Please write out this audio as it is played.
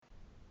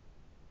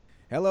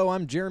Hello,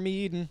 I'm Jeremy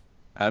Eden,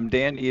 I'm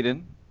Dan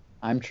Eden.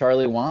 I'm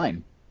Charlie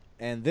Wine.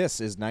 and this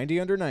is 90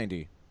 Under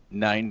 90.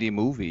 90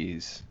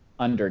 movies.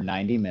 Under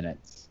 90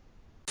 minutes.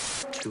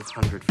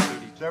 250.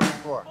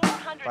 74.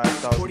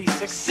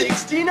 46.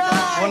 69.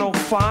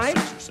 105.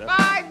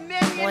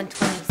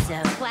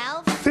 127.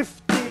 12.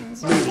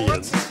 15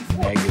 million.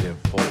 Negative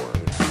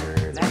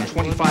 400.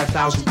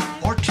 25,000.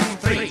 14.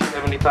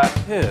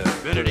 75.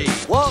 Infinity.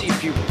 Whoa. See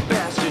if you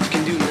bastards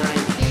can do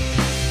 90.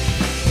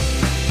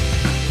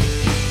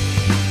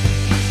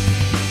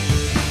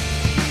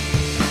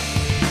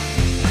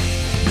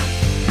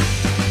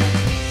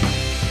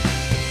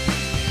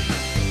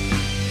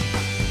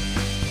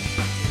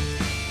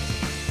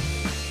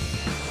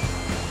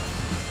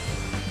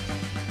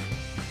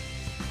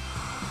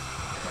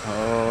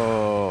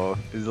 Oh,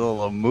 he's a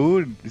little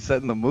mood. He's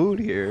setting the mood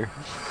here.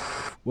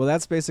 Well,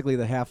 that's basically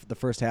the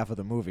first half of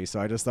the movie, so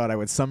I just thought I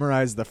would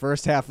summarize the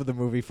first half of the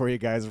movie for you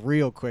guys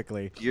real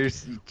quickly. You're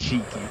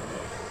cheeky.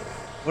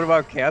 What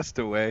about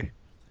Castaway?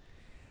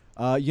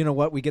 You know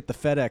what? We get the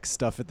FedEx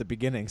stuff at the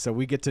beginning, so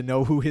we get to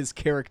know who his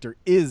character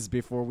is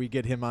before we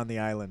get him on the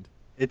island.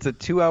 It's a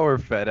 2-hour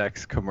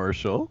FedEx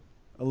commercial.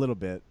 A little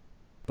bit.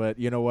 But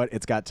you know what?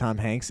 It's got Tom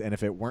Hanks, and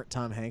if it weren't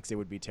Tom Hanks, it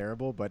would be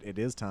terrible, but it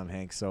is Tom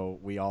Hanks, so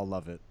we all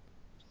love it.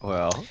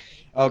 Well,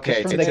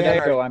 Okay, from the today-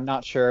 get-go, I'm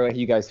not sure what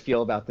you guys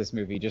feel about this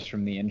movie just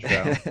from the intro.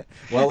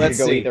 Well, It let's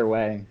could go see. either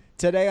way.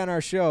 Today on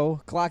our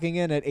show, clocking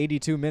in at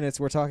 82 minutes,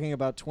 we're talking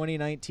about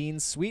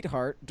 2019's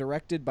Sweetheart,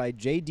 directed by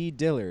J.D.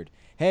 Dillard.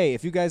 Hey,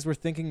 if you guys were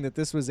thinking that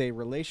this was a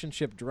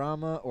relationship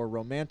drama or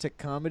romantic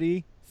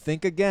comedy,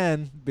 think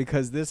again,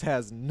 because this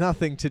has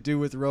nothing to do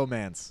with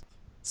romance.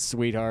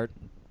 Sweetheart.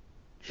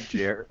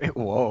 Jared.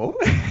 Whoa.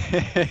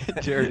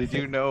 Jared, did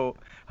you know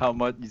how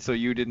much? So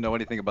you didn't know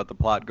anything about the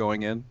plot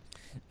going in?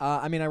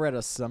 I mean, I read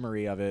a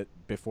summary of it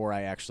before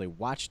I actually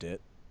watched it.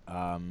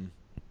 Yeah,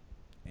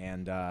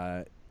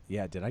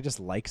 did I just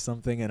like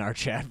something in our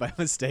chat by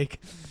mistake?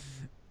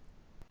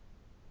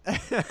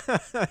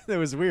 That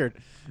was weird.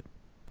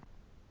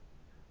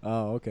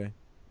 Oh, okay.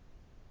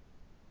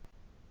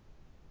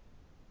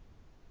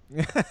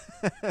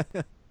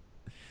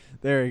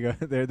 There you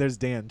go. There's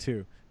Dan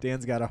too.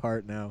 Dan's got a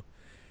heart now.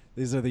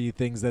 These are the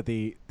things that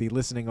the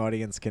listening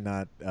audience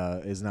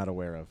is not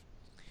aware of.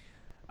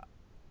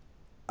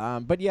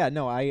 But yeah,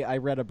 no, I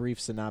read a brief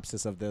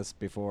synopsis of this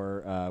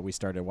before we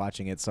started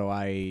watching it, so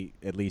I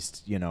at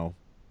least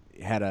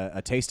had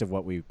a taste of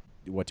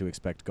what to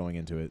expect going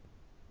into it.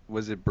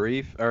 Was it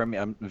brief? Or I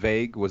mean, I'm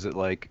vague. Was it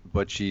like?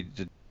 But she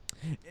did.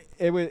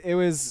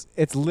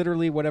 It's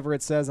literally whatever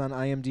it says on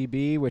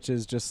IMDb, which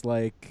is just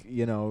like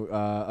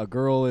a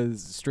girl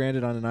is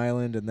stranded on an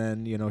island, and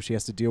then she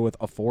has to deal with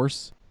a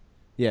force.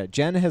 Yeah,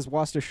 Jen has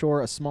washed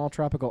ashore a small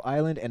tropical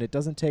island, and it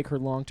doesn't take her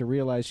long to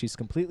realize she's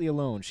completely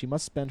alone. She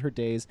must spend her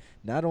days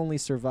not only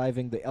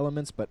surviving the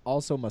elements, but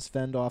also must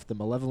fend off the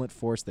malevolent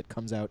force that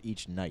comes out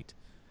each night.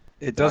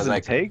 It doesn't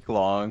like- take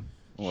long.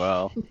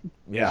 Well,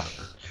 Yeah.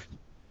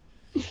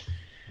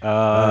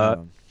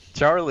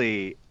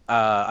 Charlie,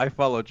 I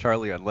follow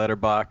Charlie on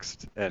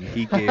Letterboxd, and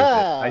he gave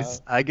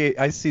it.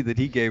 I see that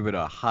he gave it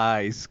a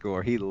high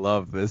score. He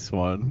loved this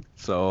one,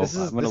 so This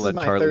is- I'm gonna this is let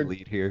my Charlie third-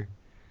 lead here.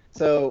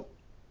 So,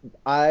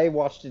 I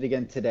watched it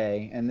again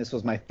today, and this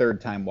was my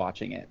third time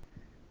watching it.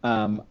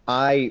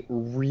 I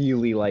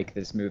really like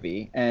this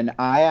movie, and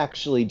I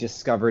actually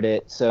discovered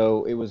it.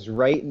 So it was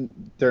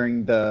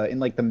during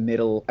the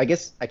middle. I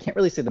guess I can't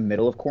really say the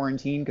middle of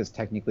quarantine because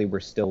technically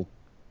we're still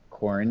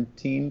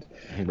quarantined.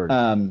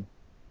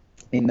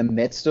 In the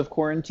midst of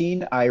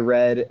quarantine, I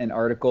read an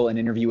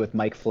interview with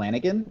Mike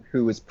Flanagan,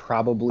 who is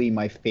probably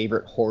my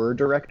favorite horror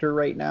director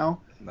right now.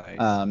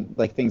 Nice.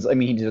 Like things, I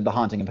mean, he did the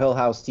Haunting of Hill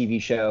House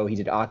TV show. He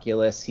did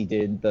Oculus. He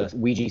did the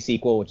Ouija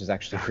sequel, which is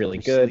actually really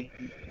good.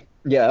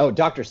 Yeah. Oh,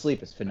 Doctor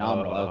Sleep is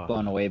phenomenal. I was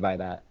blown away by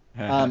that.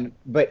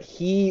 But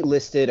he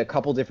listed a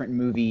couple different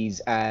movies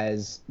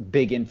as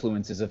big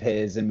influences of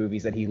his and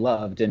movies that he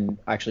loved. And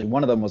actually,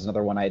 one of them was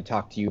another one I had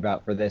talked to you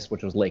about for this,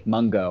 which was Lake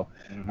Mungo.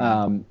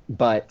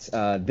 But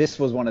this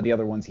was one of the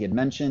other ones he had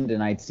mentioned,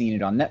 and I'd seen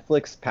it on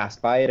Netflix,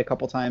 passed by it a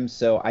couple times.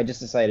 So I just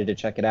decided to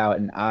check it out,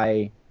 and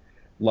I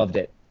loved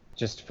it.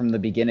 Just from the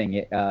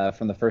beginning,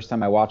 from the first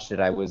time I watched it,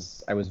 I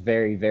was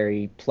very,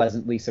 very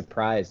pleasantly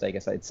surprised, I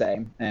guess I'd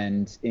say.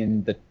 And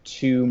in the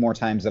two more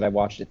times that I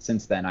watched it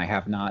since then,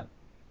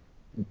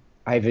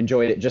 I've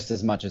enjoyed it just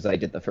as much as I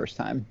did the first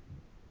time.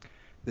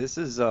 This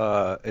is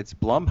it's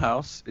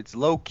Blumhouse. It's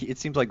low key. It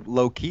seems like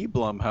low key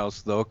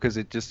Blumhouse though, because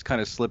it just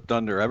kind of slipped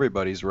under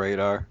everybody's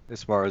radar,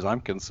 as far as I'm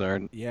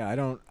concerned. Yeah, I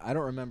don't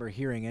remember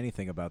hearing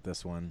anything about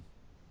this one.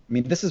 I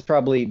mean, this is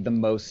probably the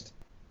most,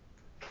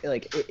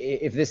 like,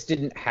 if this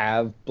didn't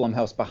have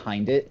Blumhouse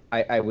behind it,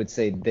 I would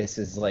say this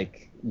is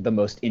like the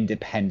most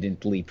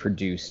independently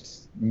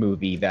produced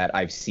movie that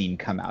I've seen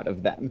come out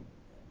of them.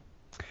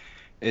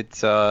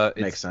 It's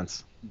Makes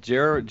sense.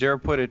 Jared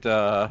put it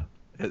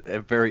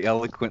very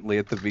eloquently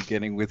at the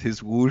beginning with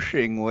his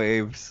whooshing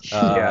waves.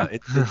 Yeah.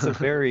 It's a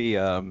very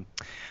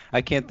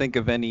I can't think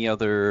of any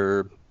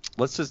other.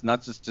 Let's just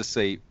not just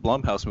say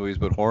Blumhouse movies,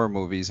 but horror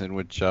movies in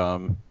which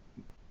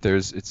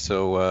there's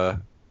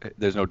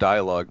no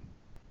dialogue.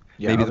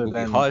 Yeah, Maybe other the movie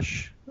than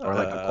Hush or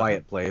like A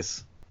Quiet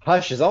Place.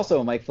 Hush is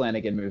also a Mike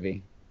Flanagan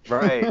movie.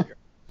 Right.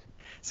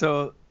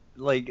 So,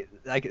 like,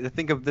 I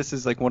think of this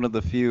as like one of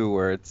the few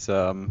where it's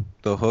the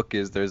hook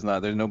is there's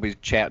nobody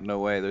chatting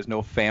away. There's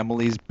no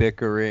families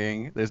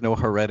bickering. There's no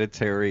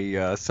hereditary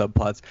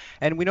subplots,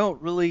 and we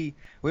don't really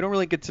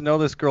get to know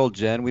this girl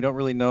Jen. We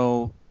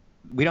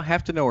don't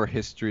have to know her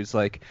history. It's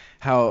like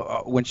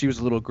how when she was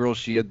a little girl,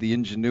 she had the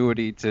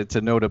ingenuity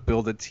to know to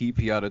build a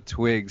teepee out of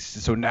twigs.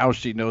 So now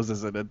she knows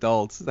as an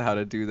adult how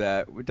to do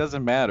that. It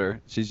doesn't matter.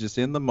 She's just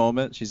in the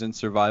moment. She's in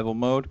survival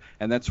mode,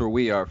 and that's where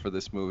we are for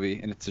this movie.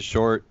 And it's a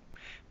short,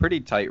 pretty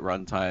tight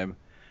runtime,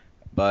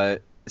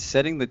 but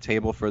setting the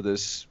table for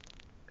this.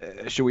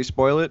 Should we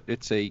spoil it?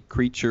 It's a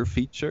creature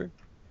feature.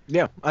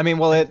 Yeah, I mean,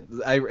 well,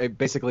 I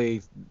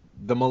basically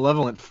the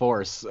malevolent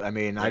force. I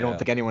mean, I don't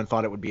think anyone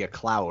thought it would be a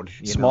cloud.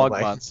 Smog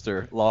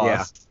monster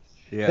lost.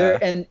 Yeah.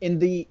 And in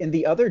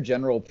the other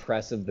general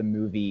press of the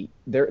movie,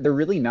 they're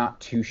really not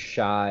too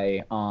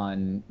shy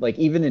on, like,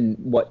 even in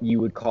what you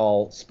would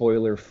call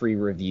spoiler-free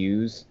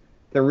reviews,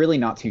 they're really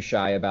not too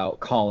shy about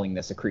calling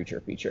this a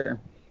creature feature.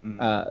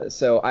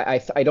 So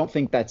I don't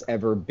think that's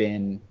ever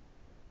been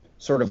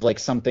sort of like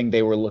something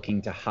they were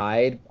looking to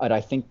hide, but I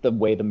think the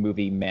way the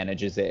movie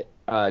manages it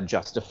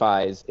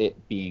justifies it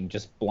being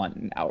just blunt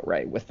and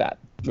outright with it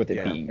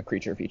being a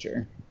creature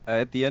feature.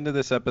 At the end of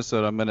this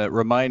episode, I'm gonna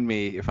remind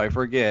me if I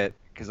forget,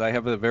 because I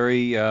have a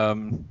very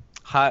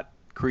hot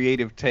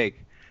creative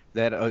take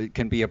that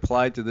can be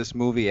applied to this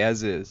movie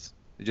as is.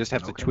 You just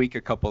have to tweak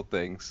a couple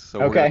things. So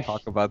we're gonna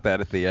talk about that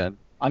at the end.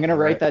 I'm gonna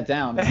write that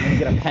down. I'm gonna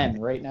get a pen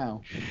right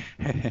now.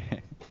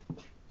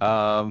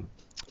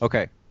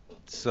 Okay,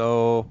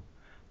 so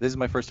this is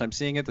my first time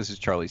seeing it. This is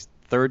Charlie's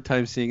third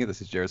time seeing it.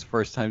 This is Jared's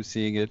first time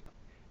seeing it.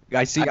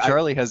 I see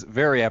Charlie has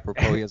very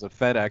appropriaux. He has a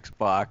FedEx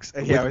box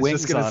with I was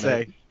wings just gonna on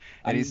say. it,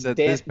 and he said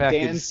this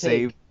package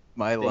saved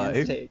my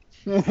life.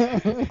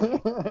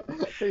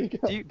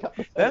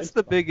 That's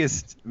the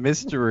biggest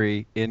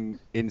mystery in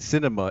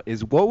cinema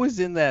is what was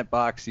in that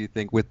box, you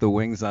think, with the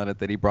wings on it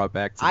that he brought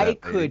back to I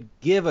could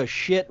give a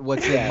shit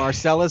what's in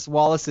Marcellus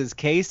Wallace's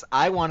case.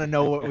 I want to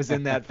know what was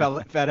in that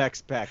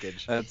FedEx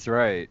package. That's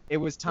right. It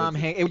was Tom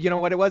Hanks. You know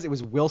what it was? It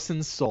was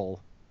Wilson's soul.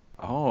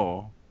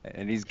 Oh,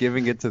 and he's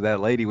giving it to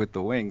that lady with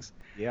the wings.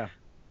 Yeah.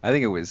 I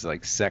think it was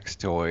like sex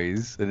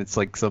toys, and it's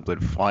like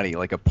something funny,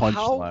 like a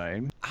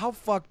punchline. How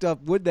fucked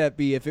up would that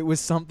be if it was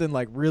something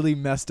like really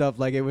messed up,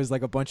 like it was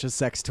like a bunch of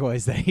sex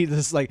toys that he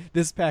just like,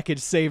 this package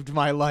saved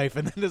my life,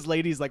 and then this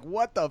lady's like,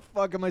 what the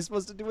fuck am I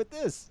supposed to do with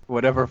this?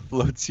 Whatever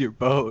floats your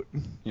boat,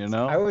 you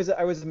know? I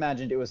always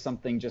imagined it was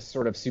something just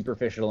sort of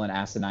superficial and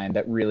asinine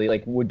that really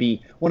like would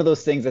be one of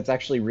those things that's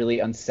actually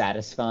really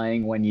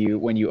unsatisfying when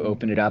you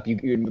open it up.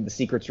 When the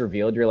secret's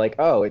revealed, you're like,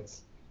 oh,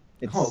 it's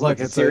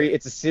a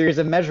series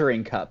of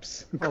measuring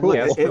cups. Cool.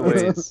 Yes,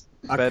 It's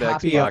a FedEx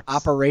copy box. of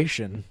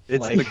Operation.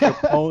 It's the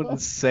Capone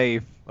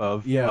safe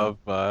of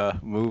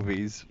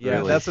movies. Yeah,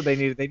 really. that's what they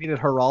needed. They needed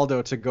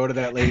Geraldo to go to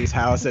that lady's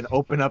house and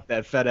open up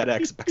that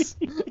FedEx box.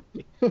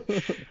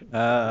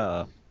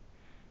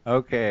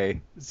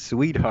 Okay,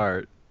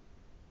 sweetheart.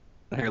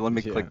 Here, let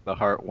me click the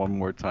heart one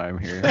more time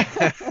here.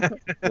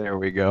 There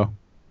we go.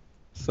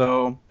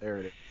 So There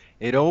it is.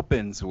 it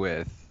opens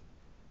with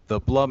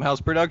the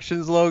Blumhouse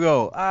Productions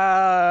logo.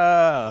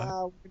 We're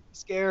gonna be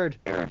scared,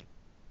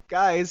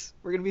 guys.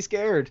 We're gonna be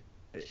scared.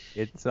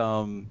 It's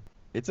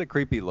a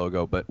creepy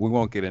logo, but we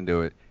won't get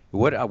into it.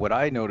 What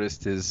I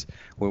noticed is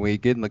when we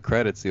get in the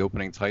credits, the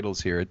opening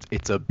titles here,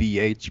 it's a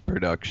BH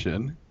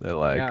production. They're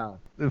like,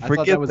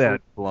 forget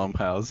that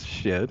Blumhouse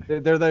shit.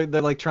 They're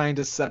like trying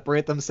to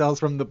separate themselves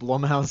from the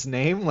Blumhouse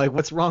name. Like,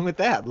 what's wrong with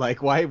that?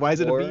 Like, why is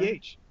it a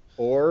BH?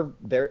 Or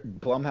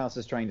Blumhouse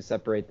is trying to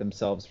separate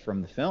themselves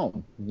from the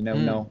film. You know,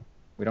 no,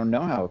 we don't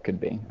know how it could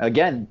be.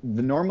 Again,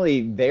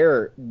 normally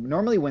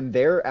when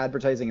they're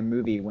advertising a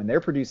movie, when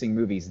they're producing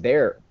movies,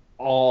 they're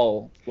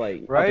all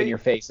like up in your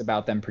face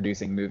about them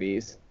producing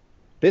movies.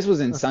 This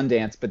was in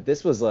Sundance, but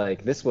this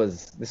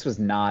was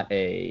not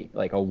a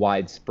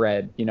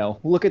widespread,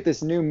 look at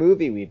this new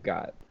movie we've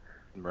got.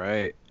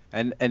 Right.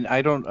 And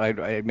I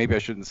maybe I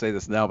shouldn't say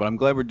this now, but I'm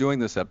glad we're doing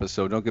this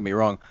episode. Don't get me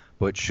wrong,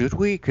 but should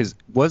we? Because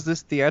was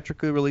this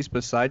theatrically released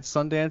besides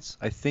Sundance?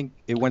 I think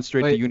it went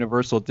straight to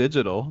Universal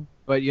Digital.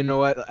 But you know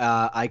what?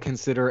 I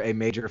consider a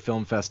major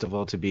film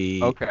festival to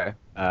be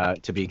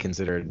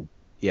considered,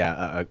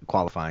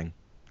 qualifying.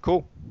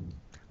 Cool.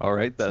 All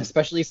right, then.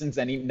 Especially since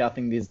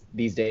nothing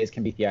these days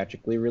can be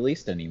theatrically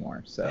released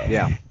anymore. So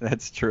yeah,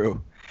 that's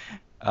true.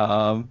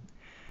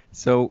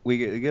 So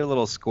we get a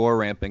little score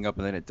ramping up,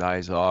 and then it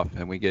dies off,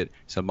 and we get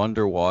some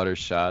underwater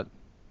shot,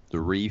 the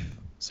reef,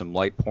 some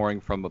light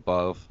pouring from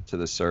above to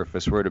the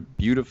surface. We're at a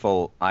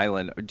beautiful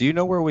island. Do you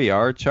know where we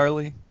are,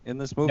 Charlie, in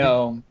this movie?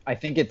 No, I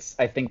think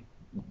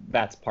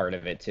that's part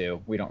of it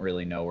too. We don't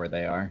really know where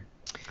they are.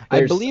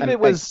 I believe it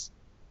was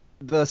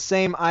the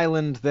same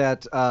island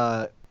that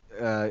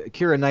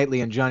Keira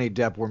Knightley and Johnny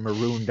Depp were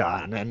marooned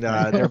on, and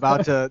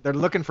they're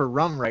looking for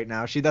rum right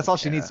now. That's all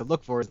she needs to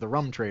look for is the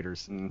rum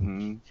traders.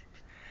 Mm-hmm.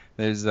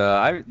 There's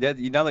now that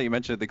you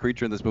mentioned it, the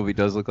creature in this movie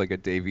does look like a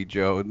Davy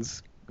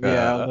Jones.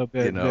 Yeah, a little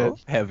bit. You know,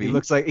 bit. heavy. He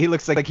looks like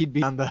he'd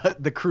be on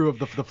the crew of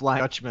the Flying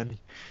Dutchman.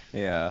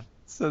 Yeah.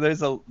 So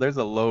there's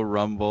a low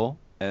rumble,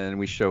 and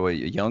we show a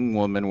young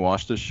woman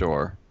washed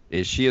ashore.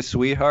 Is she a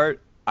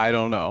sweetheart? I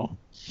don't know.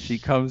 She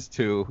comes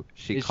to.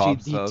 Is she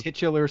coughs the up.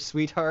 titular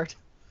sweetheart?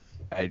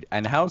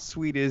 And how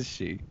sweet is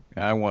she?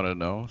 I want to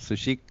know. So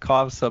she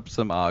coughs up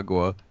some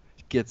agua,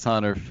 gets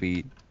on her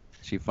feet.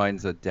 She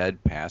finds a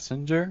dead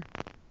passenger.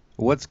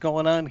 What's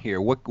going on here?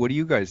 What do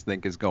you guys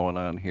think is going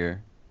on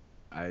here?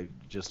 I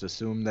just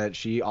assumed that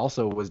she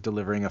also was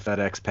delivering a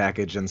FedEx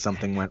package and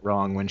something went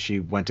wrong when she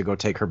went to go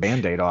take her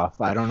Band-Aid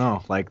off. I don't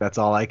know. Like, that's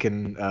all I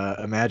can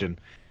imagine.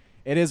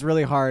 It is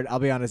really hard. I'll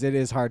be honest. It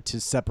is hard to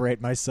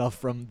separate myself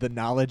from the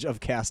knowledge of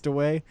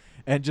Castaway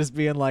and just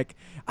being like,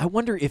 I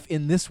wonder if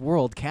in this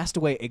world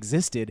Castaway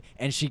existed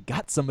and she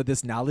got some of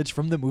this knowledge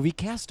from the movie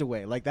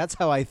Castaway. Like, that's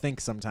how I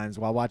think sometimes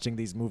while watching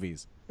these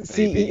movies.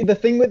 See, the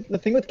thing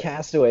with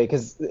Castaway,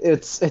 because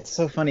it's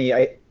so funny.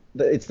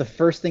 It's the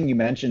first thing you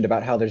mentioned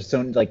about how there's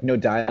no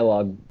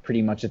dialogue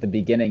pretty much at the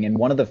beginning, and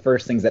one of the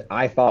first things that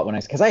I thought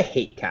because I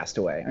hate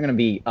Castaway. I'm gonna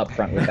be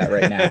upfront with that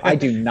right now. I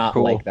do not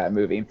Cool. like that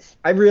movie.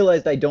 I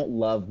realized I don't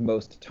love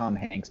most Tom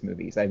Hanks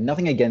movies. I have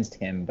nothing against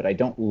him, but I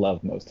don't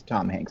love most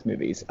Tom Hanks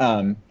movies.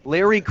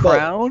 Larry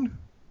Crown?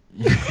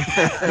 Right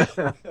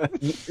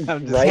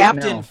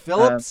Captain now,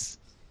 Phillips?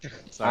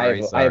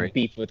 Sorry. I have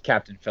beef with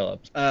Captain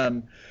Phillips.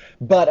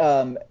 But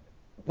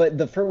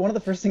one of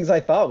the first things I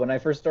thought when I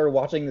first started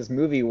watching this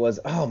movie was,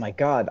 oh my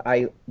God,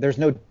 there's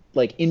no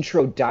like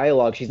intro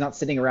dialogue. She's not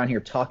sitting around here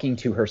talking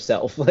to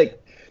herself.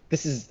 Like,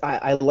 this is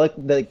I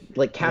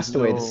like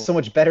Castaway. This is so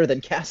much better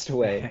than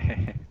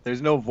Castaway.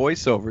 There's no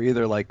voiceover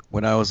either. Like,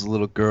 when I was a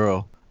little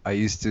girl, I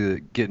used to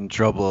get in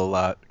trouble a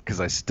lot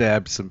because I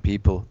stabbed some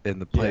people in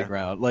the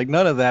playground. Like,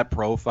 none of that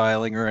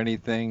profiling or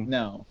anything.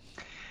 No.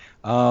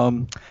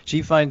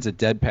 She finds a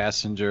dead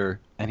passenger,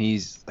 and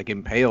he's like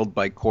impaled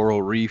by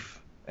coral reef.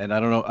 And I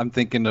don't know, I'm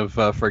thinking of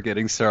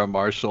Forgetting Sarah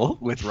Marshall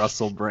with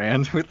Russell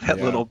Brand with that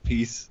little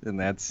piece in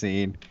that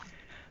scene.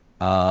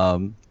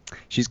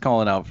 She's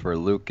calling out for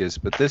Lucas,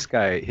 but this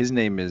guy, his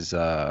name is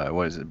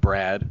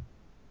Brad?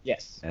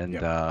 Yes. And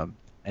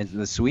and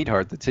the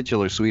sweetheart, the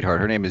titular sweetheart,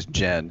 her name is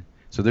Jen.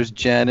 So there's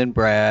Jen and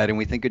Brad, and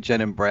we think of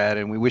Jen and Brad,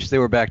 and we wish they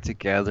were back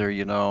together,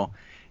 you know.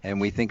 And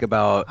we think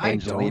about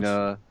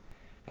Angelina,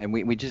 and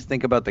we just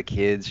think about the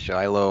kids.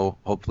 Shiloh,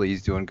 hopefully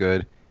he's doing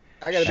good.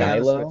 I gotta be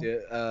honest with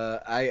you.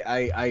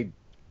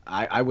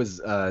 I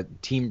was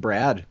Team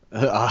Brad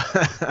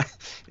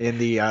in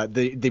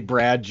the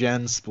Brad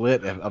Jen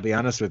split. I'll be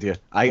honest with you.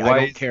 I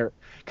don't care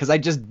because I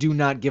just do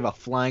not give a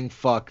flying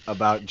fuck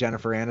about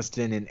Jennifer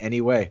Aniston in any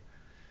way.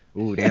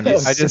 Ooh, damn!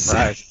 I just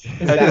that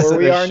said where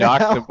we a are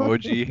shocked now?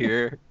 emoji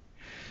here.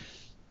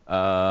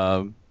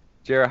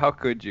 Jared, how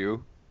could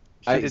you?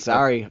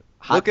 Sorry.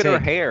 Look at her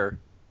take. hair.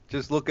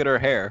 Just look at her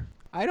hair.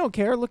 I don't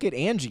care. Look at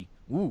Angie.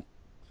 Ooh.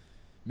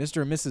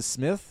 Mr. and Mrs.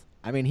 Smith?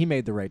 I mean, he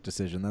made the right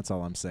decision. That's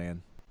all I'm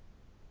saying.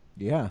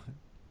 Yeah.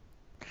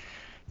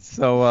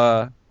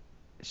 So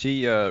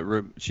she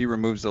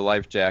removes the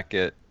life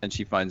jacket and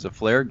she finds a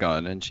flare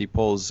gun and she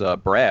pulls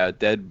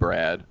dead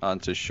Brad,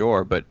 onto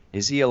shore. But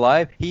is he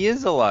alive? He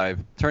is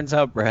alive. Turns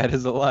out Brad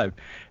is alive.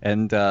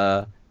 And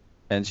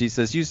she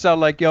says, "You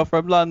sound like you're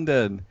from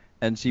London."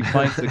 And she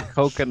finds a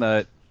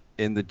coconut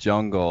in the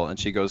jungle and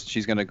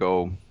she's gonna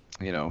go,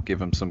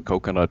 give him some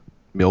coconut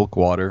milk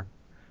water.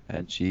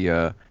 And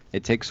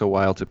it takes a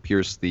while to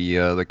pierce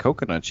the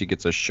coconut. She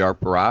gets a sharp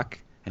rock,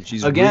 and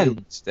she's really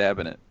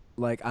stabbing it.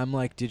 I'm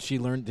like, did she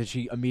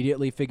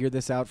immediately figure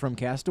this out from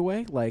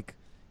Castaway? Like,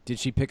 did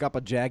she pick up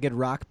a jagged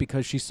rock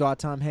because she saw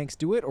Tom Hanks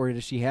do it, or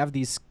does she have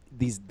this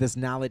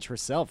knowledge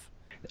herself?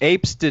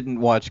 Apes didn't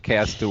watch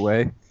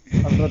Castaway.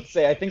 I was about to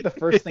say, I think the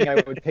first thing I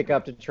would pick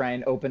up to try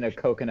and open a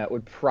coconut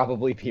would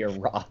probably be a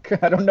rock.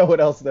 I don't know what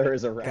else there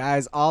is around.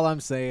 Guys, all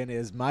I'm saying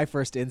is my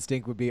first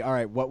instinct would be, all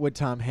right, what would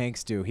Tom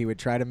Hanks do? He would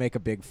try to make a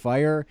big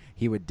fire.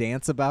 He would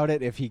dance about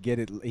it if he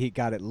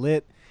got it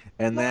lit,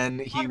 and then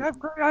he. I've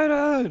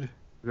created.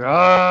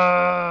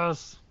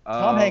 Yes.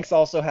 Tom Hanks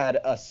also had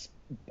a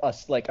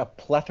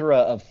plethora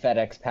of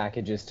FedEx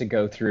packages to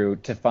go through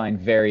to find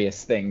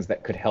various things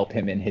that could help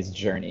him in his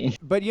journey.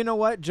 But you know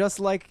what? Just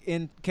like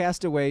in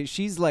Castaway,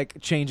 she's like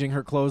changing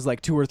her clothes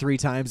like 2 or 3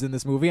 times in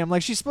this movie. I'm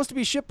like, she's supposed to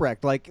be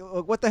shipwrecked. Like,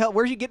 what the hell?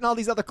 Where's she getting all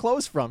these other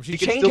clothes from? She You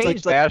can still look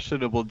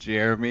fashionable,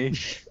 Jeremy.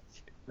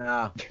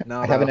 No.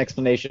 I have an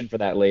explanation for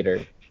that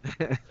later.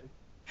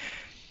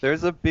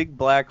 There's a big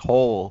black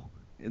hole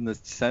in the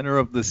center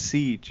of the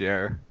sea,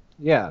 Jer.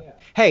 Yeah.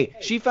 Hey,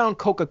 she found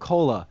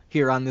Coca-Cola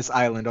here on this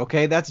island,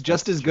 okay? That's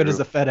just as good as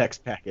a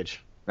FedEx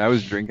package. I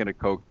was drinking a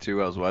Coke,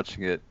 too. I was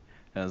watching it,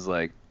 and I was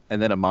like,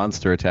 and then a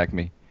monster attacked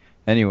me.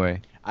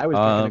 Anyway. I was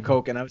drinking a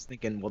Coke, and I was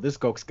thinking, well, this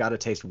Coke's got to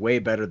taste way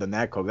better than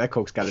that Coke. That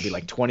Coke's got to be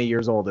like 20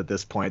 years old at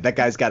this point. That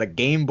guy's got a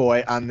Game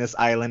Boy on this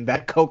island.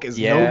 That Coke is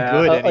no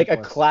good anymore. Like a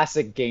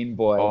classic Game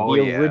Boy.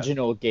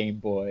 Original Game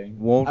Boy.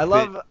 Won't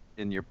fit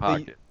in your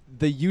pocket.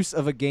 The use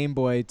of a Game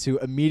Boy to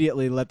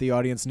immediately let the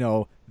audience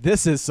know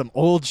this is some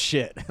old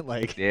shit.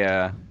 Like,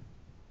 Yeah,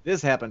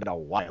 This happened a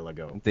while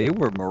ago. they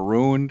were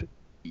marooned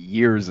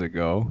years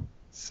ago.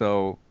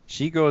 So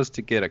she goes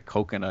to get a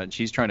coconut and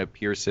she's trying to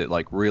pierce it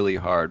like really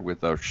hard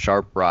with a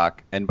sharp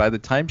rock. And by the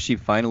time she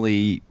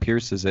finally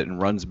pierces it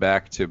and runs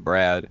back to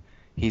Brad,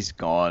 he's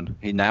gone.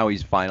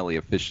 He's finally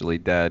officially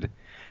dead.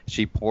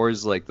 She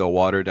pours like the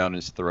water down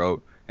his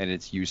throat and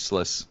it's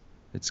useless.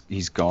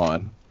 He's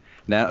gone.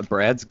 Now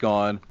Brad's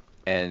gone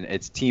and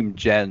it's Team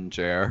Jen,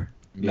 Jer.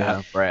 Yeah.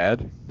 Not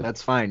Brad.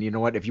 That's fine. You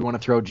know what? If you want to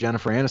throw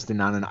Jennifer Aniston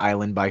on an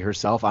island by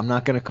herself, I'm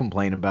not going to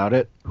complain about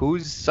it.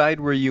 Whose side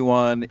were you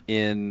on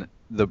in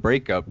the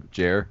breakup,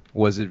 Jer?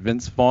 Was it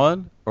Vince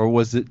Vaughn or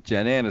was it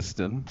Jen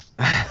Aniston?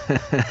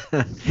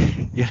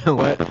 You know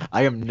what?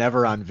 I am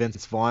never on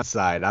Vince Vaughn's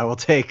side. I will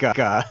take Jen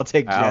Ouch.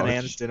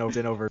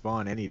 Aniston over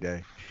Vaughn any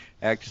day.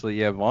 Actually,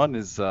 yeah, Vaughn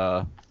is,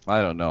 I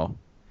don't know.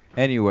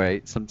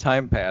 Anyway, some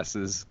time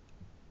passes.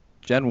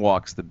 Jen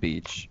walks the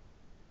beach.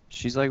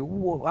 She's like,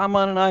 I'm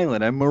on an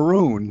island. I'm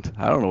marooned.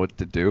 I don't know what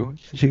to do.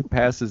 She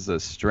passes a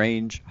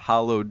strange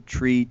hollowed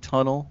tree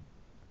tunnel,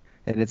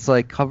 and it's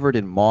like covered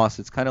in moss.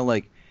 It's kind of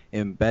like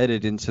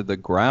embedded into the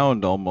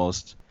ground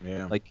almost,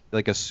 Yeah.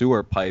 like a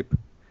sewer pipe.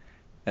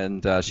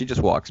 And she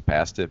just walks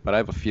past it, but I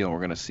have a feeling we're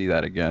going to see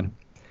that again.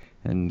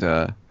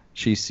 And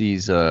she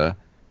sees a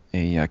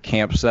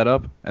camp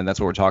setup, and that's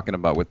what we're talking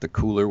about with the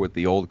cooler with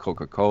the old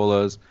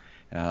Coca-Colas.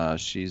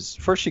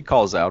 She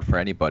calls out for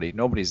anybody.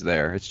 Nobody's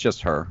there. It's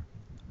just her.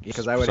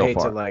 Because I would so hate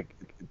far. to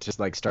just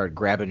start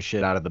grabbing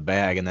shit out of the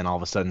bag, and then all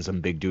of a sudden some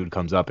big dude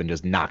comes up and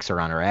just knocks her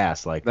on her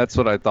ass. Like, That's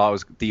what I thought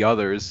was the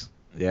others,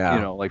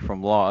 yeah, like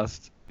from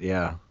Lost.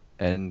 yeah.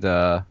 And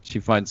she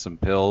finds some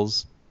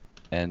pills,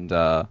 and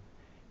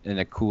in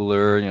a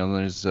cooler,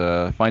 there's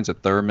finds a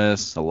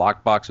thermos, a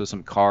lockbox with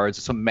some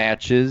cards, some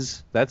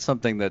matches. That's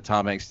something that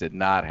Tom Hanks did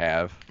not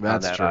have on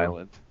That's that true.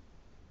 island.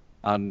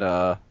 On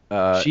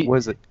She-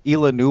 was it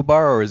Ila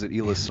Nubar or is it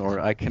Ila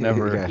Sorna? I can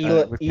never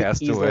Yeah. with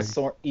Castaway.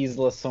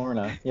 Isla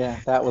Sorna. Yeah,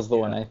 that was the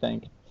one, I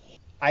think.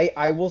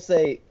 I will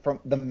say, from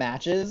the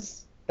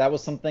matches, that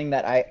was something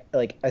that I,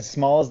 like, as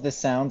small as this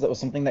sounds, that was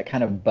something that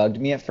kind of bugged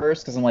me at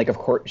first, because I'm like, of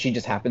course, she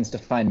just happens to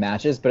find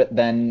matches, but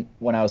then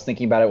when I was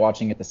thinking about it,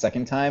 watching it the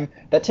second time,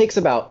 that takes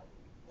about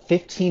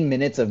 15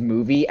 minutes of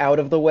movie out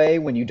of the way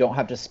when you don't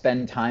have to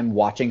spend time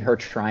watching her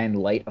try and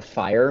light a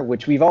fire,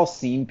 which we've all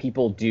seen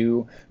people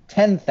do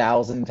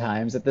 10,000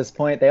 times at this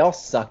point. They all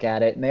suck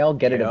at it, and they all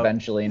get it Yep.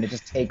 eventually, and it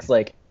just takes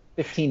like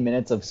 15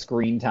 minutes of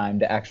screen time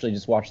to actually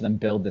just watch them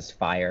build this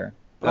fire.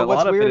 Well, A what's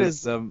lot of weird it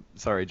is-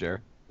 sorry,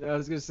 Jer. I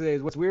was gonna say,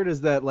 what's weird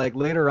is that like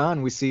later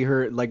on we see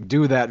her like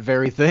do that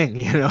very thing.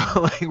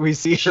 Like we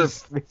see her.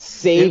 She's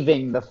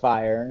saving the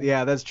fire.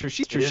 Yeah, that's true.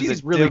 She's true. There's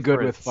She's a really good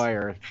with difference.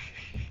 fire.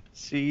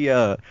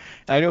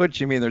 I know what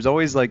you mean. There's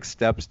always like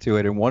steps to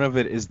it, and one of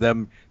it is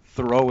them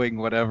throwing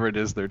whatever it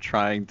is they're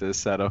trying to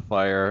set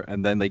afire,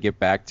 and then they get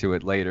back to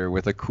it later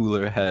with a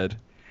cooler head.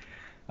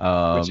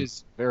 Which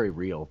is very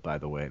real, by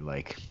the way.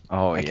 Like,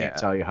 oh I yeah. can't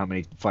tell you how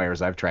many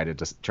fires I've tried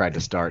to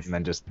start and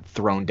then just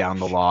thrown down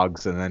the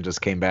logs and then just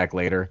came back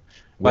later.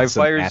 By with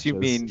some fires, you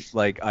matches. mean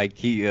like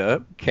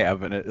IKEA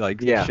cabinet, like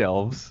Yeah.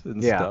 shelves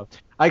and Yeah. stuff.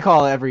 I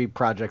call every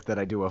project that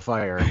I do a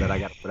fire that I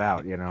got to put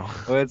out.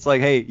 Well, it's like,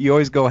 hey, you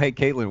always go, hey,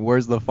 Caitlin,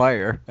 where's the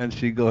fire? And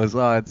she goes,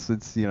 oh, it's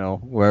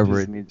wherever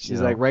it needs.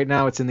 She's like, right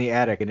now it's in the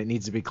attic and it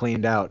needs to be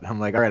cleaned out. I'm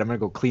like, all right, I'm gonna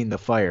go clean the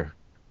fire.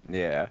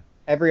 yeah,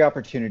 Every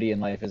opportunity in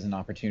life is an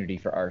opportunity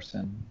for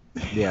arson.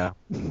 Yeah.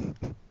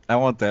 I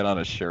want that on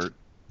a shirt.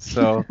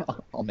 So.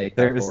 I'll make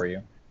that There's- for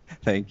you.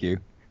 Thank you.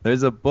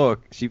 There's a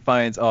book she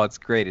finds. Oh, it's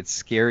great. It's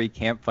Scary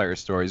Campfire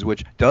Stories,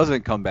 which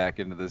doesn't come back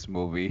into this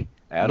movie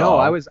at No, all.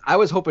 I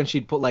was hoping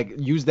she'd put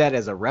use that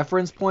as a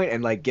reference point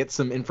and like get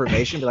some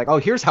information. Be like, oh,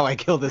 here's how I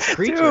kill this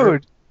creature.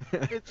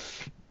 Dude.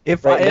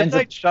 If Right, M. ends up-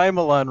 Night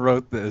Shyamalan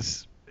wrote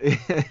this,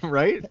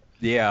 Right?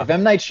 yeah, If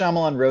M. Night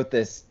Shyamalan wrote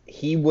this,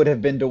 he would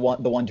have been the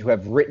one to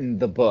have written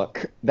the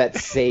book that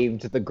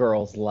saved the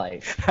girl's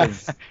life.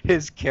 'Cause-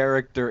 his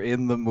character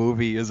in the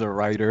movie is a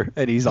writer,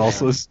 and he's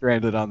also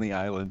stranded on the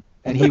island.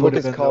 and he the would book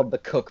have is been called The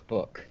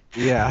Cookbook.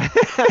 Yeah.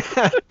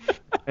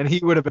 And he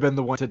would have been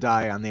the one to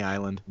die on the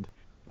island.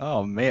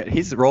 Oh man,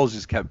 his roles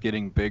just kept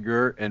getting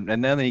bigger, and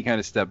then he kind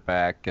of stepped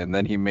back, and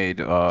then he made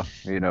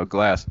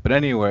Glass. But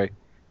anyway,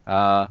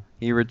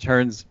 he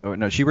returns. Oh,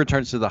 no, she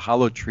returns to the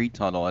hollow tree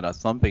tunnel, and a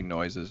thumping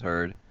noise is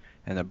heard,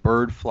 and a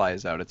bird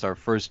flies out. It's our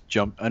first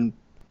jump, and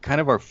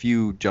kind of our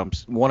few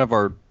jumps. One of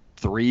our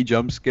 3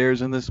 jump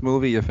scares in this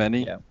movie, if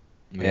any. Yeah.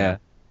 Yeah.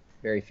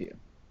 Very few.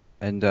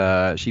 And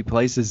she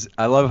places.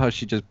 I love how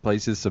she just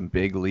places some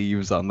big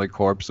leaves on the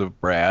corpse of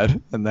Brad,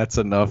 and that's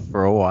enough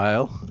for a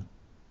while.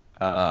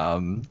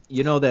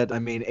 You know that, I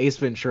mean, Ace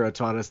Ventura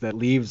taught us that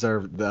leaves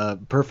are the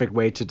perfect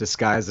way to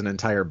disguise an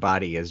entire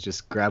body, is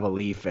just grab a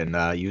leaf and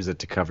use it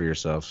to cover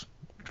yourself.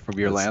 From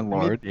your That's-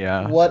 landlord,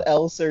 yeah. What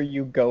else are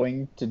you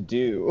going to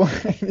do?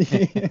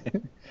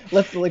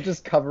 Let's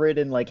just cover it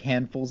in like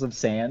handfuls of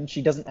sand.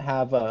 She doesn't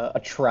have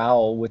a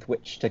trowel with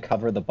which to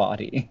cover the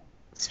body.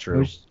 It's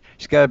true.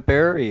 She's got to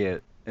bury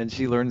it, and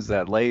she learns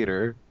that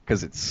later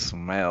because it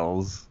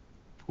smells.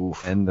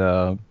 Oof. And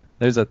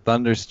there's a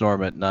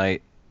thunderstorm at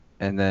night,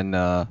 and then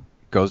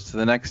goes to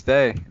the next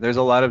day. There's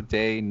a lot of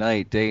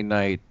day-night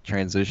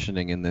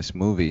transitioning in this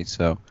movie.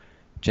 So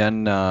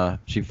Jen,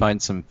 she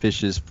finds some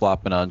fishes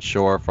flopping on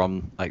shore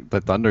from like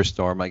the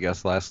thunderstorm, I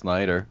guess, last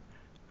night or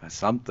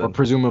something. Or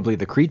presumably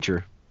the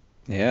creature,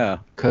 Yeah.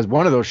 because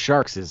one of those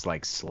sharks is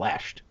like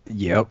slashed.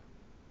 Yep.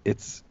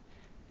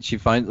 She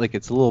finds like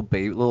it's a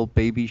little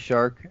baby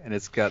shark, and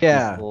it's got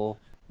Yeah. these little.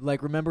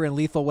 Like, remember in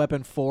Lethal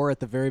Weapon 4 at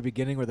the very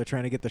beginning where they're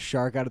trying to get the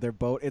shark out of their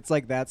boat? It's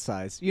like that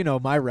size. You know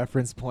my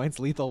reference points,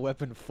 Lethal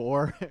Weapon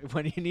 4,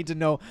 when you need to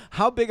know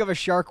how big of a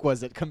shark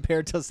was it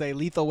compared to, say,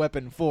 Lethal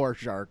Weapon 4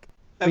 shark.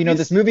 You know,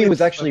 this movie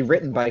was actually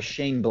written by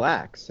Shane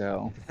Black,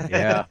 so.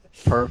 Yeah.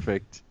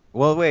 Perfect.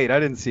 Well, wait, I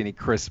didn't see any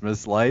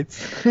Christmas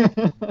lights.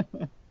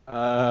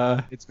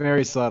 It's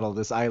very subtle.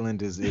 This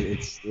island is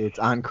it's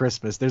on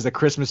Christmas. There's a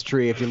Christmas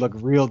tree if you look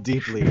real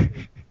deeply.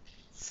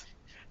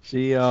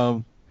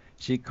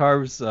 She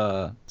carves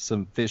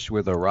some fish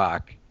with a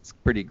rock. It's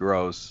pretty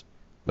gross,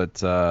 but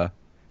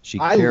she.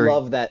 I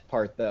love that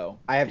part, though.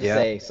 I have to Yeah.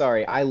 say,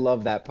 sorry, I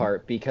love that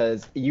part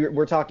because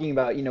we're talking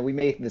about, you know, we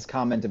made this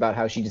comment about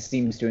how she just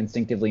seems to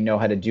instinctively know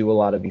how to do a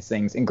lot of these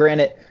things. And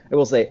granted, I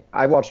will say,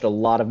 I watched a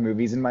lot of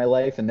movies in my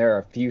life, and there are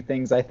a few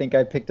things I think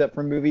I picked up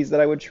from movies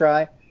that I would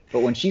try.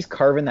 But when she's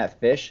carving that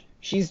fish,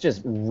 she's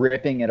just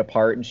ripping it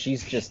apart, and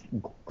she's just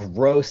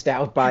grossed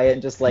out by it,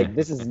 and just like,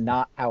 this is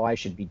not how I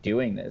should be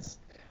doing this.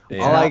 It's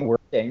Yeah. not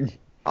working.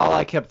 All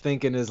I kept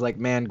thinking is like,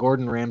 man,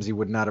 Gordon Ramsay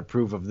would not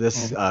approve of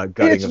this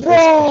gutting It's of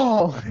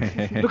raw!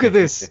 this. Look at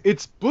this.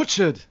 It's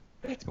butchered.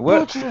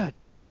 What?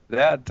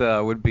 That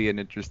would be an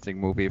interesting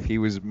movie if he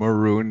was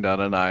marooned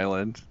on an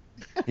island.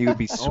 He would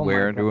be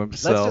swearing to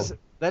himself.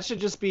 That should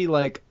just be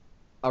like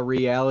a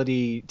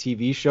reality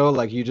TV show.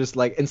 Like you just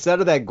like instead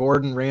of that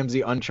Gordon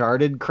Ramsay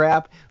Uncharted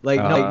crap, like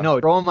no,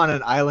 throw him on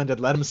an island and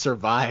let him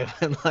survive.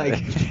 And like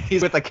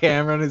he's with the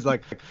camera and he's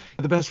like,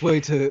 the best way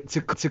to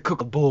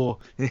cook a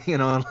bull, you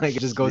know, and like it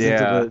just goes into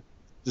the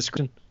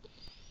description.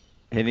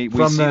 And we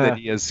see that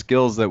he has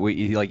skills that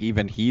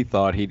even he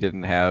thought he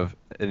didn't have,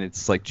 and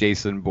it's like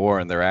Jason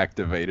Bourne. They're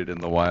activated in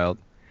the wild.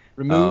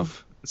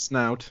 Remove the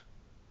snout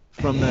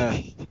from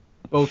the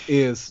both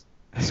ears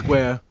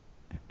square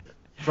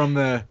from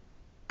the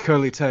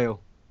curly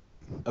tail,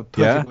 a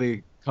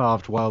perfectly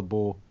carved wild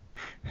boar.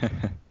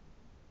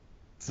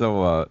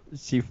 So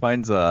she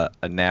finds a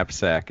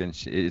knapsack, and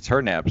it's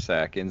her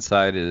knapsack.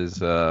 Inside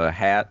is a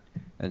hat,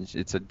 and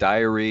it's a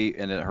diary,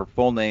 and her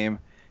full name,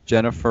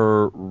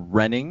 Jennifer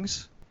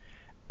Rennings,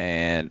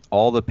 and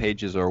all the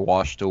pages are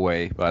washed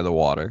away by the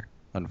water,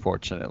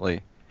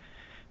 unfortunately.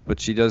 But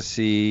she does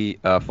see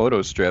a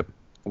photo strip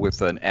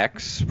with an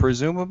X,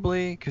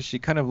 presumably, because she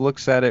kind of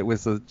looks at it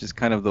with just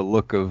kind of the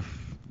look of,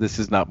 this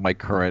is not my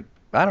current.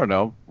 I don't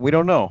know. We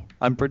don't know.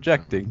 I'm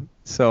projecting.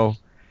 So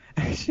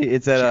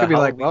it's at she could be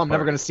like, Halloween well, I'm never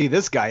party. going to see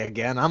this guy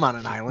again. I'm on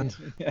an island.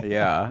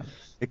 Yeah,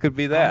 it could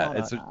be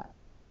that.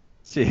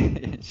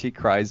 She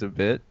cries a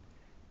bit,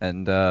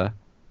 and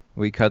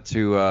we cut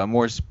to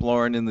more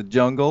exploring in the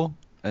jungle,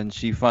 and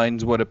she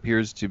finds what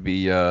appears to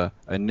be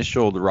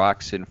initialed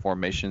rocks in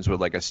formations with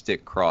like a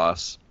stick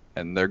cross,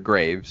 and they're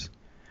graves.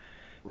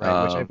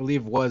 Right, which I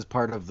believe was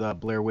part of the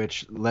Blair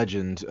Witch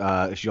legend.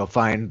 You'll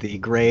find the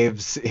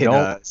graves in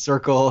a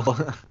circle.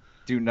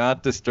 Do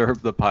not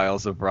disturb the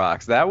piles of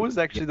rocks. That was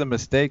actually the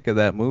mistake of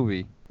that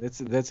movie. That's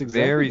exactly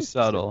Very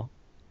subtle.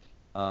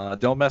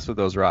 Don't mess with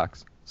those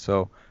rocks.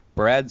 So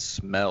Brad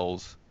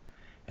smells,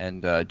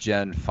 and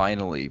Jen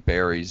finally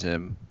buries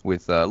him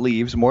with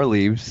more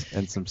leaves,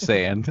 and some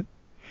sand.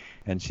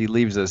 And she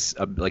leaves us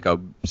like a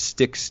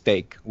stick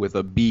stake with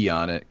a B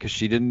on it because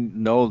she didn't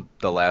know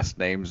the last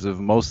names of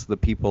most of the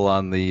people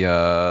on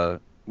the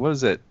what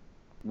is it?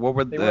 What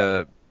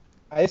were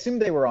I assume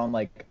they were on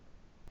like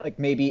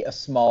maybe a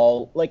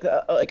small like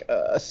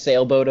a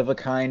sailboat of a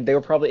kind. They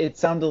were probably. It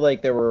sounded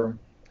like there were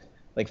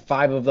like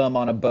 5 of them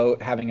on a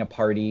boat having a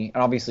party.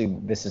 And obviously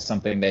this is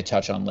something they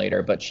touch on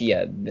later. But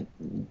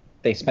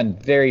they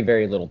spend very,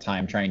 very little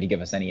time trying to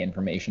give us any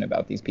information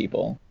about these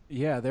people.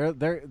 Yeah,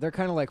 they're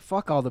kind of like,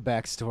 fuck all the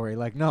backstory.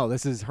 Like, no,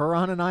 this is her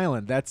on an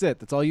island. That's it.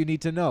 That's all you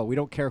need to know. We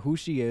don't care who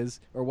she is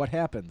or what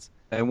happens.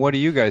 And what do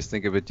you guys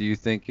think of it? Do you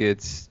think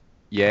it's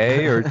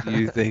yay, or do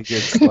you think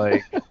it's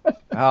like,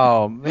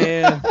 oh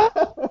man?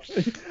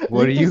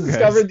 What do you guys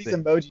discovered think? these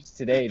emojis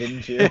today,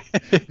 didn't you?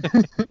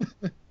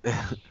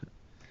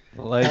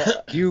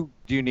 Like, do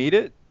you need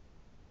it?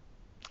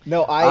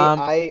 No,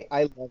 I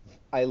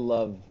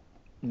love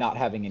not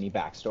having any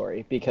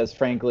backstory because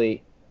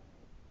frankly,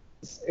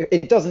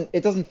 it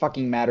doesn't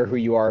fucking matter who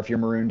you are if you're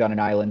marooned on an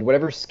island.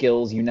 Whatever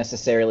skills you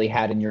necessarily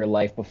had in your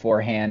life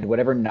beforehand,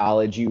 whatever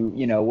knowledge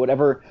you know,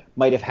 whatever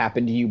might have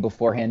happened to you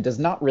beforehand does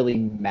not really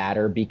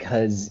matter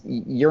because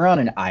you're on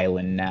an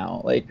island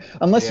now. Like,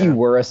 unless you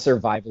were a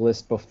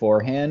survivalist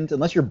beforehand,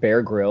 unless you're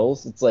Bear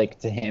Grylls, it's like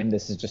to him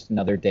this is just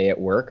another day at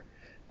work.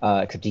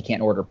 Except he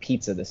can't order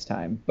pizza this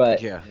time. But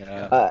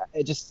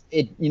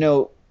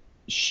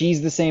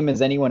she's the same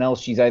as anyone else.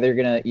 She's either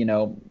gonna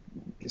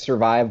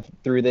survive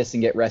through this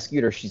and get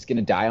rescued, or she's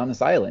gonna die on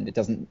this island. It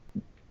doesn't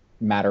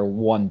matter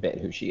one bit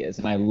who she is,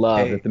 and I love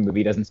Hey. that the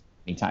movie doesn't spend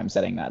any time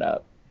setting that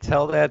up.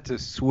 Tell that to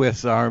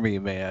Swiss Army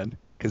Man,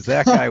 because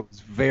that guy was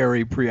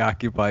very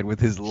preoccupied with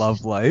his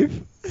love life.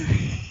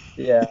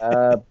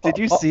 Yeah. Did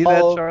you see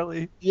that,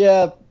 Charlie?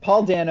 Yeah,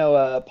 Paul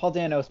Dano. Paul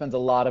Dano spends a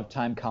lot of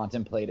time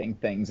contemplating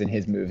things in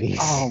his movies.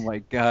 Oh my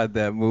God,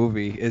 that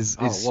movie is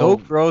Oh, so whoa.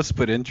 gross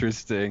but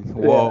interesting.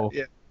 Whoa.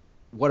 Yeah.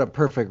 What a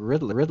perfect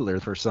Riddler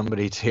for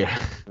somebody to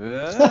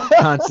Yeah.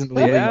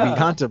 constantly Yeah. be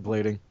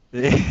contemplating.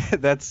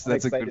 That's a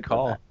excited good for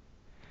call. that.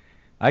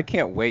 I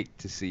can't wait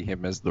to see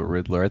him as the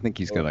Riddler. I think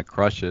he's gonna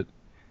crush it.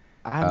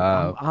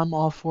 I'm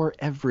all for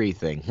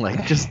everything.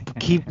 Like, just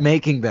keep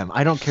making them.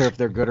 I don't care if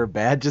they're good or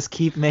bad. Just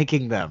keep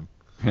making them.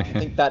 I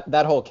think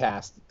that whole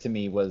cast to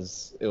me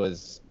was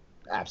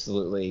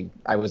absolutely.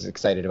 I was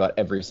excited about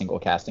every single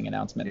casting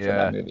announcement for Yeah.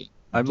 that movie.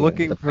 I'm Dude,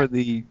 looking the- for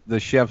the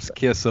chef's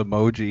kiss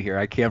emoji here.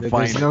 I can't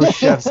find There's it. no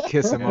chef's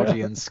kiss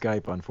emoji in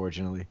Skype,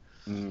 unfortunately.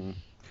 Mm.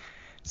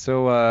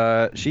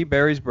 So she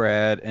buries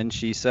Brad and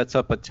she sets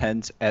up a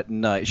tent at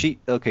night.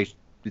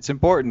 It's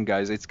important,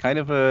 guys. It's kind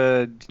of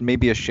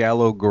maybe a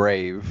shallow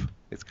grave.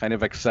 It's kind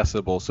of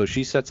accessible. So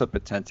she sets up a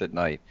tent at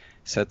night,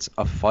 sets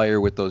a fire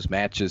with those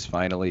matches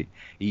finally,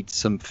 eats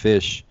some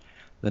fish.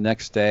 The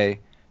next day,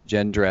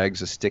 Jen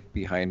drags a stick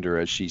behind her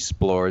as she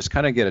explores,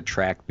 kind of get a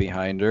track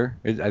behind her.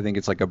 I think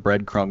it's like a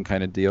breadcrumb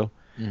kind of deal.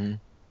 Mm-hmm.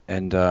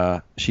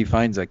 And she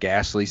finds a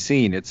ghastly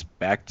scene. It's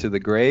back to the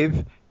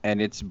grave,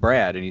 and it's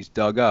Brad, and he's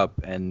dug up,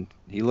 and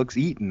he looks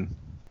eaten.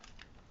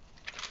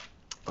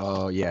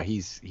 Oh yeah,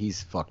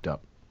 he's fucked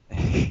up.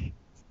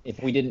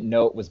 If we didn't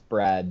know it was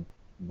Brad,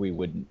 we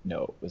wouldn't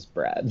know it was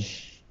Brad.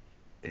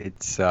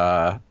 It's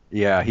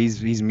yeah,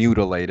 he's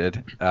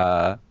mutilated.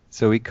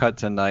 So we cut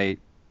to night,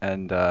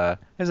 and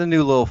there's a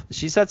new little.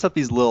 She sets up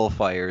these little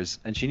fires,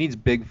 and she needs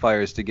big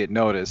fires to get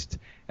noticed,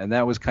 and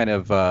that was kind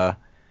of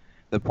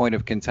the point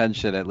of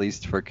contention, at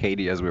least for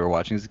Katie as we were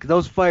watching. Is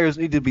those fires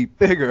need to be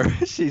bigger.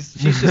 she's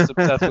just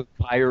obsessed with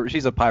pyro.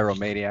 She's a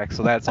pyromaniac,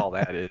 so that's all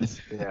that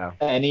is. Yeah.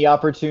 Any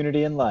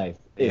opportunity in life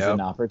is Yep. an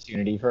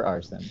opportunity for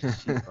arson.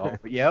 Oh,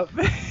 yep.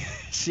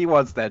 She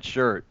wants that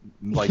shirt,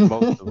 like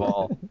most of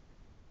all.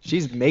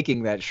 She's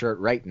making that shirt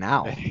right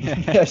now.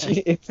 Yeah,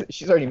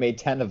 she's already made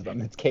 10 of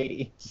them. It's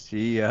Katie.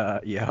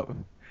 Yep.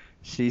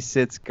 She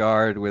sits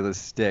guard with a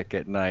stick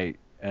at night,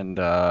 and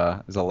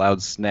there's a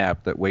loud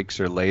snap that wakes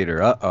her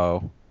later.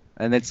 Uh-oh.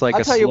 And it's like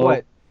I'll a tell slow... you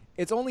what.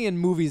 It's only in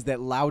movies that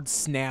loud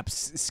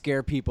snaps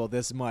scare people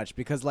this much,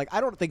 because like I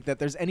don't think that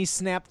there's any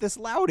snap this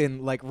loud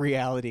in like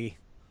reality.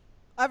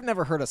 I've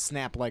never heard a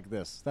snap like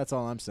this. That's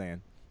all I'm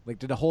saying. Like,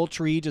 did a whole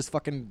tree just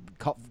fucking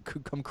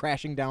come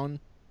crashing down?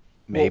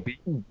 Maybe.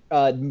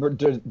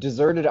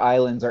 Deserted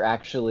islands are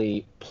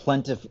actually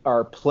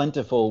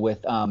plentiful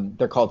with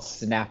they're called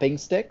snapping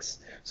sticks.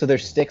 So they're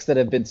sticks that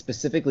have been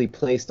specifically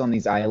placed on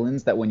these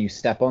islands that when you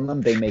step on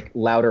them, they make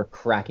louder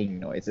cracking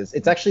noises.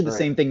 It's actually the Right.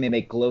 same thing they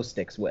make glow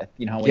sticks with.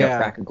 You know, when you Yeah.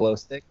 crack a glow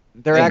stick?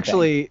 They're Same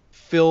actually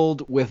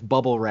filled with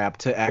bubble wrap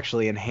to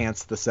actually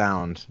enhance the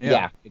sound.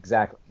 Yeah,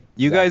 exactly.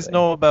 You guys Exactly.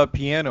 know about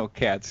piano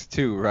cats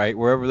too, right?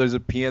 Wherever there's a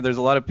piano, there's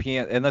a lot of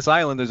piano. In this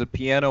island, there's a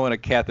piano and a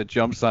cat that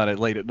jumps on it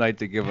late at night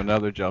to give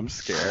another jump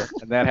scare,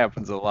 and that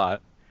happens a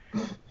lot.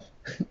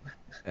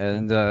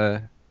 And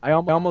I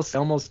almost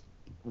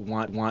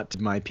want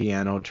my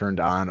piano turned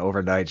on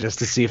overnight just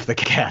to see if the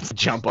cats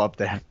jump up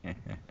there.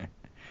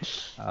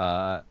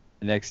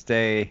 next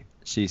day,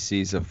 she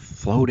sees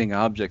floating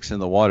objects in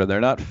the water.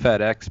 They're not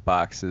FedEx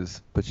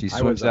boxes, but she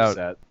swims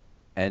out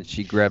and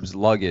she grabs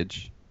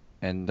luggage.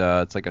 And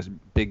it's like a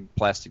big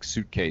plastic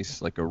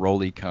suitcase, like a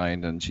rolly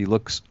kind. And she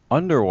looks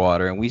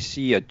underwater, and we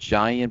see a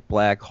giant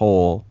black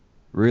hole.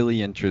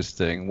 Really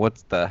interesting. What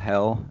the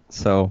hell?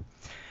 So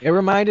It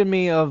reminded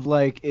me of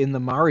like in the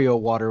Mario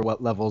water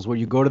levels where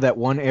you go to that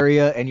one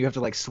area and you have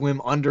to like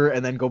swim under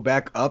and then go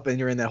back up and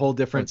you're in that whole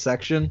different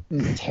section.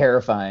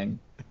 Terrifying.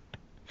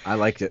 I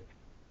liked it.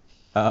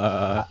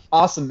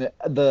 Awesome.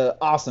 The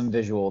awesome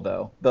visual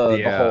though. The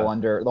Yeah. hole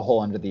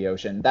under the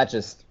ocean. That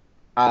just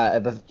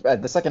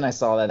the second I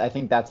saw that, I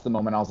think that's the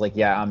moment I was like,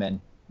 yeah, I'm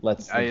in.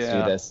 Let's do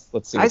this.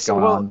 Let's see what's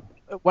going on.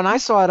 When I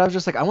saw it, I was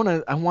just like, I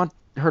want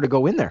her to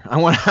go in there. I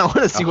want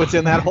to see what's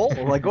in that hole.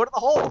 Like, go to the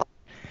hole.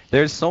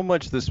 there's so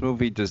much this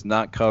movie does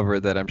not cover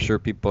that I'm sure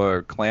people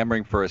are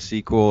clamoring for a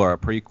sequel or a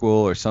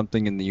prequel or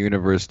something in the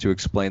universe to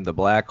explain the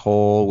black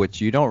hole,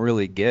 which you don't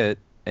really get,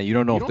 and you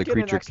don't know if the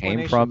creature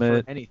came from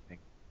it. Anything.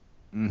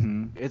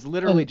 Mm-hmm. It's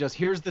literally just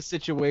here's the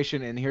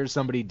situation and here's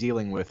somebody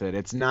dealing with it.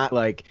 It's not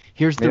like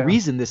here's the Yeah.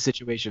 reason this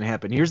situation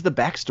happened. Here's the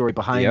backstory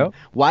behind Yep.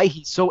 why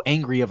he's so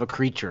angry of a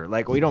creature.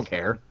 Like, we don't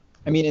care.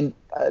 I mean,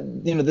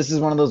 and this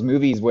is one of those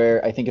movies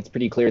where I think it's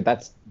pretty clear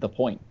that's the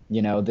point.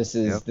 This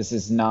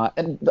is not,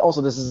 and also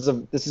this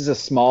is a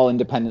small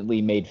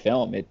independently made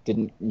film. It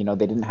didn't, they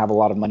didn't have a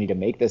lot of money to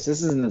make this.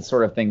 This isn't the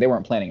sort of thing, they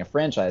weren't planning a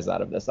franchise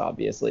out of this,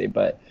 obviously,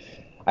 but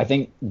I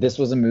think this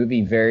was a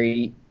movie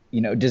very,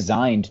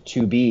 designed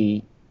to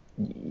be.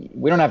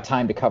 We don't have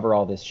time to cover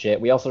all this shit.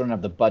 We also don't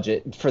have the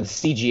budget for the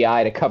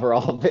CGI to cover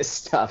all of this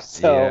stuff.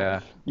 So Yeah.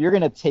 you're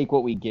gonna take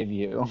what we give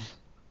you.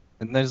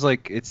 And there's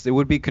like it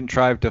would be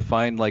contrived to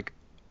find like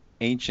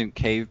ancient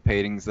cave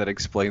paintings that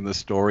explain the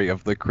story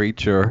of the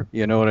creature,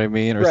 you know what I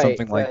mean, or Right,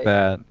 something like right.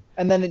 that.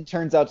 And then it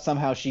turns out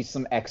somehow she's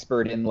some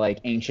expert in like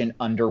ancient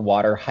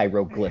underwater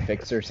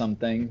hieroglyphics or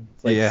something.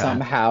 It's like Yeah.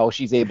 somehow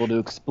she's able to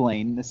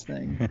explain this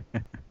thing.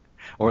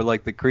 Or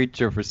like the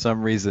creature for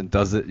some reason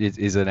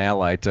is an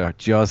ally to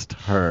just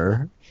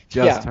her,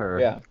 just Yeah, her.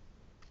 yeah.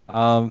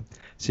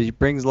 So she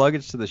brings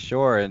luggage to the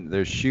shore, and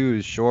there's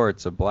shoes,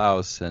 shorts, a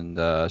blouse, and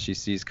she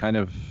sees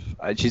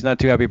she's not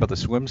too happy about the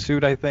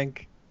swimsuit, I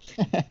think,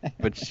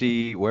 but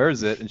she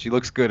wears it, and she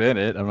looks good in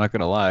it. I'm not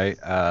gonna lie.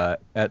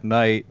 At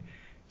night,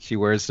 she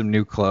wears some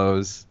new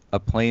clothes. A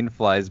plane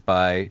flies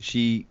by.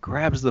 She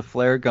grabs the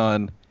flare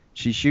gun.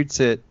 She shoots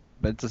it,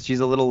 but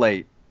she's a little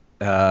late.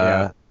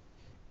 Yeah.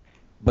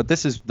 But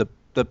this is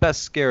the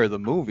best scare of the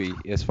movie,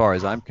 as far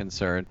as I'm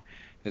concerned,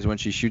 is when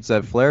she shoots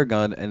that flare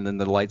gun and then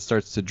the light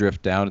starts to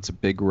drift down. It's a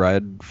big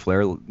red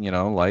flare,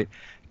 light.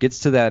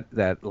 Gets to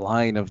that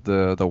line of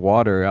the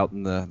water out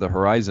in the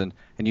horizon,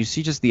 and you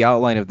see just the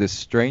outline of this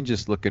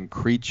strangest looking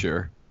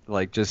creature,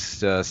 like just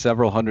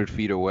several hundred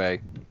feet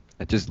away,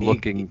 just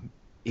looking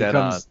He dead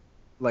comes on.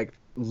 like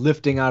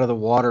lifting out of the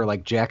water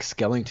like Jack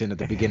Skellington at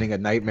the beginning of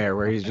Nightmare,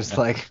 where he's just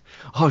like,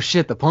 "Oh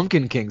shit, the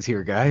Pumpkin King's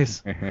here,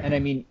 guys." And I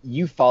mean,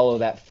 you follow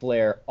that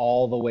flare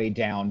all the way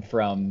down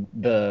from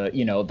the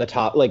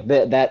top. Like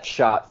that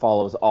shot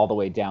follows all the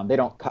way down. They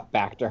don't cut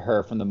back to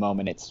her from the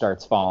moment it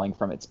starts falling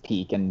from its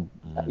peak, and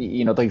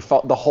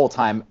the whole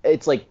time.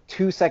 It's like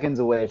 2 seconds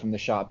away from the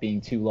shot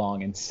being too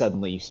long, and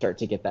suddenly you start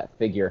to get that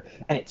figure,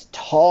 and it's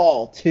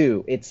tall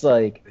too. It's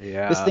like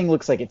this thing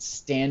looks like it's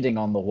standing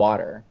on the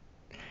water.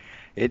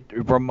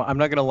 I'm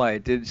not gonna lie.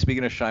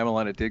 Speaking of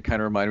Shyamalan, it did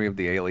kind of remind me of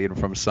the alien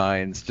from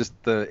Signs. Just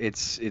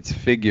its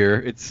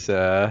figure, it's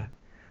the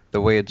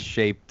way it's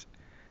shaped.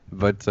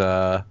 But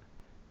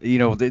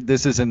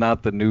this is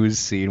not the news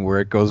scene where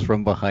it goes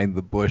from behind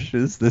the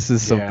bushes. This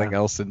is something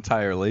else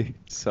entirely.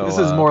 So This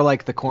is more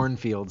like the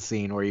cornfield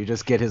scene where you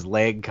just get his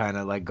leg kind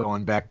of like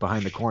going back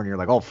behind the corn. You're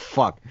like, "Oh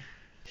fuck."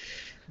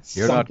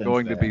 You're not Something's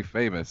going to there. be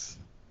famous.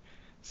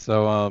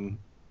 So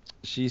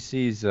she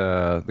sees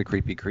the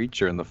creepy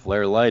creature in the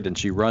flare light, and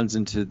she runs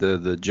into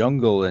the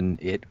jungle, and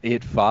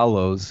it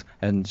follows,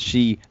 and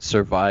she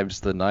survives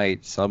the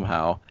night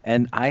somehow.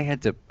 And I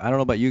don't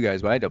know about you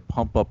guys, but I had to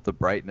pump up the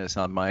brightness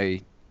on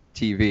my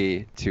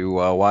TV to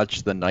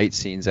watch the night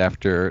scenes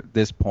after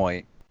this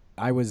point.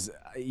 I was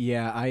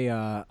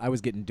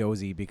getting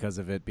dozy because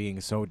of it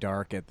being so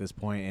dark at this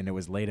point, and it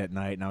was late at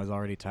night, and I was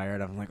already tired.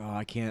 I'm like, oh,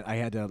 I can't. I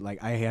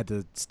had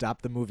to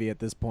stop the movie at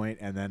this point,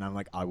 and then I'm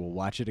like, I will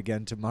watch it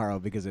again tomorrow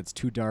because it's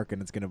too dark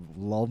and it's gonna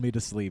lull me to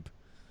sleep.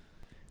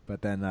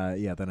 But then,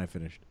 then I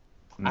finished.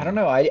 I don't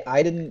know.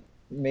 I didn't.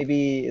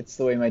 Maybe it's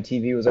the way my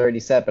TV was already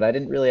set, but I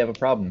didn't really have a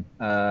problem.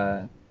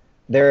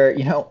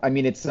 I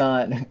mean, it's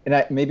not,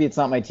 and maybe it's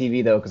not my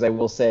TV though, because I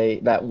will say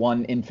that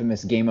one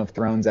infamous Game of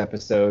Thrones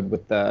episode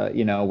with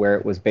where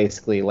it was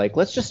basically like,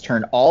 let's just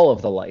turn all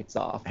of the lights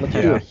off. Let's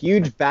do a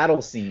huge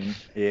battle scene.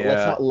 But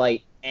let's not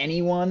light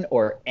anyone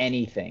or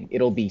anything.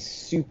 It'll be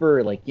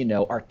super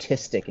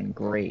artistic and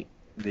great.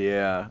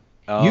 Yeah.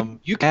 You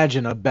can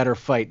imagine a better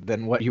fight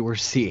than what you were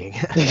seeing.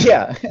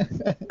 Yeah.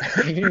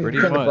 If you Pretty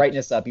turn the much.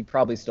 brightness up, you'd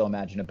probably still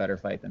imagine a better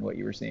fight than what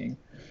you were seeing.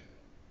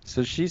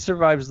 So she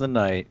survives the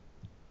night.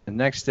 The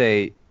next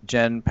day,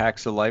 Jen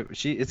packs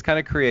it's kind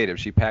of creative.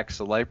 She packs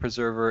a life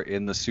preserver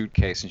in the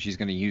suitcase, and she's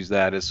going to use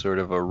that as sort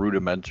of a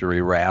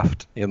rudimentary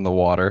raft in the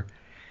water.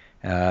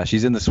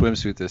 She's in the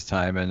swimsuit this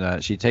time,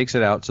 and she takes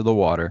it out to the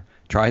water,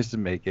 tries to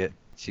make it.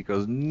 She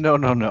goes, no,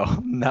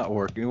 not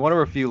working. One of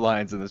her few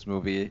lines in this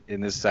movie,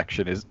 in this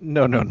section, is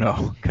no,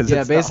 because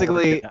Yeah,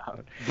 basically,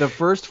 the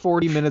first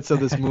 40 minutes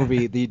of this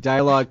movie, the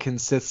dialogue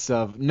consists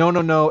of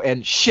no,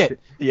 and shit,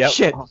 Yep.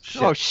 shit, Oh,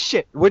 shit. oh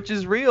shit. which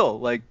is real.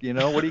 Like,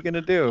 what are you gonna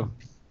do?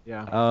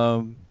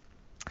 Yeah.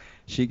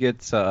 She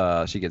gets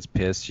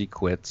pissed. She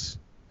quits,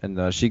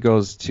 and she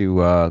goes to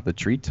the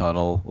tree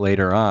tunnel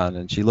later on,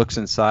 and she looks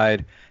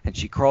inside, and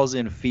she crawls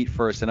in feet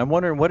first. And I'm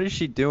wondering, what is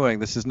she doing?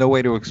 This is no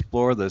way to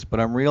explore this, but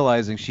I'm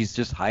realizing she's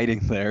just hiding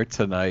there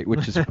tonight,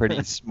 which is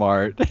pretty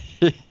smart.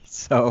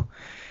 So,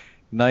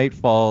 night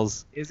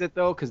falls. Is it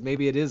though? Because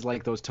maybe it is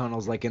like those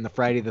tunnels, like in the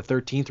Friday the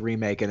 13th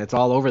remake, and it's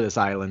all over this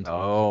island.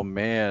 Oh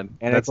man,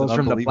 And it that's goes an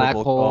from the black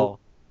unbelievable hole- call.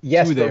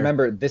 Yes, Through but there.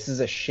 remember, this is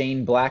a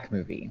Shane Black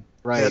movie.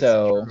 Right.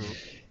 So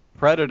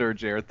Predator,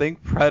 Jared.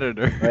 Think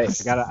Predator.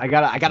 Right. I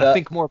gotta The-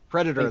 think more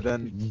Predator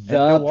than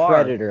the noir.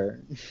 Predator.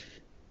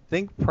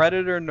 Think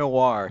Predator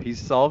noir. He's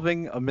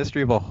solving a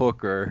mystery of a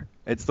hooker.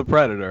 It's the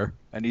Predator,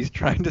 and he's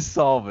trying to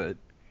solve it.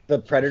 The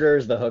Predator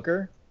is the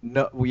hooker.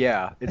 No,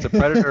 yeah, it's a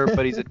Predator,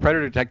 but he's a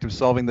Predator detective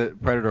solving the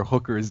Predator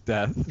hooker's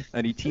death,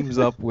 and he teams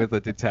up with a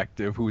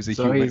detective who's a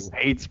So human he's- who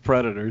hates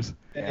predators.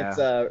 And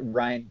Yeah. it's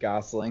Ryan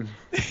Gosling.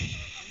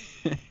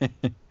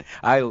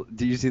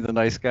 Do you see The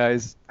Nice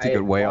Guys? To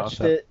get way off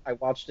that. I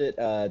watched it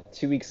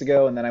 2 weeks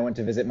ago, and then I went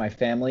to visit my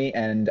family,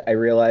 and I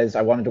realized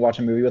I wanted to watch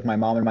a movie with my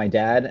mom and my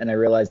dad, and I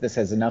realized this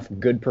has enough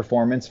good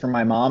performance from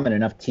my mom and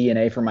enough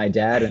TNA for my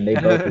dad, and they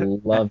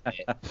both loved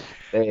it.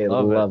 They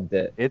loved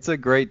it. It's a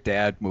great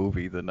dad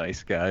movie, The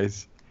Nice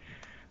Guys.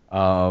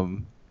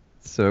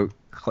 So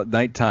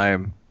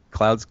nighttime,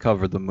 clouds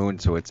cover the moon,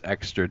 so it's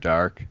extra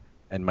dark,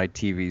 and my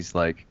TV's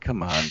like,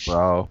 "Come on,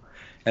 bro."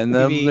 And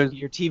then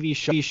Your TV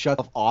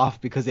shuts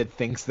off because it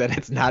thinks that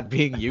it's not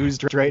being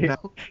used right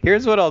now.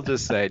 here's what I'll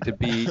just say to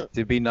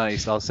be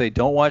nice. I'll say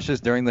don't watch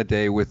this during the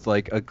day with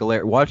like a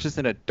glare. Watch this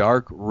in a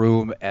dark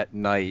room at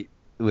night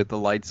with the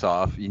lights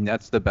off. And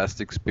that's the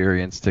best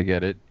experience to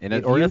get it in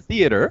it or in a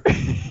theater.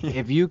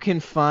 If you can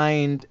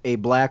find a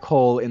black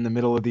hole in the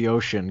middle of the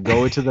ocean,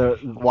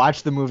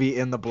 watch the movie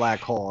in the black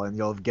hole, and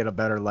you'll get a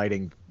better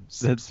lighting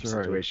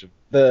situation.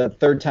 The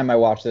third time I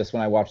watched this,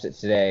 when I watched it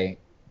today,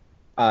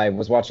 I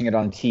was watching it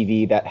on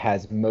TV that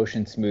has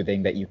motion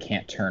smoothing that you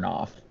can't turn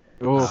off.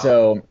 Ooh.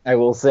 So I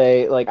will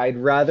say, like, I'd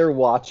rather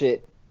watch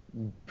it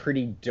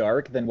pretty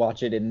dark than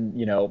watch it in,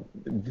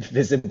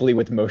 visibly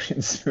with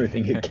motion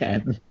smoothing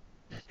again.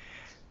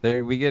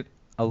 There we get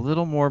a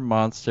little more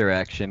monster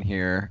action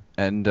here,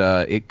 and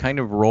it kind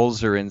of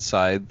rolls her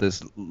inside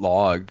this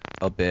log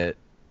a bit,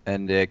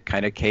 and it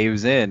kind of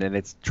caves in, and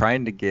it's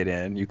trying to get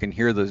in. You can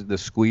hear the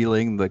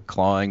squealing, the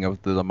clawing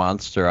of the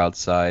monster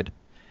outside.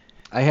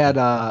 I had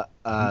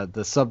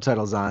the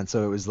subtitles on,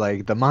 so it was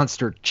like the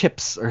monster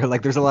chips, or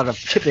like there's a lot of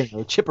chipping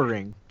or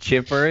chippering.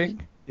 Chippering?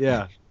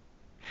 Yeah.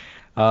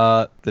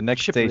 The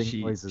next day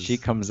Chippering noises. she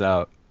comes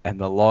out, and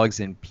the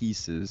log's in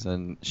pieces,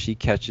 and she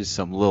catches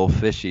some little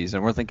fishies,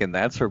 and we're thinking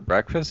that's her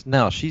breakfast.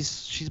 No,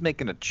 she's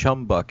making a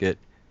chum bucket,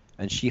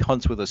 and she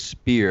hunts with a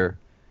spear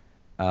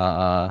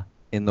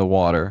in the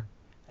water,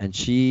 and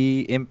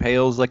she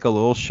impales like a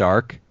little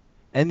shark,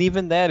 and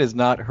even that is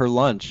not her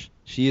lunch.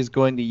 She is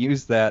going to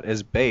use that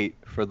as bait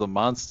for the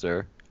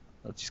monster.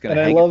 She's going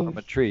to hang it from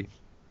a tree.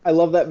 I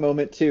love that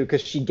moment too,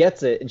 because she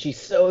gets it, and she's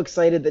so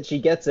excited that she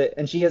gets it,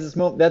 and she has this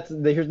moment.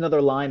 Here's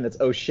another line that's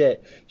 "oh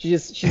shit."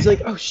 She's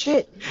like, "oh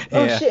shit,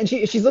 oh Yeah. shit,"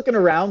 and she's looking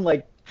around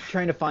like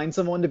trying to find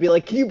someone to be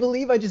like, "Can you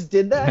believe I just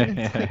did that?" And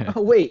it's like,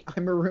 "Oh wait,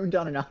 I'm marooned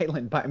on an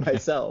island by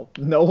myself.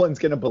 No one's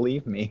gonna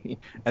believe me."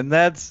 And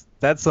that's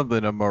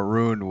something a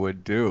maroon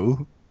would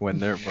do when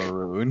they're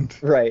marooned.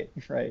 Right.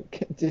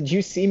 Did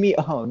you see me?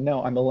 Oh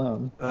no, I'm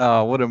alone.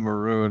 Oh, what a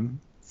maroon.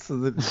 So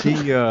that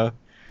she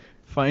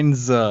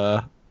finds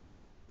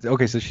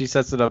okay, so she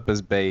sets it up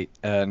as bait,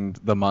 and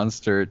the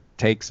monster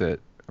takes it,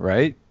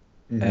 right?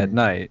 At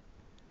night.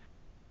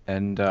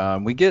 And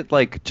we get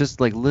just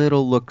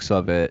little looks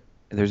of it.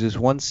 There's this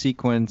one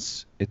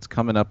sequence, it's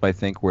coming up, I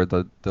think, where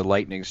the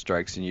lightning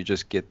strikes, and you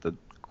just get the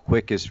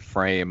quickest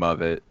frame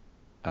of it.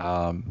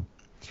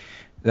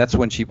 That's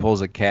when she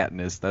pulls a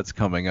Katniss. That's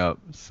coming up.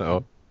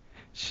 So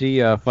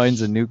she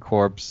finds a new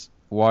corpse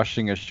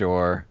washing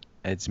ashore.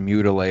 It's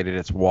mutilated.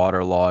 It's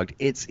waterlogged.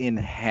 It's in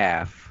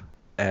half.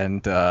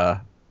 And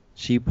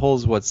she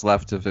pulls what's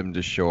left of him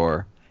to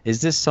shore.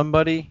 Is this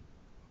somebody?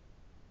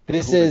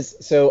 This is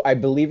so. I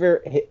believe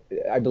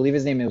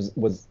his name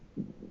was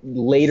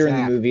later in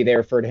the movie. They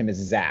refer to him as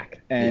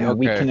Zach, and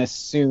we can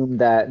assume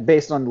that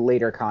based on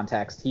later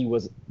context, he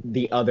was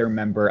the other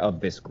member of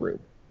this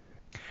group.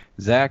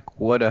 Zach,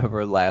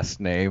 whatever last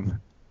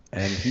name,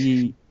 and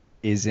he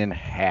is in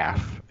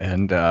half.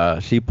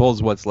 And she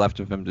pulls what's left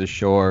of him to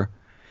shore.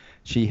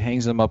 She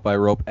hangs him up by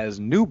rope as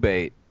new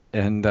bait.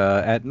 And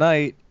at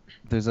night,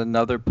 there's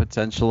another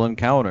potential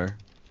encounter.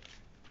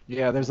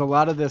 Yeah, there's a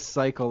lot of this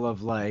cycle of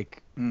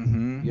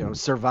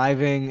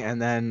surviving,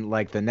 and then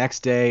the next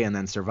day, and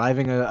then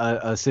surviving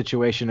a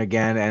situation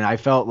again. And I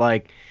felt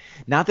like,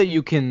 not that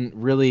you can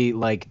really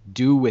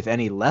do with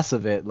any less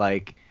of it,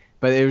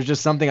 but it was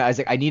just something I was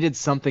like, I needed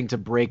something to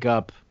break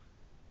up.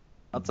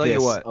 I'll tell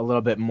you what, a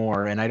little bit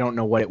more, and I don't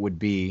know what it would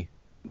be.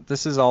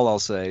 This is all I'll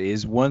say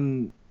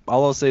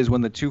all I'll say is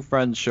when the two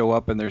friends show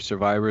up and they're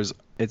survivors,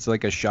 it's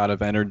like a shot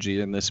of energy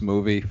in this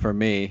movie for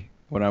me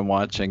when I'm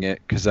watching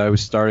it, because I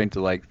was starting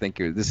to think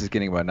this is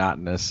getting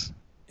monotonous.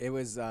 It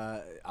was,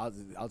 I'll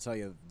tell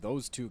you,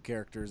 those two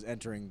characters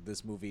entering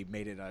this movie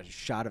made it a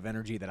shot of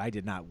energy that I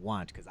did not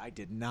want, because I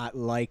did not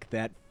like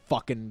that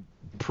fucking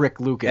prick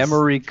Lucas.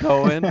 Emery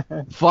Cohen.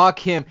 Fuck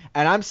him.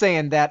 And I'm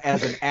saying that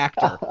as an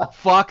actor.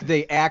 Fuck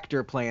the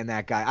actor playing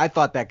that guy. I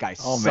thought that guy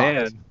sucked. Oh,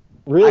 man.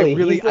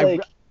 Really?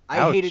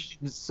 I hated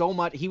him so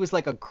much. He was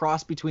like a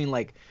cross between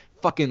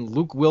fucking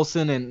Luke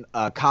Wilson and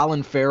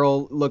Colin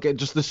Farrell. Look at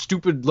just the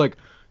stupid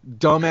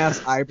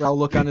dumbass eyebrow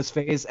look on his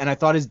face, and I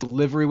thought his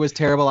delivery was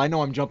terrible. I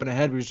know I'm jumping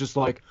ahead, but he was just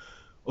like,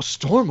 a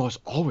storm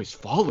always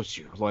follows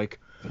you.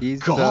 He's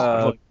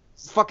God,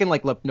 fucking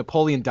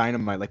Napoleon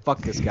Dynamite.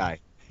 Fuck this guy.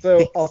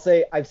 So I'll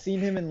say I've seen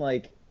him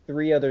in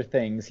 3 other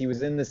things. He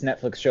was in this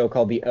Netflix show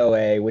called The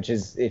OA, which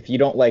is, if you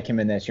don't like him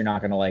in this, you're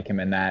not gonna like him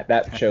in that.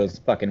 That show's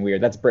fucking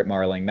weird. That's Britt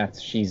Marling.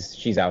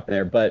 She's out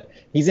there. But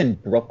he's in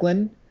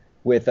Brooklyn,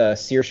 with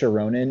Saoirse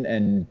Ronan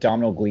and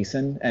Domhnall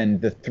Gleeson, and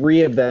the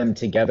three of them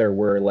together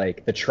were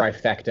like the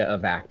trifecta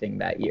of acting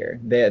that year.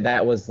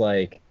 That was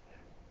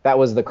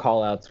the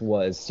call-outs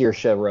was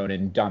Saoirse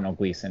Ronan, Domhnall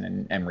Gleeson,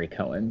 and Emery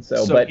Cohen.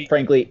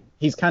 Frankly,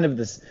 he's kind of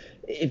this.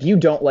 If you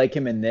don't like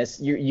him in this,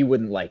 you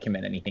wouldn't like him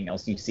in anything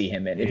else you see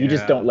him in. If you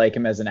just don't like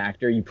him as an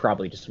actor, you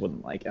probably just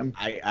wouldn't like him.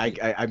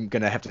 I'm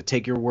gonna have to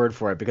take your word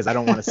for it because I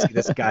don't want to see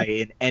this guy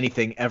in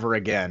anything ever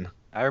again.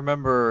 I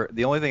remember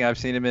the only thing I've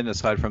seen him in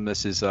aside from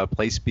this is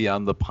Place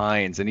Beyond the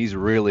Pines, and he's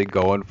really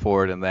going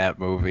for it in that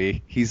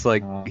movie. He's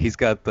like he's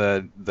got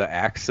the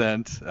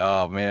accent.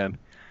 Oh man.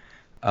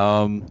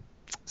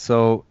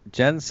 So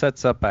Jen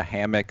sets up a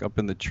hammock up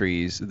in the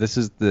trees. This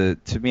is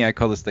to me, I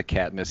call this the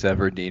Katniss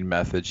Everdeen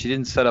method. She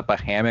didn't set up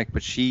a hammock,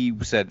 but she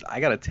said, I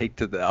got to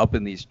take up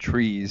in these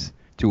trees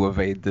to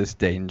evade this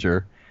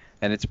danger.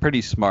 And it's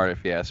pretty smart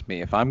if you ask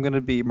me. If I'm going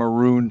to be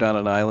marooned on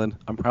an island,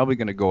 I'm probably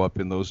going to go up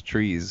in those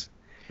trees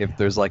if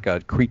there's like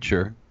a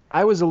creature.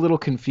 I was a little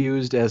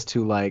confused as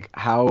to like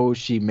how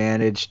she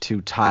managed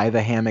to tie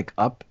the hammock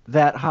up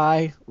that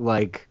high,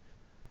 like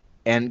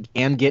and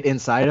get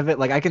inside of it.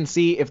 Like I can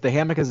see if the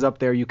hammock is up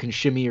there, you can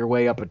shimmy your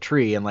way up a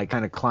tree and like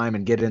kind of climb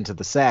and get into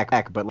the sack.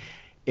 But like,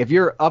 if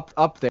you're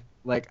up there,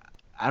 like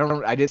I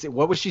don't know,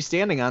 what was she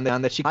standing on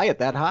that she tie it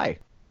that high?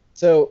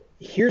 So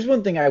here's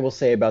one thing I will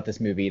say about this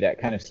movie that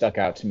kind of stuck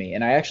out to me,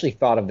 and I actually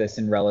thought of this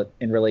in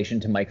relation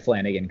to Mike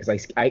Flanagan,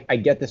 because I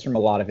get this from a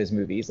lot of his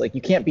movies. Like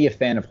you can't be a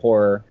fan of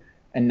horror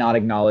and not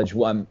acknowledge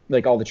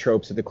like all the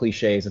tropes or the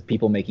cliches of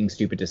people making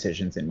stupid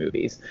decisions in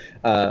movies.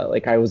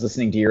 Like I was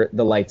listening to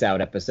the Lights Out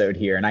episode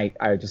here, and I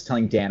was just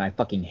telling Dan I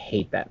fucking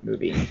hate that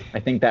movie. I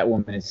think that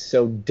woman is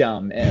so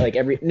dumb. And like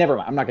never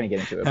mind, I'm not going to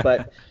get into it,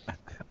 but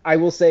I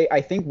will say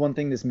I think one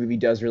thing this movie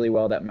does really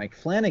well that Mike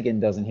Flanagan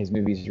does in his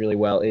movies really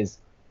well is,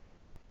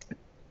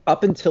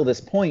 up until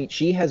this point,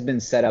 she has been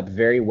set up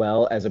very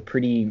well as a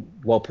pretty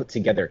well put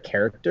together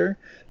character.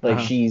 Like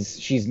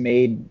she's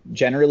made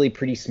generally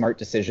pretty smart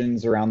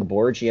decisions around the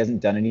board. She hasn't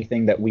done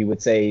anything that we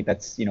would say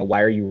that's,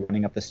 why are you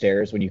running up the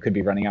stairs when you could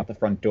be running out the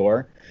front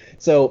door?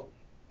 So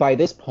by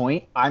this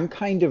point, I'm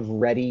kind of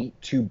ready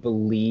to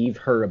believe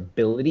her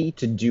ability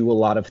to do a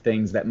lot of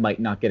things that might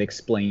not get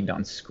explained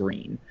on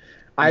screen.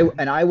 I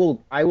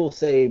will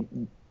say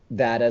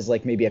that as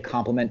like maybe a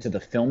compliment to the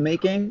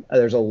filmmaking.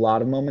 There's a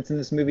lot of moments in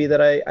this movie that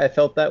I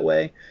felt that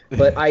way,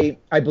 but I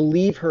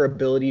believe her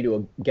ability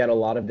to get a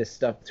lot of this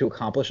stuff, to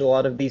accomplish a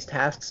lot of these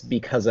tasks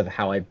because of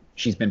how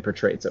she's been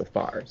portrayed so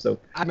far.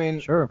 So I mean,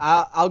 sure,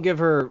 I'll give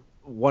her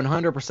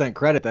 100%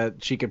 credit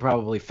that she could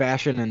probably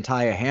fashion and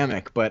tie a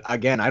hammock, but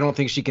again, I don't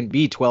think she can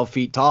be 12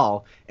 feet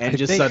tall and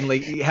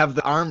suddenly have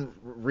the arm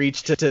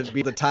reach to be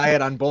able to tie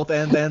it on both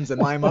ends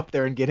and climb up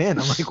there and get in.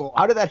 I'm like, well,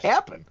 how did that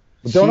happen?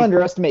 Don't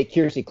underestimate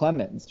Kiersey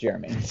Clemens,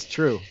 Jeremy. It's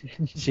true.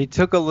 She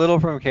took a little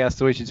from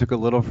Castaway. She took a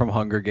little from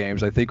Hunger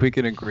Games. I think we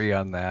can agree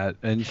on that.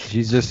 And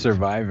she's just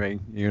surviving,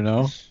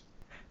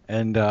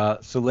 And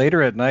so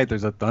later at night,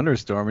 there's a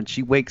thunderstorm, and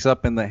she wakes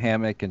up in the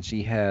hammock, and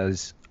she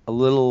has a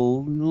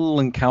little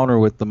encounter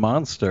with the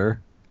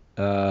monster.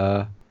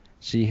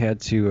 She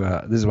had to.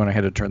 This is when I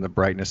had to turn the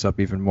brightness up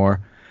even more.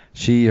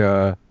 She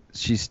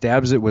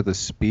stabs it with a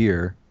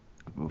spear.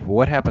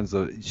 What happens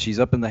though? She's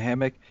up in the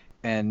hammock,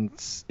 and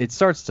it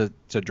starts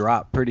to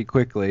drop pretty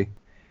quickly.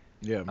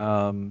 Yeah.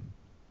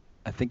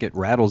 I think it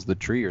rattles the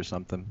tree or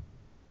something.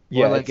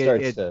 Yeah, like it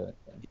starts to.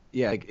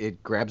 Yeah,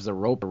 it grabs a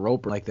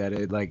rope like that.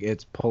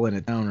 It's pulling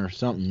it down or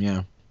something.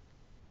 Yeah.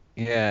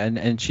 Yeah,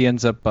 and she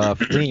ends up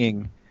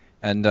fleeing,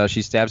 and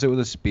she stabs it with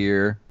a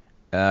spear.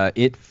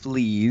 It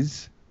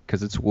flees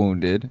because it's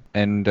wounded,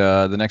 and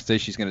the next day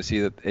she's going to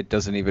see that it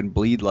doesn't even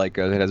bleed it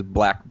has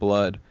black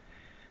blood.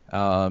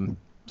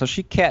 So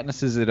she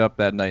Katnisses it up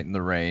that night in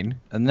the rain.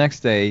 And the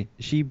next day,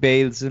 she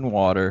bathes in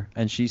water,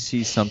 and she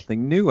sees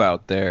something new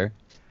out there.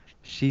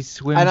 She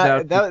swims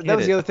out. That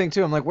was the other thing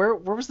too. I'm like, where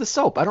was the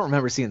soap? I don't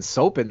remember seeing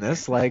soap in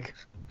this. Like,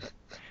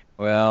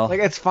 well, like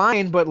it's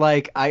fine, but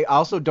like I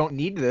also don't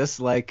need this.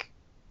 Like,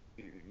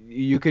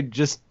 you could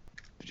just.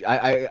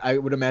 I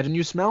would imagine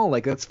you smell.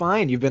 Like that's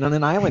fine. You've been on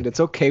an island.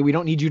 It's okay. We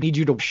don't need you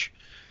to.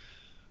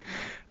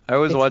 I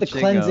was watching the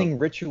cleansing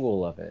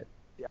ritual of it.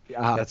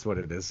 Yeah, that's what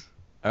it is.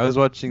 I was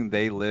watching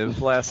They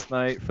Live last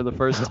night for the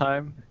first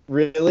time.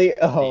 Really?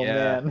 Oh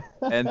yeah.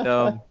 Man.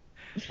 And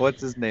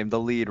what's his name? The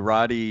lead,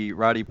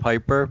 Roddy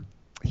Piper.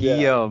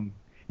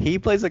 He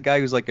plays a guy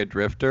who's like a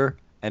drifter,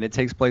 and it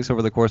takes place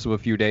over the course of a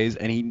few days,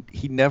 and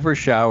he never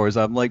showers.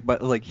 I'm like,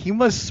 but like he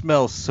must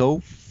smell so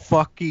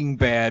fucking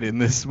bad in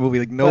this movie.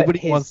 Like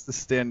nobody wants to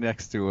stand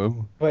next to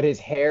him. But his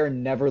hair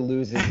never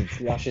loses its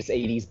luscious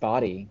 80s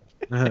body.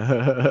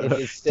 It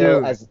is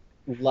still as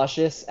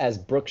luscious as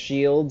Brooke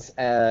Shields'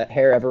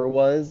 hair ever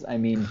was. I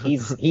mean,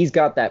 he's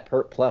got that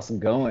Pert Plus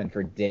going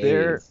for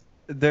days.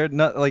 They're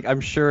not like, I'm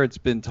sure it's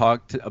been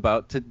talked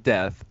about to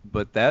death,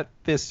 but that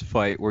fist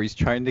fight where he's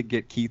trying to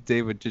get Keith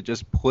David to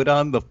just put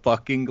on the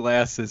fucking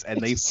glasses,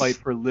 and they fight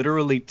for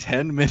literally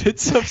 10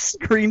 minutes of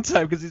screen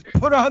time because he's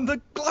put on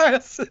the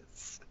glasses.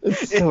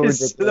 It's so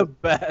ridiculous. The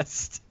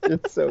best.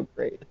 It's so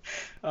great.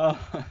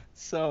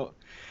 So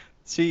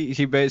She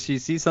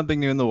sees something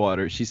new in the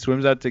water. She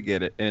swims out to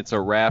get it, and it's a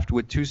raft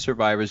with two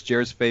survivors,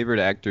 Jared's favorite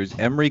actors,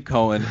 Emery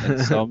Cohen and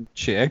some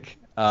chick.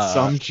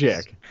 Some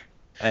chick.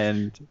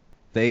 And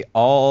they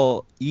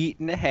all eat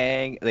and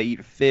hang. They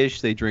eat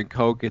fish. They drink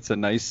Coke. It's a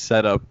nice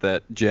setup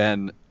that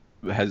Jen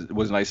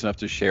was nice enough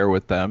to share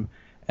with them.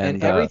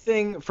 And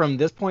everything from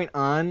this point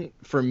on,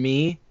 for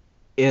me,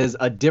 is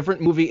a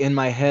different movie in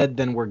my head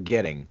than we're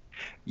getting.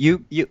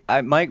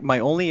 My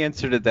only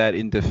answer to that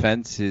in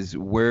defense is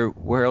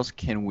where else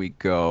can we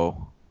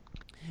go?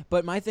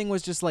 But my thing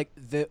was just like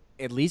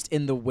at least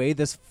in the way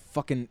this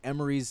fucking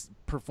Emery's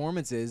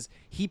performance is,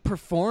 he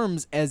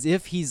performs as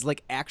if he's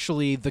like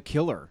actually the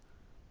killer,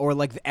 or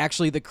like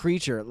actually the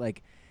creature.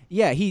 Like,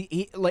 yeah,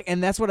 he like,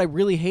 and that's what I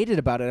really hated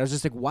about it. I was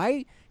just like,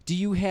 why do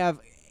you have,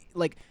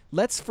 like,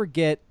 let's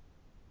forget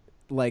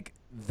like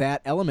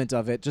that element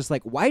of it. Just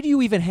like, why do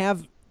you even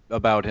have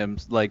about him,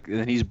 like,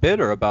 and he's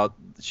bitter about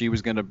she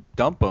was gonna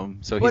dump him,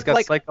 so he's But, got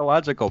like,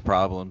 psychological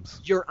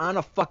problems. You're on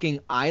a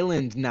fucking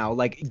island now.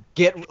 Like,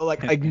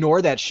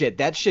 ignore that shit.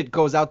 That shit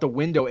goes out the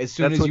window as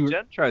soon That's as what you.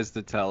 Jen tries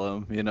to tell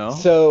him, you know.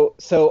 So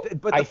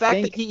But the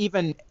fact that he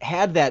even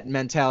had that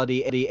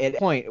mentality at a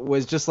point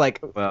was just like,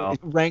 Well. it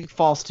rang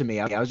false to me.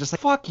 I was just like,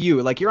 fuck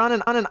you. Like, you're on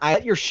an island.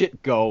 Let your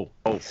shit go.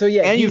 So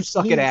yeah, And you he's-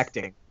 suck at he's-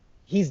 acting.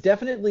 He's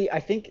definitely, I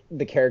think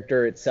the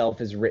character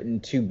itself is written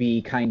to be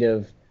kind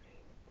of,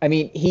 I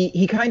mean,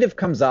 he kind of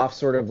comes off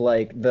sort of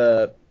like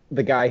the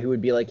guy who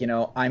would be like, you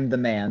know, I'm the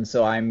man,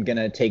 so I'm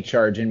gonna take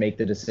charge and make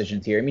the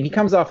decisions here. I mean, he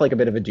comes off like a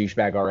bit of a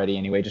douchebag already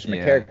anyway, just from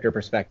a character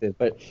perspective.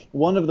 But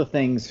one of the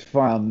things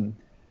from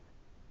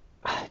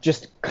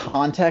just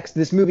context,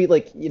 this movie,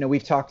 like, you know,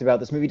 we've talked about,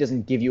 this movie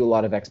doesn't give you a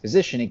lot of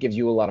exposition, it gives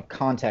you a lot of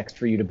context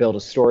for you to build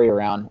a story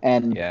around.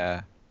 And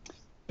Yeah.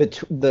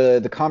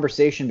 the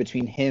conversation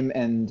between him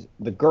and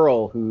the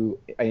girl who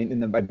I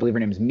believe her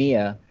name is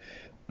Mia,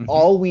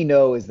 all we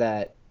know is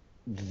that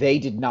they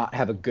did not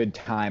have a good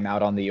time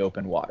out on the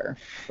open water.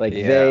 Like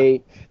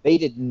they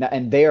did not,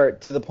 and they are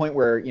to the point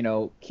where, you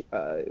know,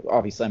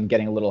 obviously I'm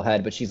getting a little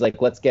ahead, but she's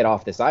like, let's get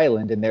off this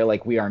island, and they're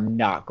like, we are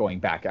not going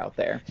back out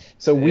there.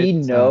 So we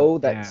know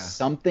that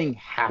something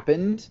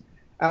happened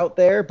out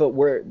there, but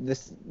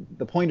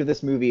the point of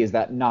this movie is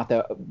that not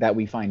that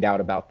we find out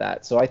about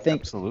that. So I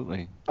think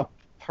Absolutely. a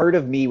part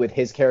of me with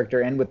his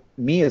character and with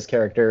Mia's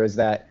character is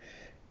that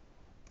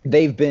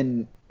they've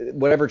been,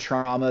 whatever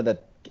trauma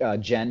that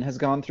Jen has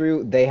gone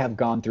through, they have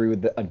gone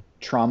through a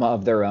trauma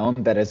of their own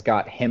that has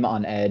got him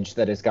on edge,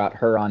 that has got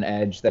her on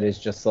edge, that is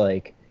just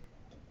like,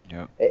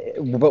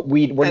 but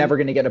we're never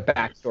going to get a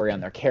backstory on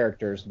their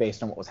characters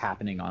based on what was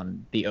happening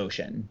on the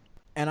ocean.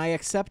 And I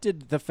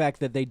accepted the fact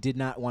that they did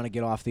not want to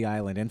get off the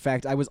island. In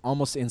fact, I was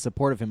almost in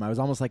support of him. I was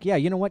almost like, yeah,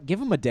 you know what?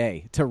 Give them a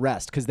day to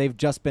rest, because they've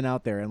just been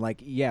out there. And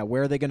like, yeah,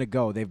 where are they going to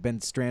go? They've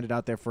been stranded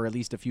out there for at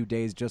least a few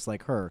days, just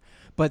like her.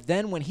 But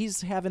then when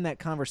he's having that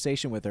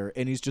conversation with her,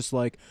 and he's just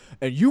like,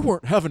 and you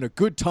weren't having a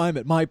good time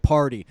at my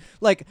party.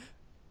 Like,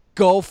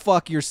 go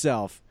fuck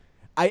yourself.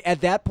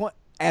 At that point,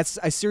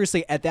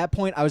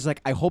 I was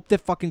like, I hope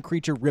that fucking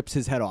creature rips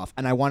his head off,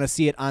 and I want to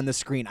see it on the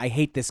screen. I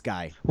hate this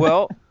guy.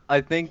 Well, I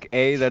think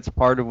A, that's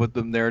part of what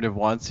the narrative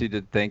wants you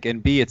to think,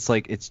 and B, it's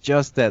like, it's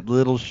just that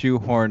little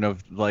shoehorn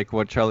of, like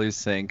what Charlie's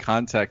saying,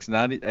 context,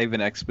 not even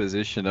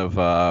exposition of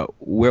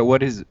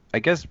what is, I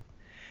guess,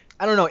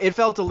 I don't know. It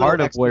felt a little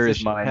part of where his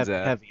exposition mind's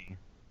at. heavy.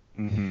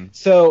 Mm-hmm.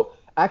 So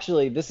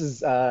actually, this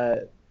is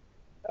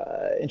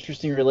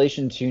interesting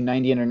relation to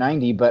 90 Under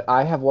 90, but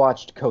I have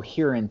watched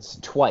Coherence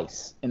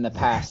twice in the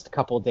past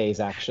couple days,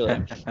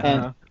 actually.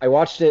 And I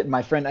watched it,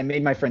 I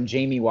made my friend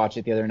Jamie watch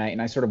it the other night,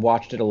 and I sort of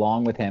watched it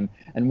along with him.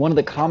 And one of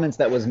the comments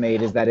that was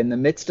made is that in the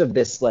midst of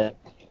this, like,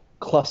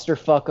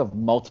 clusterfuck of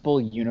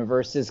multiple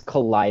universes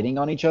colliding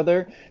on each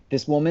other,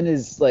 this woman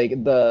is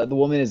like, the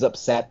woman is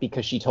upset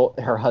because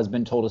her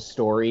husband told a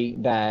story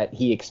that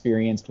he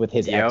experienced with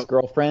his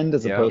ex-girlfriend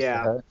as opposed to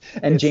her.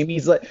 And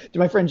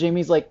my friend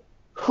Jamie's like,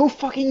 who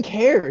fucking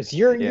cares?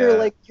 You're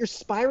like, you're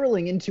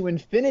spiraling into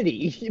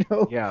infinity, you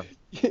know? Yeah.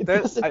 It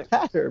doesn't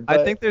matter.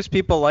 I think there's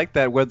people like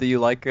that, whether you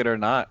like it or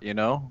not, you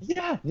know?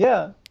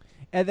 Yeah.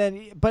 And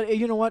then, but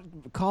you know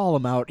what? Call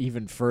him out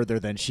even further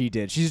than she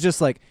did. She's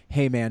just like,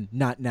 hey, man,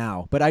 not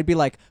now. But I'd be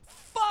like,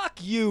 fuck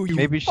you,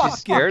 Maybe she's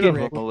scared of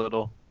him a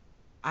little.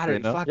 I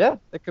don't know. Yeah,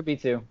 that could be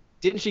too.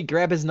 Didn't she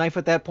grab his knife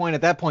at that point?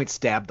 At that point,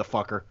 stab the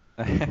fucker.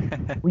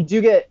 We do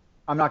get,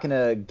 I'm not going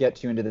to get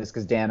too into this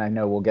because Dan, I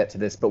know we'll get to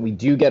this, but we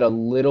do get a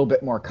little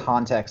bit more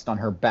context on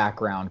her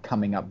background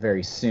coming up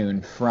very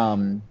soon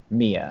from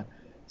Mia.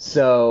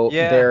 So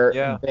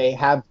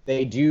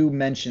they do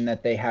mention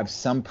that they have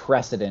some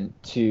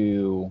precedent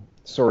to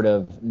sort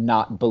of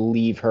not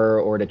believe her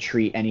or to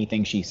treat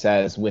anything she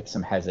says with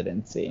some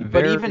hesitancy.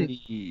 But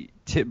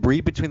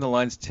read between the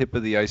lines, tip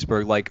of the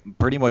iceberg, like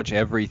pretty much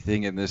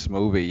everything in this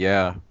movie.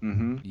 Yeah.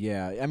 Mm-hmm.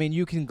 Yeah. I mean,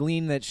 you can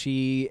glean that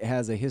she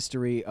has a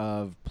history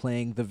of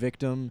playing the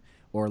victim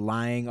or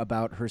lying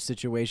about her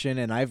situation,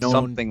 and I've known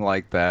something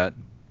like that.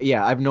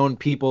 Yeah, I've known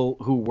people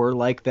who were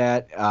like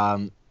that.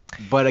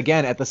 But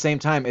again, at the same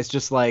time, it's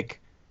just like,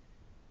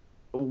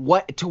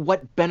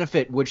 what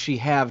benefit would she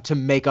have to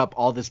make up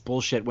all this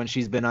bullshit when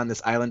she's been on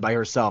this island by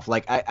herself?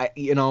 Like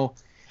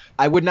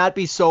I would not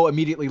be so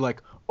immediately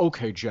like,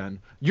 okay, Jen,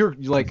 you're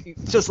like,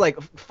 just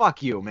like,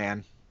 fuck you,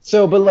 man.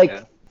 So, but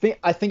like,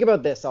 I think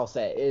about this. I'll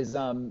say is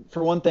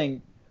for one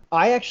thing,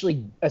 I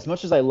actually, as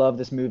much as I love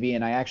this movie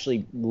and I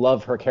actually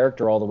love her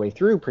character all the way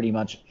through, pretty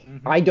much,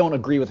 I don't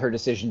agree with her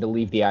decision to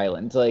leave the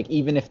island. Like,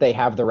 even if they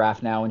have the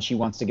raft now and she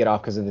wants to get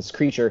off because of this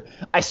creature,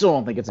 I still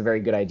don't think it's a very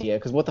good idea.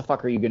 Because what the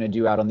fuck are you going to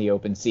do out on the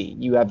open sea?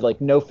 You have like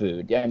no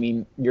food. I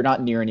mean, you're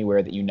not near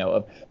anywhere that you know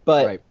of.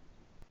 But Right.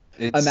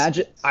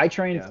 imagine, I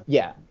try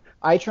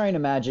and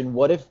imagine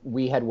what if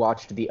we had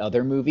watched the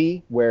other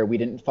movie where we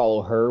didn't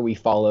follow her, we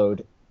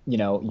followed,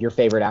 your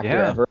favorite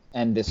actor ever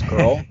and this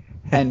girl.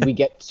 And we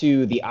get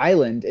to the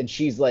island and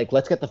she's like,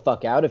 let's get the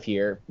fuck out of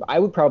here. I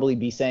would probably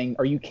be saying,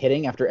 are you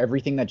kidding? After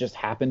everything that just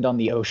happened on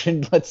the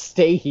ocean, let's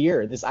stay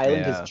here. This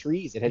island has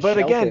trees. It has But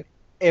shelter. again,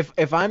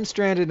 if I'm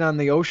stranded on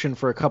the ocean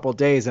for a couple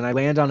days and I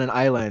land on an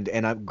island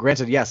and I'm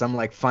granted, yes, I'm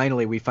like,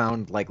 finally we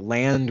found like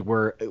land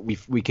where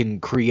we can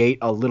create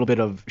a little bit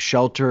of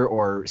shelter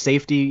or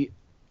safety.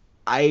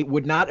 I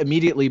would not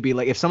immediately be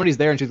like, if somebody's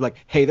there and she's like,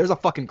 hey, there's a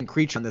fucking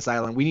creature on this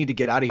island, we need to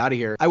get out of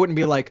here. I wouldn't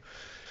be like,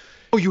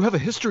 oh, you have a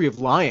history of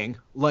lying.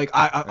 Like,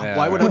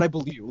 why would I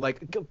believe you? Like,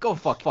 go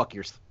fuck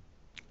yourself.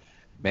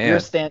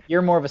 Man,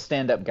 You're more of a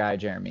stand-up guy,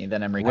 Jeremy,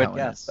 than Emery Cohen is.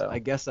 Yes, So. I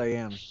guess I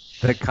am.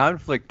 the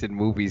conflict in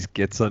movies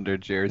gets under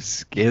Jared's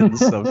skin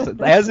sometimes,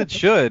 as it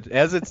should,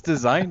 as it's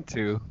designed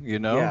to,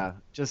 Yeah,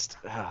 just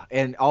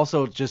and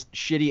also just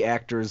shitty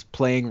actors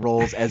playing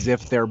roles as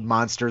if they're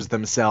monsters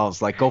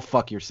themselves. Like, go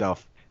fuck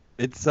yourself,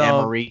 It's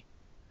Emery.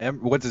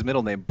 what's his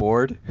middle name?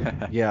 Bored?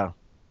 Yeah,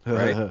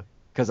 Right.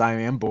 Because I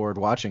am bored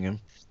watching him.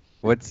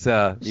 What's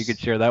you could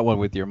share that one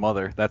with your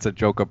mother. That's a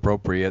joke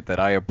appropriate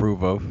that I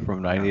approve of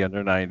from 90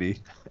 under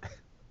 90.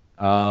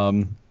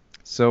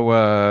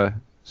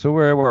 So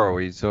where were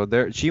we? So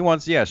there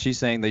she's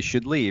saying they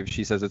should leave.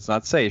 She says it's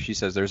not safe. She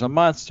says there's a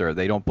monster.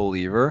 They don't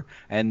believe her.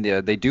 And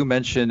they do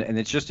mention, and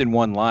it's just in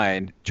one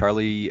line.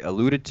 Charlie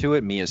alluded to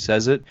it. Mia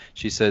says it.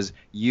 She says,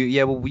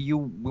 we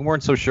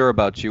weren't so sure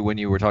about you when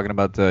you were talking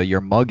about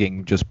your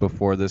mugging just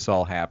before this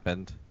all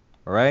happened.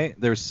 Right?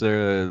 There's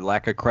a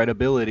lack of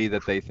credibility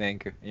that they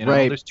think.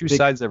 Right. There's two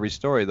sides to every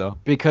story, though.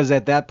 Because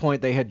at that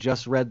point they had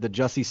just read the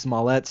Jussie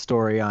Smollett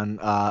story on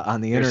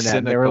the internet.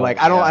 And they were cynical, like,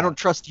 I don't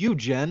trust you,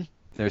 Jen.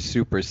 They're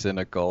super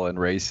cynical and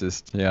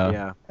racist. Yeah.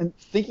 Yeah. And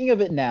thinking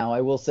of it now,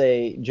 I will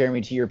say, Jeremy,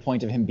 to your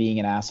point of him being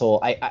an asshole,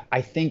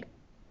 I think,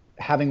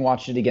 having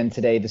watched it again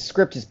today, the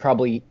script is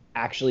probably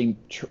actually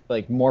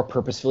more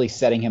purposefully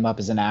setting him up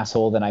as an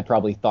asshole than I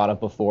probably thought of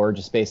before,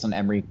 just based on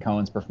Emery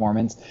Cohen's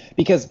performance.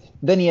 Because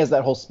then he has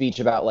that whole speech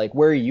about like,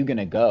 where are you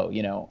gonna go?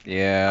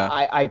 Yeah.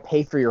 I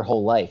pay for your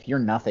whole life. You're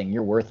nothing.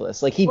 You're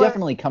worthless. Like, he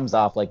definitely comes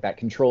off like that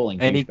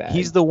controlling And douchebag.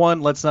 he's the one,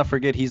 let's not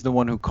forget, he's the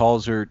one who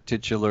calls her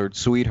titular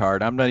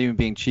sweetheart. I'm not even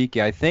being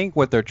cheeky. I think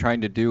what they're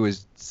trying to do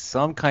is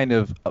some kind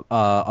of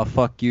a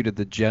fuck you to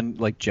the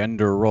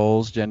gender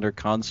roles, gender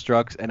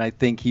constructs, and I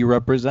think he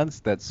represents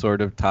that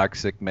sort of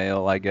toxic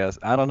male, I guess.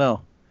 I don't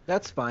know.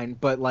 That's fine,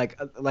 but like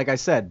I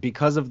said,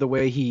 because of the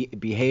way he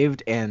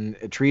behaved and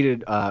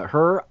treated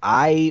her,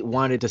 I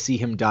wanted to see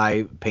him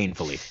die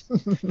painfully.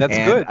 That's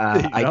And, good.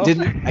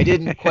 I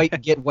didn't quite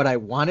get what I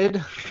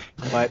wanted,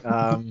 but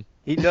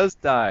He does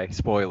die.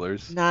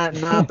 Spoilers. not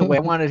the way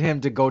I wanted him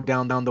to go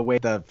down the way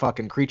the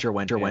fucking creature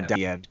went down at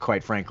the end,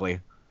 quite frankly.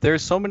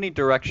 There's so many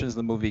directions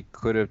the movie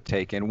could have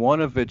taken.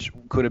 One of which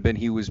could have been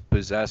he was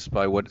possessed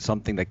by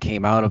something that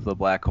came out of the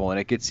black hole, and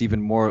it gets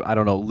even more, I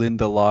don't know,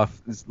 Linda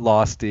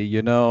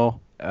Lofty,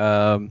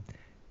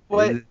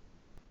 But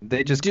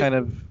they just kind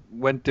of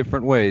went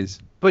different ways.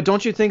 But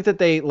don't you think that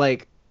they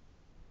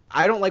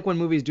I don't like when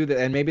movies do that,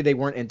 and maybe they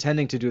weren't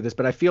intending to do this,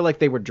 but I feel like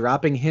they were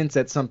dropping hints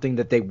at something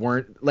that they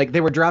weren't, like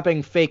they were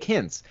dropping fake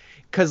hints.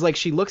 Because like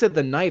she looks at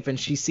the knife and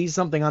she sees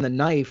something on the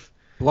knife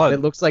Blood.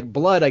 that looks like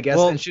blood, I guess,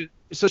 Well- and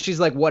so she's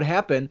like, what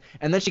happened?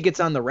 And then she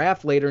gets on the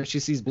raft later and she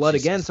sees blood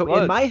again. sees So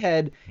blood. in my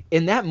head,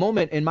 in that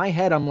moment,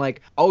 I'm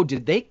like, oh,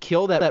 did they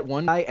kill that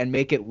one guy and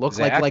make it look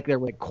Zach? like they're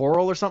like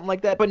coral or something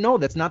like that? But no,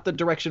 that's not the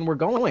direction we're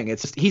going.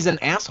 It's just, he's an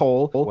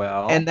asshole,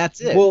 Well- and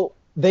that's it. Well,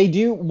 they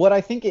do. What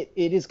I think it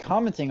is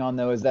commenting on,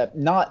 though, is that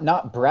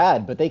not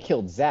Brad, but they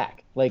killed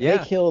Zach. Like, Yeah.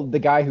 they killed the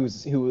guy who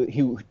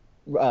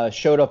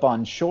showed up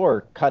on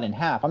shore cut in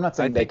half. I'm not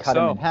saying I they think cut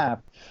so. him in half.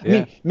 I Yeah.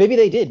 mean, maybe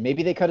they did.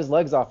 Maybe they cut his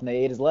legs off and they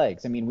ate his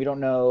legs. I mean, we don't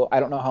know. I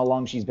don't know how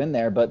long she's been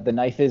there, but the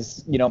knife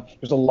is,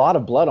 there's a lot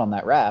of blood on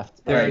that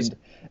raft. There's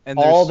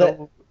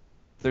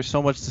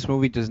so much this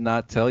movie does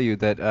not tell you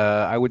that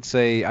I would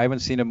say I haven't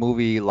seen a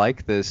movie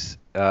like this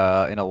in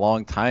a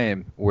long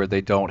time where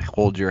they don't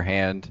hold your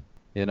hand,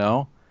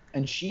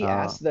 And she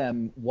asked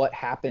them what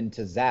happened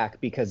to Zach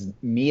because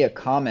Mia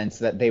comments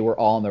that they were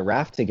all on the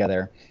raft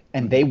together,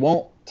 and they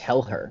won't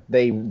tell her.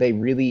 They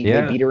really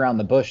they beat around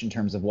the bush in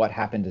terms of what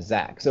happened to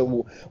Zach.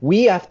 So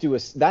we have to.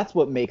 That's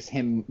what makes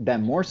them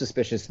more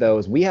suspicious, though,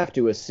 is we have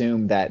to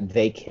assume that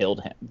they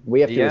killed him.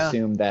 We have to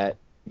assume that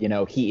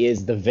he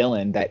is the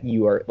villain that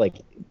you are like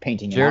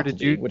painting him Jared, out to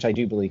be, which I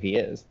do believe he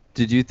is.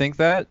 Did you think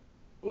that?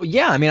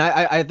 Yeah, I mean,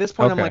 I at this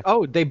point I'm Okay. like,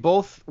 oh, they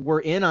both were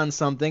in on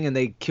something, and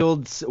they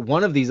killed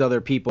one of these other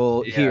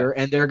people Yeah. here,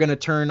 and they're gonna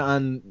turn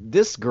on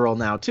this girl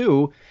now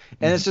too,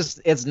 and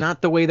it's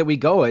not the way that we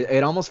go.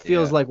 It almost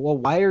feels Yeah. like, well,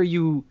 why are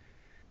you,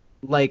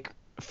 like,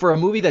 for a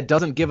movie that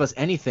doesn't give us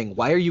anything,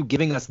 why are you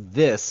giving us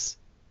this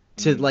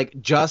to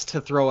like just to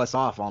throw us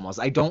off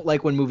almost? I don't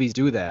like when movies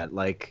do that.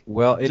 Like,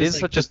 Well, it is just,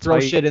 like, such a just throw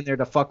tight. shit in there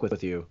to fuck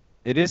with you.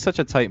 It is such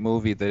a tight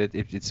movie that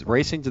it's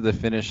racing to the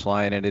finish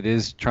line, and it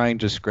is trying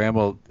to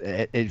scramble.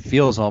 It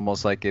feels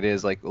almost like it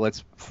is like,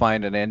 let's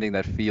find an ending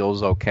that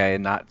feels okay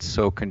and not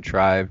so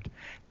contrived.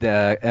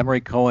 The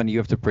Emery Cohen, you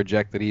have to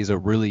project that he's a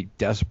really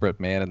desperate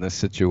man in this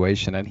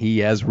situation, and he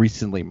has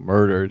recently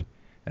murdered,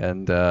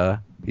 and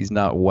he's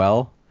not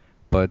well.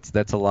 But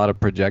that's a lot of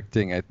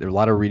projecting. There's a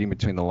lot of reading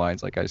between the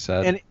lines, like I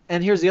said.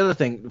 And here's the other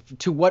thing: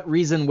 to what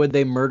reason would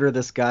they murder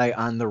this guy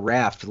on the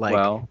raft? Like,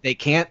 Well- they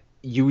can't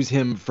use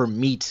him for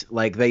meat.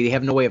 Like, they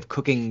have no way of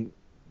cooking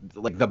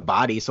like the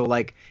body. So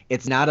like,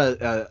 it's not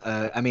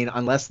I mean,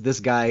 unless this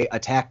guy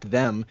attacked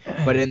them.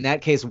 But in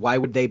that case, why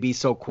would they be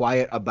so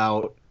quiet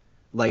about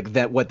like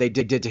that? What they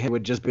did to him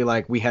would just be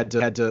like, we had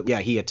to yeah,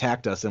 he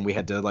attacked us and we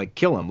had to like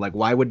kill him. Like,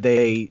 why would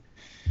they?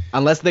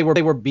 Unless they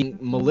were being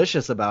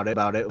malicious about it.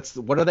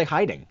 What are they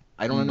hiding?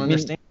 I don't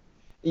understand.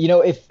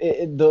 If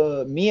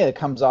the Mia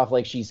comes off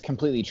like she's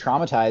completely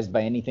traumatized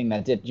by anything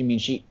that did, you mean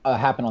she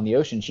happened on the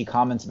ocean? She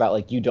comments about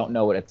like, you don't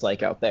know what it's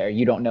like out there.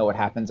 You don't know what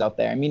happens out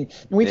there. I mean,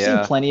 we've seen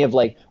plenty of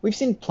like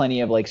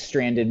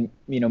stranded,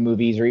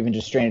 movies, or even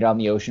just stranded on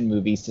the ocean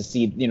movies to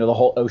see, the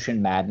whole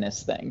ocean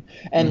madness thing.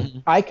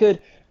 And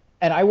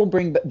I will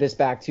bring this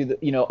back to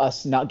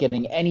us not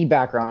getting any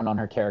background on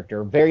her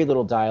character, very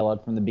little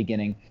dialogue from the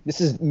beginning.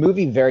 This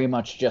movie very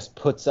much just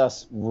puts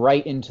us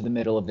right into the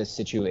middle of this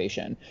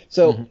situation.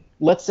 So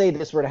let's say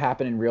this were to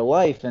happen in real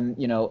life, and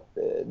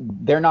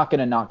they're not going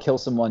to not kill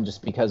someone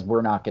just because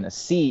we're not going to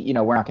see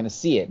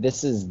it.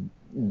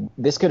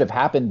 This could have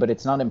happened, but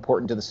it's not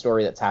important to the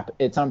story that's happened.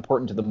 It's not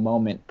important to the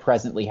moment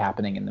presently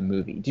happening in the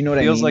movie. Do you know what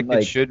I mean? Feels like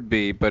it should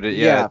be, but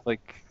Yeah. it's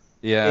like.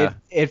 Yeah.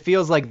 It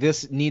feels like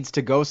this needs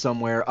to go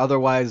somewhere.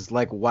 Otherwise,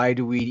 like, why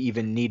do we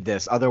even need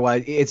this?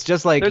 Otherwise, it's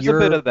just like There's a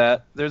bit of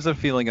that. There's a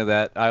feeling of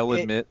that, I'll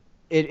admit.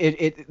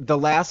 The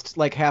last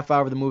like half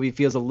hour of the movie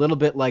feels a little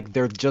bit like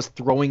they're just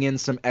throwing in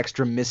some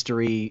extra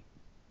mystery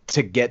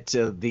to get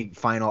to the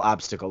final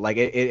obstacle. Like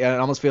it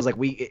almost feels like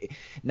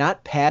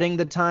not padding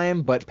the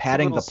time, but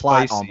padding the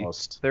plot spicy.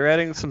 almost. They're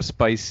adding some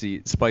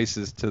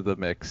spices to the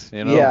mix,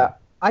 Yeah,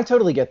 I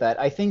totally get that.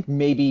 I think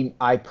maybe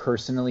I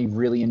personally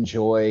really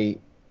enjoy,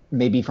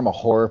 maybe from a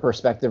horror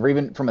perspective or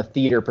even from a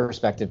theater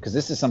perspective, because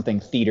this is something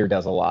theater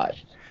does a lot.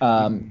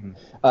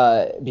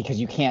 Because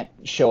you can't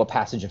show a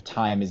passage of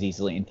time as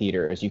easily in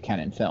theater as you can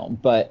in film.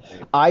 But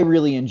I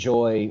really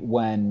enjoy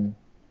when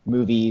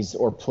movies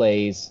or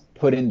plays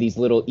put in these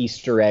little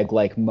Easter egg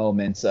like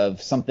moments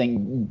of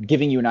something,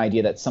 giving you an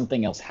idea that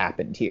something else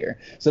happened here.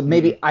 So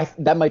maybe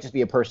that might just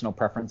be a personal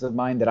preference of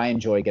mine, that I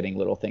enjoy getting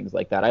little things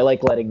like that. I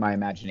like letting my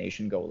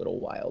imagination go a little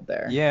wild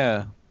there.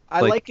 Yeah.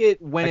 I like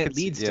it when I it could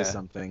see- leads to yeah.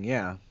 something.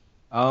 Yeah.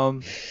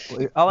 I'll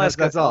ask.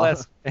 That's all.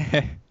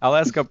 I'll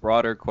ask a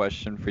broader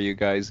question for you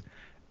guys.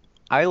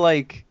 I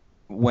like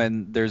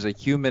when there's a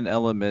human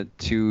element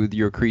to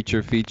your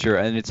creature feature,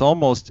 and it's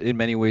almost in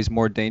many ways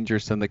more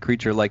dangerous than the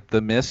creature, like The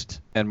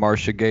Mist and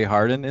Marcia Gay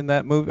Harden in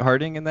that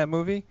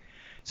movie.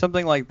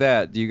 Something like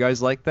that. Do you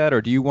guys like that,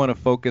 or do you want to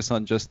focus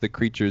on just the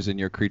creatures in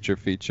your creature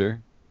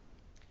feature?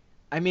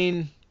 I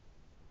mean,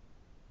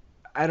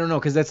 I don't know,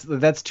 because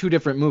that's two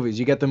different movies.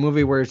 You get the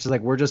movie where it's just like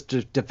we're just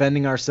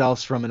defending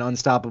ourselves from an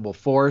unstoppable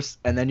force,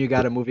 and then you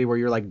got a movie where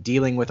you're like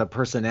dealing with a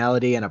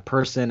personality and a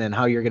person and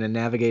how you're going to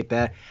navigate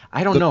that.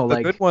 I don't know. The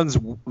Like, good ones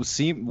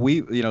seamlessly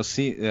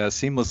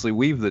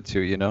weave the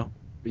two.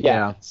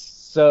 yeah.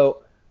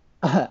 So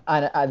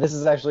this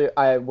is actually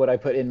what I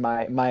put in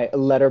my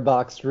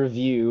letterboxd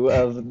review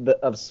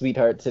of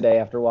Sweetheart today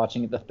after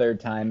watching it the third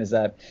time, is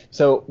that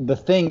so The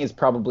Thing is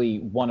probably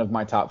one of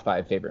my top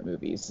 5 favorite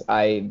movies.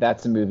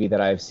 That's a movie that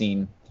I've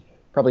seen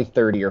probably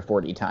 30 or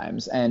 40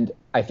 times, and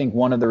I think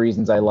one of the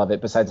reasons I love it,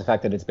 besides the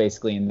fact that it's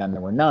basically And Then There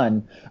Were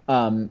None,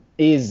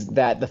 is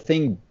that The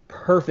Thing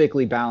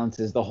perfectly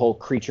balances the whole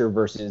creature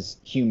versus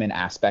human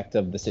aspect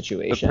of the The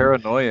situation.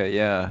 paranoia,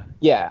 yeah.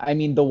 Yeah, I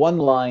mean, the one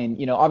line,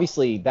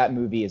 obviously that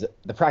movie is,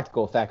 the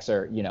practical effects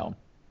are,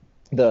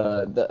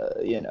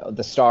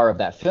 the star of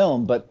that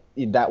film, but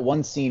that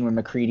one scene when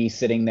McCready's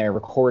sitting there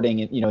recording,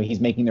 he's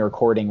making the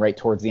recording right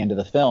towards the end of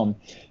the film,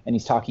 and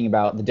he's talking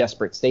about the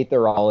desperate state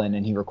they're all in,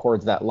 and he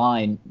records that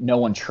line, "No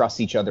one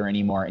trusts each other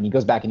anymore," and he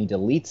goes back and he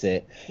deletes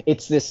it.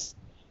 It's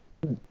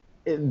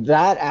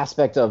that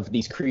aspect of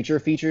these creature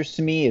features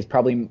to me is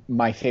probably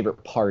my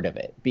favorite part of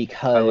it,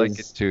 because I like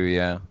it too,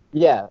 yeah.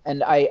 Yeah,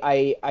 and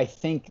I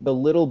think the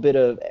little bit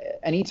of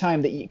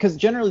anytime that because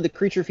generally the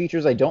creature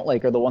features I don't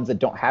like are the ones that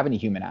don't have any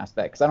human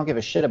aspect, because I don't give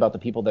a shit about the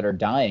people that are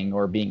dying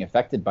or being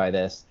affected by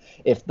this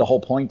if the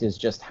whole point is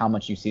just how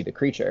much you see the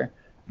creature.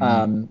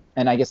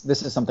 And I guess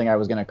this is something I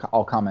was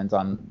I'll comment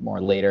on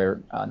more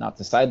later, not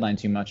to sideline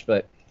too much,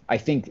 but I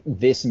think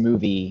this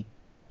movie,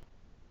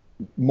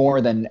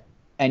 more than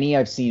any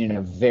I've seen in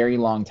a very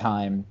long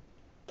time,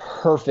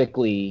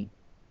 perfectly,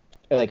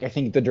 like I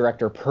think the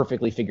director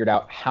perfectly figured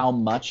out how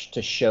much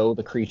to show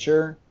the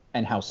creature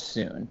and how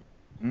soon.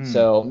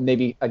 So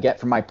maybe, again,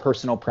 from my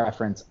personal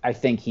preference, I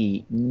think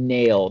he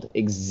nailed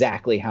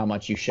exactly how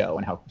much you show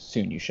and how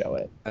soon you show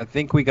it. I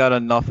think we got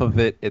enough of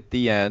it at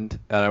the end,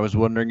 and I was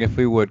wondering if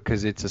we would,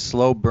 because it's a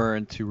slow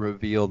burn to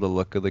reveal the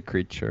look of the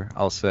creature,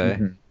 I'll say.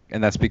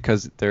 And that's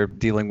because they're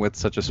dealing with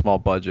such a small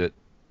budget,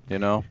 you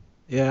know?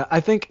 Yeah, I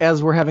think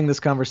as we're having this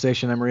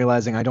conversation, I'm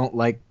realizing I don't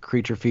like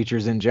creature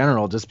features in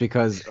general, just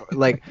because,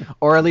 like,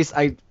 or at least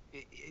I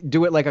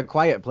do it like A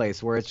Quiet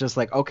Place, where it's just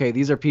like, okay,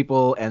 these are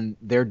people and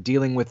they're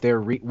dealing with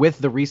with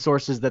the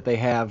resources that they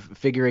have,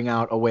 figuring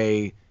out a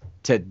way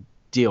to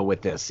deal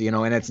with this, you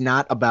know, and it's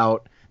not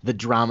about the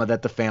drama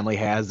that the family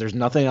has. There's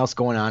nothing else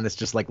going on. It's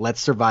just like, let's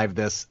survive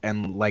this,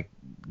 and like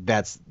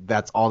that's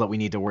all that we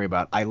need to worry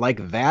about. I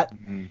like that,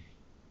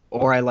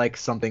 or I like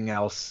something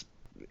else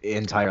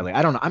entirely.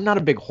 I don't know. I'm not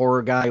a big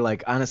horror guy.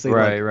 Like, honestly,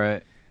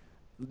 Right.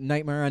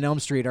 Nightmare on Elm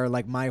Street are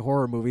like my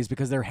horror movies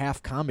because they're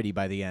half comedy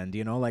by the end,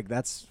 you know? Like,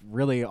 that's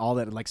really all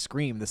that, like,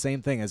 Scream, the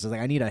same thing. It's just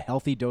like, I need a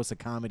healthy dose of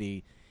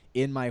comedy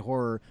in my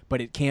horror, but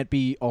it can't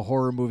be a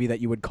horror movie that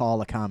you would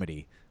call a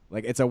comedy.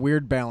 Like, it's a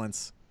weird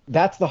balance.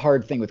 That's the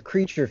hard thing with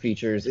creature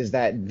features, is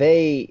that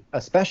they,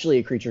 especially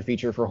a creature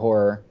feature for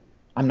horror,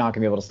 I'm not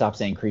gonna be able to stop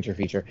saying creature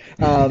feature,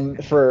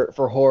 for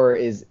horror,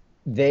 is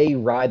they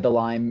ride the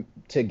line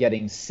to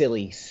getting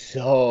silly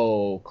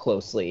so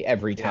closely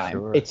every time.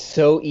 Sure. It's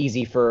so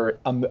easy for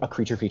a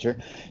creature feature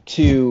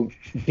to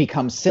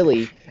become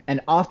silly,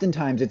 and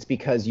oftentimes it's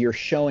because you're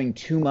showing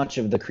too much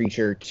of the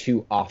creature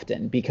too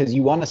often, because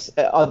you want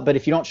to, but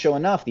if you don't show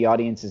enough, the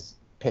audience is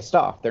pissed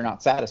off. They're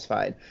not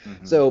satisfied.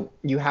 So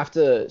you have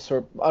to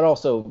but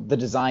also the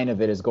design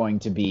of it is going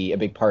to be a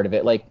big part of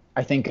it. Like,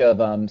 I think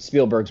of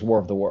Spielberg's War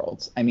of the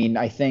Worlds. I mean,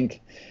 I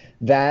think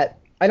that,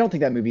 I don't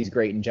think that movie's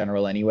great in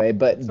general anyway,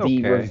 but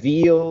the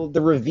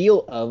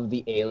reveal of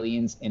the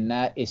aliens in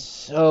that is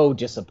so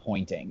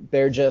disappointing.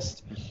 They're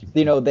just,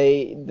 you know,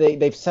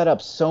 they've set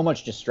up so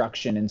much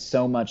destruction and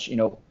so much, you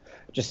know,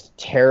 just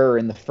terror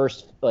in the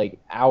first like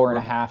hour and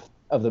a half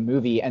of the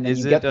movie, and then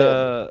Is you get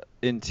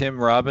in Tim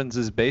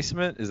Robbins'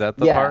 basement? Is that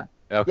the Yeah. part?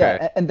 Okay.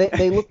 Yeah, and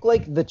they look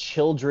like the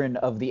children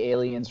of the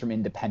aliens from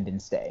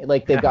Independence Day.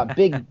 Like, they've got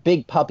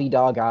big puppy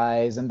dog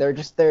eyes, and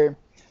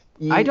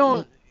I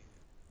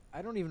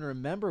don't even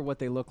remember what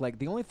they look like.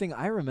 The only thing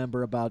I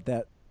remember about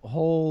that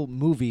whole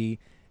movie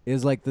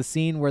is like the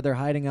scene where they're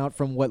hiding out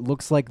from what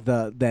looks like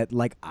that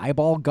like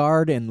eyeball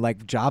guard in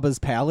like Jabba's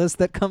palace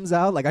that comes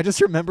out. Like, I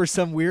just remember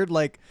some weird,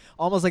 like,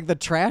 almost like the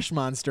trash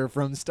monster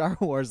from Star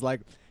Wars,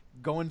 like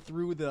going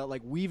through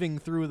weaving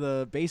through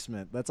the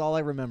basement. That's all I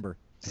remember.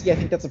 See, I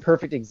think that's a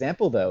perfect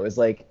example, though, is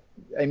like,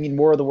 I mean,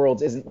 War of the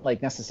Worlds isn't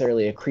like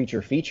necessarily a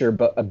creature feature,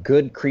 but a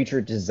good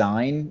creature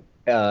design,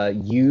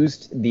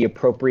 used the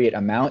appropriate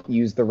amount,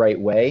 used the right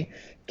way,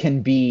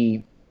 can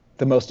be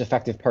the most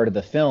effective part of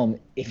the film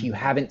if you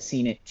haven't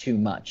seen it too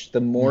much.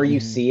 The more you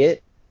see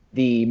it,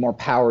 the more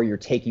power you're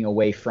taking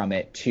away from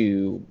it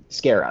to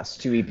scare us,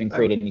 to even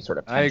create any sort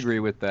of tension. I agree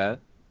with that.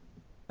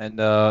 And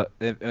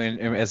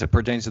as it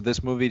pertains to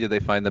this movie, did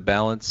they find the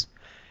balance?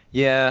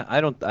 Yeah,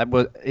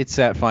 it's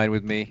fine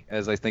with me.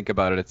 As I think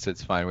about it,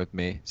 it's fine with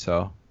me.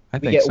 So I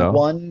think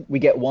so. We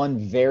get one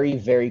very,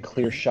 very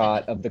clear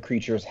shot of the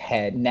creature's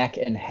head, neck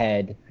and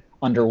head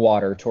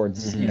underwater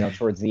towards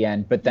towards the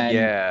end. But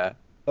then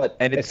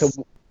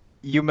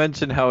you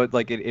mentioned how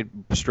it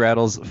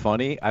straddles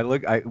funny.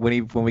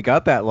 When we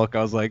got that look,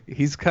 I was like,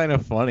 he's kind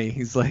of funny.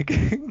 He's like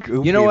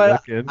goofy. You know what?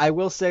 Looking. I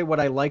will say what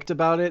I liked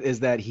about it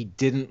is that he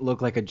didn't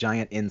look like a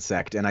giant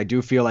insect, and I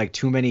do feel like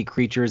too many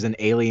creatures and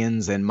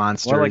aliens and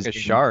monsters. More like a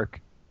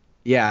shark.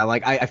 Yeah,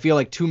 like I feel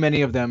like too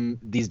many of them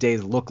these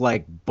days look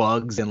like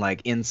bugs and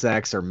like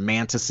insects or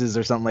mantises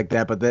or something like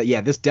that. But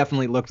this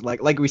definitely looked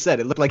like we said,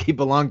 it looked like he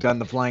belonged on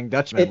the Flying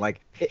Dutchman.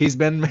 He's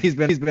been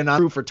on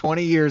crew for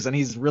 20 years and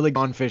he's really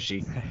gone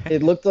fishy.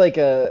 It looked like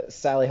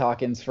Sally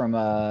Hawkins from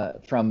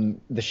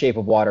The Shape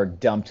of Water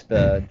dumped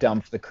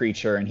the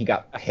creature, and he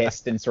got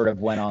pissed and sort of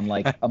went on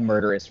like a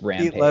murderous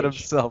rampage. He let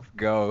himself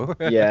go.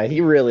 Yeah, he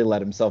really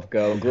let himself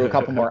go. Grew a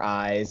couple more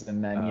eyes,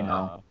 and then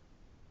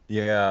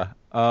Yeah.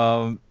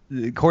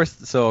 Of course,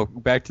 so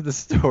back to the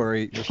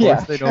story. Of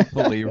course, they don't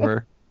believe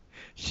her.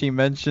 She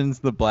mentions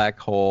the black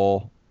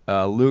hole.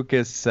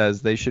 Lucas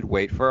says they should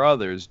wait for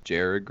others.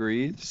 Jer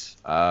agrees.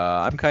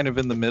 I'm kind of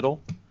in the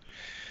middle.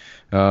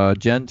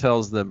 Jen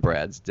tells them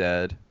Brad's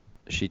dead.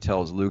 She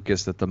tells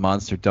Lucas that the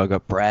monster dug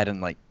up Brad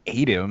and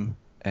ate him.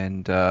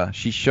 And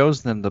she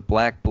shows them the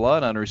black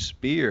blood on her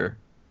spear.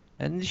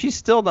 And she's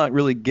still not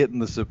really getting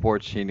the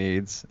support she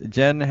needs.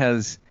 Jen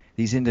has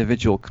these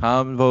individual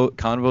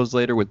convos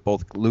later with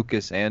both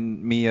Lucas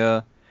and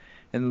Mia.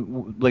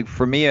 And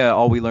for Mia,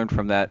 all we learned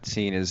from that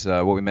scene is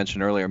what we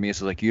mentioned earlier. Mia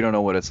says, you don't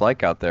know what it's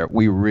like out there.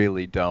 We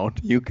really don't.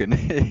 You can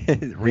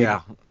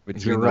read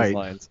between those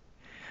lines.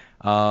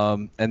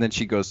 And then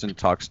she goes and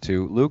talks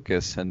to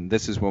Lucas, and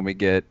this is when we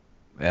get,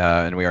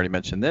 and we already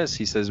mentioned this.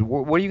 He says,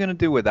 "What are you gonna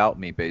do without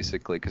me,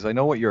 basically? Because I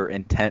know what your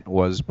intent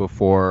was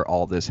before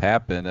all this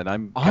happened,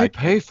 and I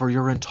pay for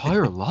your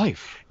entire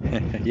life.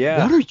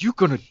 yeah, What are you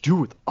gonna do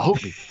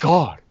without me?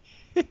 God.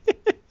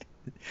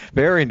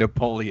 very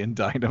Napoleon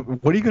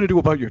Dynamite. What are you gonna do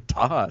about your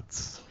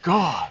tots?"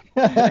 God.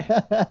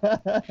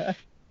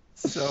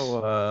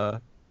 So,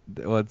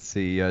 let's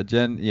see.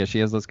 Jen, yeah, she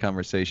has this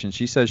conversation.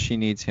 She says she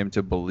needs him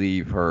to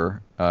believe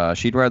her.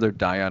 She'd rather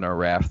die on a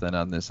raft than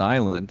on this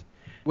island.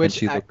 Which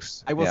she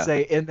looks. I will yeah.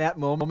 say, in that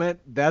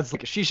moment, that's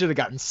like she should have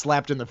gotten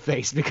slapped in the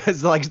face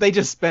because like they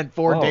just spent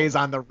 4 Oh. days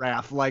on the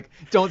raft. Like,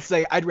 don't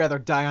say I'd rather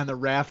die on the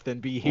raft than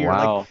be here.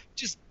 Wow. Like,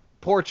 just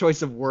poor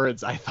choice of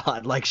words. I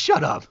thought, like,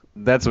 shut up.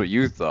 That's what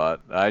you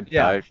thought.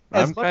 Yeah. I'm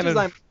As much kind as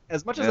of.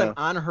 I'm yeah.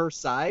 on her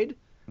side,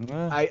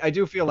 Well, I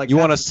do feel like you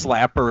want to that's-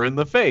 slap her in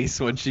the face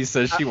when she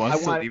says she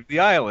wants want- to leave the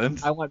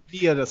island. I want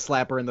Mia to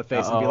slap her in the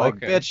face and be Oh, like,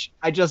 okay. "Bitch,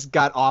 I just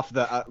got off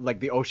the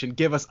the ocean.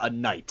 Give us a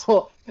night."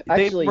 Well,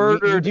 They actually,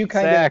 murdered you do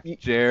kind Zach, of you,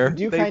 Jer. you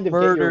do They kind of get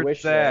your murdered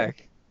wish there.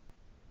 Zach.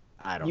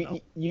 I don't know.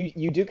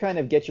 You do kind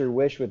of get your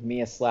wish with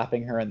Mia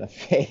slapping her in the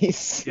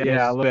face.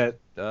 Yeah, a little bit.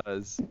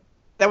 Does.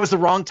 That was the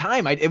wrong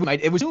time.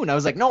 It was soon. I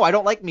was like, no, I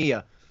don't like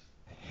Mia.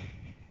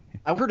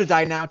 I want her to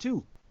die now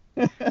too.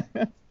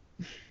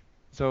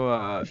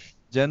 So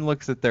Jen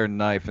looks at their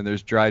knife and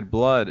there's dried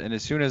blood, and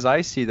as soon as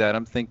I see that,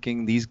 I'm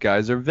thinking these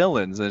guys are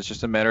villains, and it's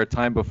just a matter of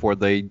time before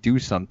they do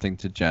something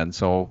to Jen.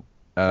 So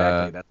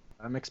Exactly. That's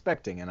what I'm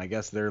expecting, and I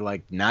guess they're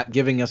like not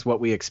giving us what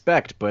we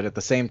expect, but at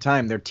the same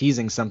time, they're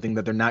teasing something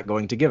that they're not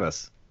going to give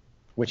us.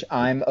 Which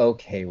I'm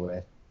okay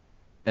with.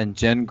 and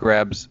Jen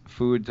grabs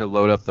food to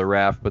load up the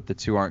raft, but the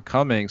two aren't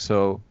coming,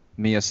 so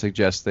Mia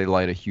suggests they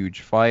light a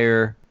huge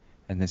fire.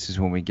 And this is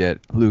when we get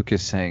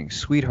Lucas saying,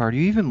 "Sweetheart, are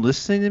you even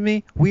listening to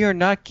me? We are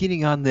not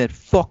getting on that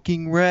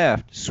fucking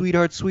raft.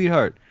 Sweetheart,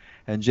 sweetheart."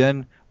 And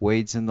Jen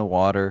wades in the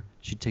water.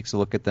 She takes a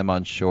look at them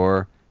on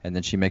shore, and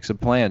then she makes a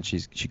plan. She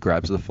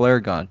grabs the flare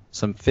gun,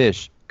 some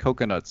fish,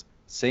 coconuts,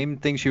 same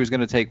thing she was going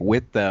to take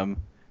with them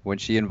when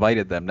she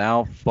invited them.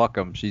 Now, fuck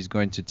them. She's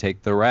going to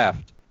take the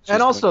raft. She's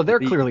And also, going to they're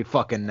be- clearly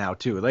fucking now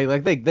too.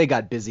 They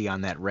got busy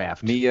on that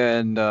raft. Mia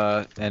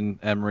and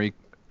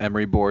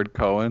Emery Board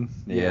Cohen.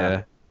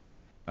 Yeah.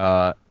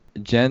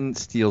 Jen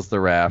steals the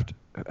raft,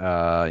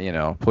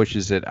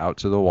 pushes it out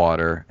to the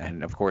water,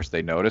 and of course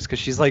they notice because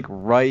she's like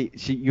right.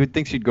 You would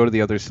think she'd go to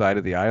the other side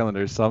of the island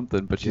or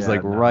something, but she's Yeah,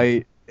 like no.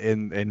 right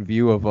in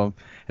view of them,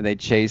 and they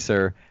chase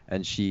her,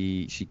 and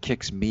she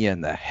kicks Mia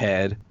in the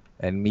head,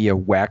 and Mia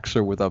whacks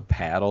her with a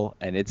paddle,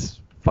 and it's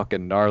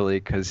fucking gnarly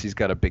because she's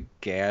got a big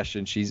gash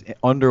and she's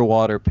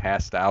underwater,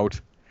 passed out,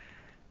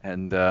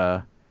 and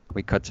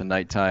we cut to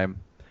nighttime.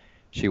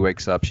 She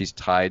wakes up. She's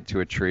tied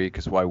to a tree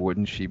because why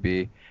wouldn't she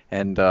be?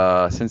 And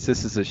since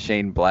this is a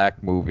Shane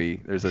Black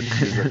movie, there's a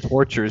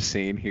torture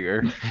scene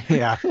here.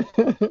 Yeah.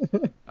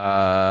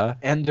 Uh,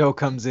 Endo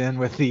comes in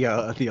with the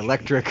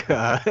electric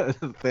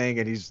thing,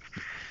 and he's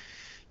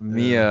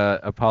Mia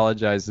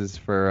apologizes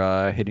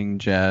for hitting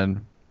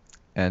Jen,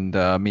 and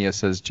Mia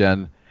says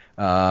Jen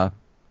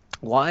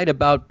lied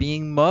about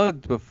being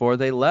mugged before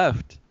they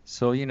left.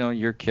 So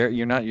your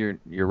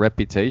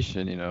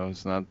reputation,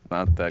 is not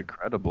that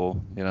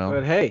credible,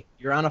 But hey,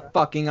 you're on a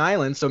fucking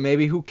island, so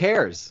maybe who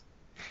cares?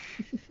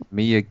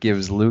 Mia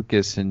gives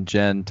Lucas and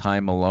Jen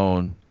time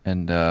alone,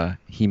 and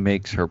he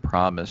makes her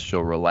promise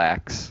she'll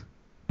relax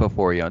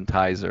before he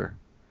unties her.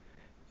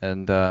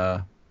 And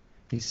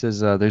he says,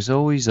 there's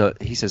always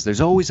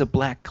a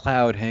black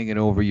cloud hanging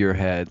over your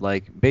head.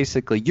 Like,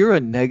 basically, you're a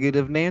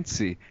negative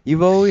Nancy.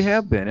 You've always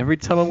have been. Every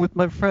time I'm with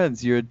my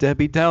friends, you're a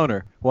Debbie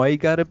Downer. Why you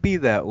gotta be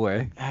that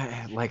way?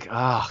 Like,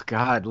 oh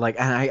god, like,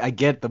 and I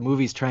get the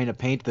movie's trying to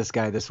paint this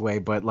guy this way,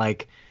 but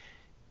like,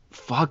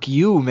 fuck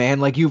you, man.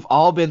 Like, you've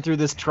all been through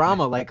this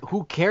trauma. Like,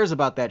 who cares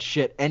about that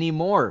shit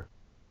anymore?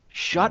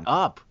 Shut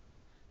up,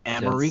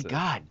 Emery.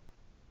 Jensen.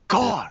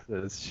 God.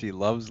 Says she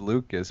loves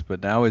Lucas,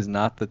 but now is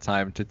not the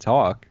time to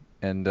talk.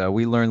 And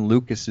we learn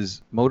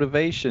Lucas's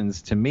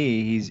motivations. To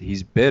me,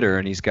 he's bitter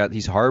and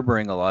he's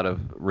harboring a lot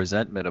of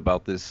resentment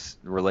about this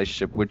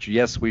relationship, which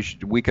yes,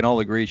 we can all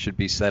agree should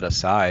be set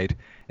aside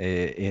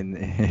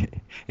in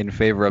in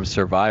favor of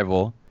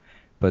survival.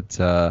 But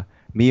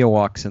Mia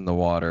walks in the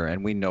water,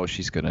 and we know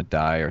she's gonna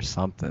die or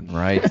something,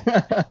 right?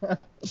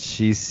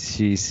 She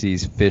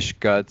sees fish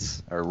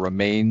guts or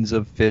remains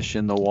of fish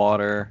in the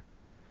water,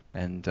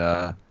 and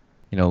go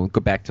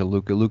back to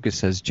Luca. Lucas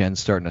says Jen's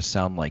starting to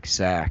sound like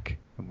Zach.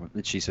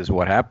 And she says,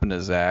 "What happened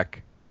to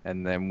Zach?"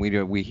 And then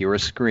we hear a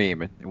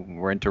scream, and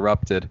we're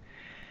interrupted.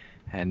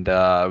 And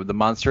the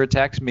monster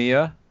attacks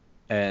Mia,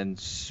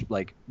 and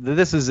like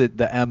this is it,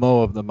 the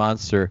MO of the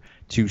monster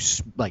to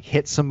like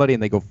hit somebody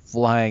and they go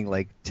flying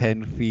like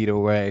 10 feet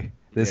away.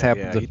 This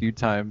happens a few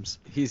times.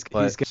 He's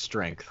got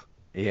strength.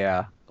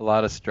 Yeah, a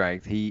lot of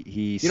strength.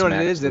 He You know what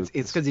it smacks is?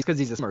 It's Lucas. because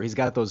he's a swimmer. He's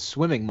got those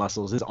swimming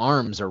muscles. His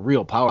arms are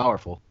real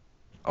powerful.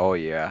 Oh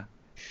yeah,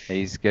 and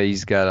he's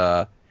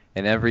got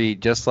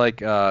And just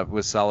like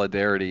with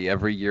Solidarity,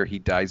 every year he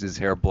dyes his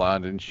hair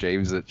blonde and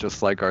shaves it,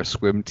 just like our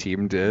swim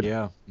team did.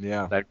 Yeah,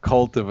 yeah. That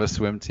cult of a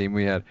swim team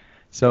we had.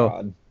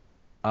 So,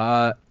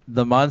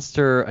 the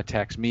monster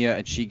attacks Mia,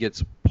 and she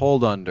gets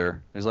pulled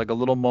under. There's like a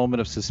little moment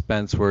of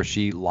suspense where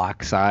she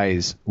locks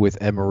eyes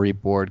with Emery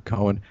Board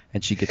Cohen,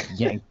 and she gets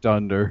yanked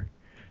under,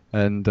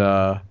 and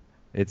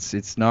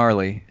it's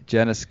gnarly.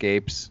 Jen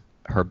escapes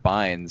her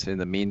binds in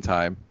the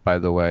meantime, by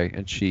the way,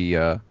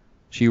 and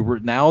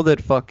now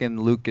that fucking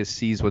Lucas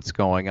sees what's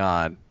going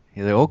on,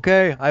 he's like,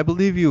 okay, I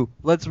believe you.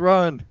 Let's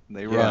run. And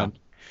they run.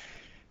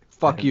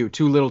 Fuck you.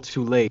 Too little,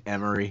 too late,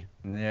 Emery.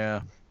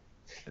 Yeah.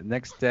 The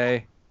next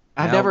day.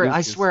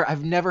 I swear,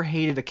 I've never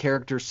hated a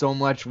character so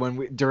much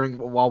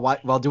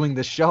while doing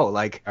this show.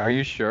 Like, are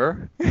you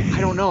sure? I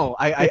don't know.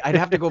 I'd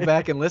have to go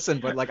back and listen,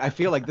 but like, I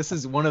feel like this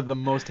is one of the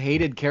most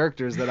hated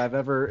characters that I've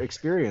ever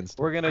experienced.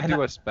 We're gonna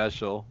do a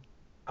special.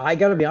 I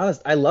gotta be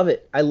honest, I love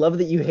it. I love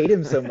that you hate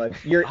him so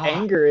much. Your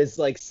anger is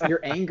like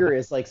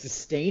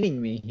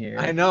sustaining me here.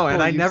 I know,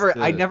 and I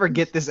never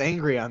get this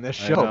angry on this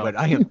show, but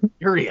I am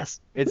furious.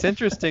 It's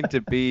interesting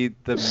to be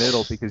the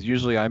middle because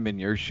usually I'm in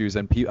your shoes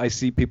and I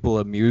see people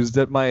amused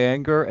at my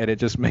anger, and it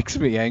just makes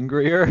me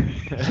angrier.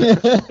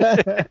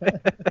 I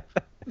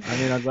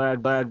mean, I'm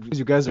glad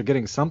you guys are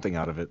getting something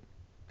out of it.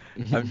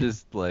 I'm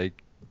just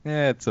like,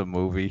 it's a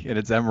movie, and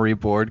it's Emery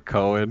Board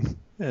Cohen,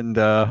 and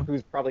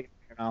who's probably gonna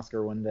win an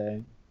Oscar one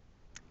day.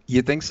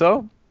 You think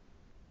so?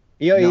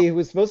 Yeah, he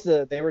was supposed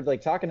to. They were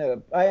like talking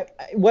to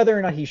whether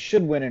or not he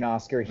should win an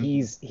Oscar.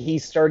 He's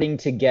starting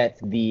to get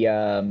the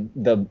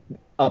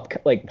up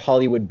like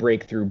Hollywood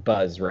breakthrough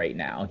buzz right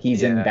now.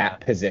 He's in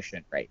that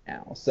position right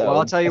now. So well,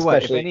 I'll tell you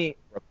what.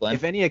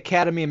 If any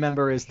Academy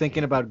member is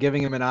thinking about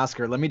giving him an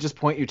Oscar, let me just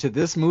point you to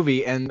this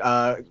movie and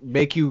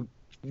make you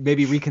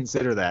maybe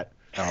reconsider that.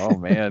 Oh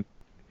man.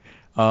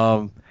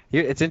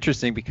 It's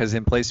interesting because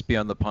in Place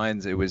Beyond the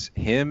Pines, it was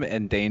him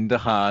and Dane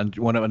DeHaan,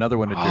 another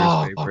one of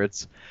Deer's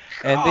favorites.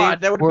 And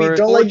that would be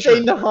don't like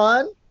Dane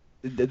DeHaan?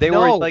 They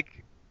were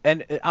like,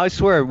 and I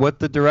swear, what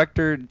the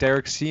director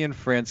Derek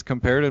Cianfrance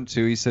compared him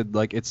to, he said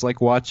like it's like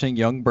watching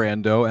young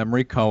Brando,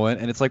 Emery Cohen,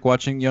 and it's like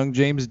watching young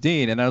James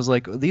Dean. And I was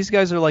like, these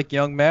guys are like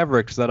young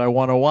Mavericks that I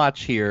want to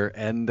watch here.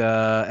 And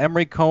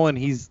Emery Cohen,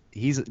 he's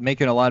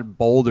making a lot of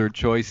bolder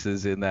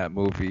choices in that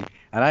movie.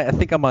 And I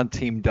think I'm on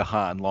Team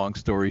DeHaan, long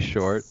story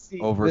short,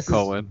 over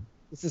Cohen.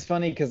 This is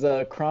funny because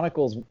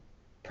Chronicles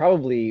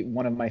probably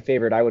one of my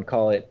favorite, I would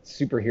call it,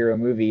 superhero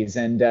movies.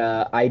 And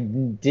I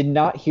did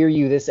not hear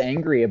you this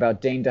angry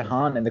about Dane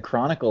DeHaan in the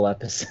Chronicle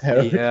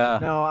episode. Yeah.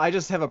 No, I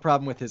just have a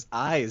problem with his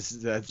eyes.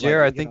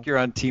 Jared, I think you're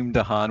on Team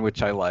DeHaan,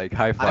 which I like.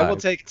 High five. I will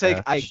take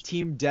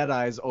Team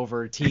Deadeyes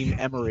over Team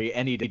Emery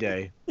any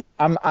day.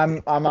 I'm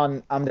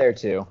there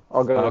too.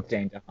 I'll go with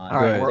Dane DeHaan.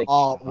 All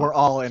right, we're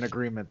all in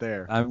agreement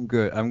there. I'm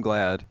good. I'm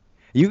glad.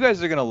 You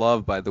guys are gonna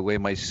love, by the way,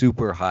 my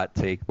super hot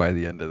take by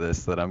the end of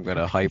this that I'm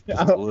gonna hype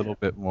just a little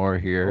bit more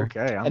here.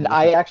 Okay.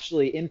 I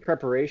actually, in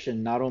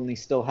preparation, not only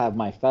still have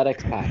my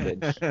FedEx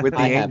package with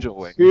the Angel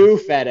Wing.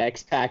 2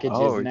 FedEx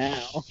packages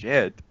now.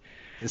 Shit.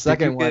 The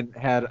second one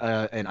had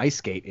an ice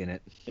skate in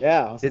it.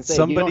 Yeah. Did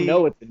somebody? You don't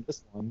know what's in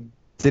this one.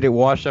 Did it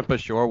wash up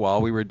ashore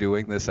while we were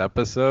doing this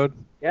episode?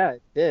 Yeah,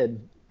 it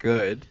did.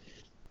 Good.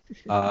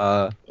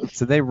 So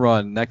they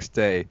run next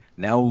day.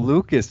 Now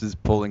Lucas is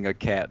pulling a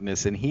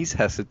Katniss, and he's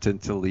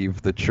hesitant to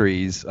leave the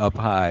trees up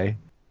high.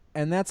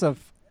 And that's I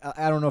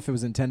don't know if it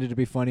was intended to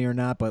be funny or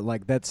not, but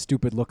like that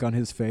stupid look on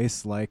his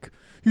face, like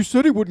he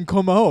said he wouldn't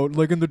come out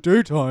like in the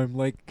daytime,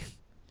 like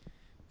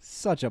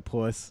such a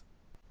puss.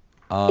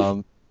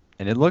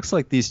 And it looks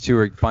like these two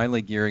are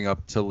finally gearing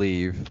up to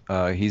leave.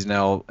 He's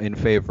now in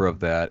favor of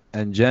that.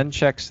 And Jen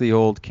checks the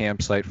old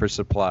campsite for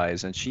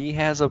supplies, and she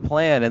has a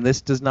plan, and this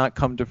does not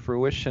come to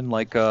fruition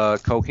like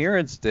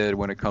Coherence did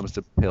when it comes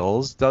to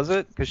pills, does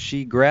it? Because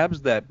she grabs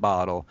that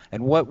bottle.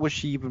 And what was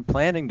she even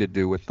planning to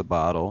do with the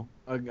bottle?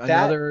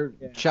 Another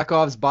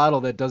Chekhov's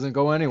bottle that doesn't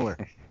go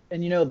anywhere.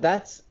 And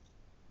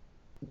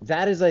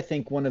that is, I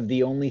think, one of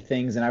the only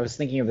things, and I was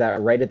thinking of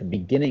that right at the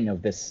beginning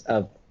of this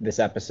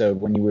episode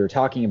when you were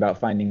talking about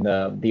finding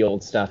the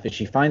old stuff, is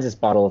she finds this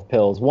bottle of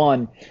pills.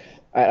 One,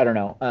 I don't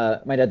know,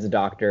 my dad's a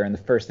doctor, and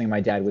the first thing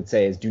my dad would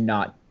say is do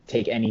not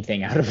take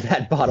anything out of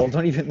that bottle.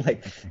 Don't even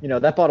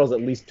that bottle's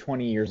at least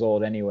 20 years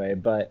old anyway,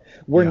 but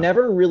we're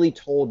never really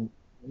told.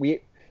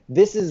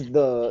 This is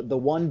the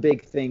one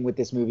big thing with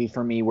this movie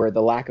for me where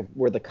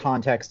the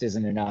context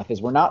isn't enough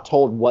is we're not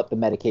told what the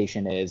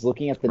medication is.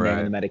 Looking at the name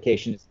of the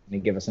medication is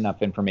going to give us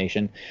enough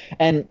information.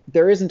 And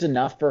there isn't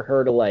enough for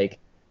her to like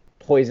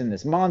poison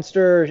this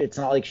monster. It's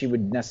not like she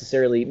would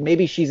necessarily,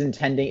 maybe she's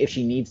intending if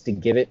she needs to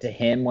give it to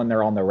him when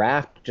they're on the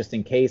raft just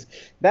in case.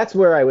 That's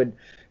where I would,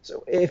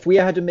 so if we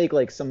had to make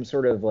like some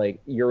sort of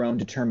like your own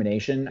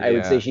determination, I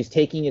would say she's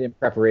taking it in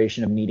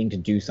preparation of needing to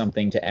do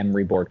something to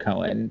Emery Board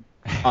Cohen.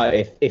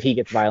 If he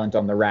gets violent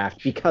on the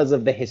raft because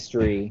of the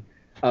history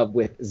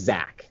with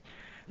Zach.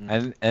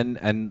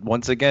 And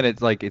once again,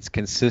 it's like it's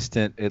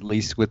consistent, at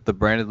least with the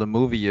brand of the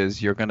movie,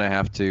 is you're gonna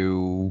have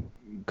to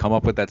come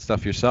up with that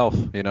stuff yourself,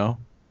 you know?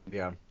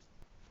 Yeah.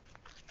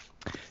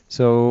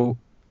 So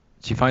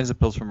she finds the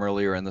pills from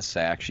earlier in the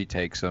sack. She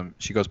takes them.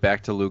 She goes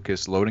back to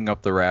Lucas, loading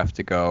up the raft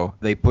to go.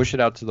 They push it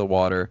out to the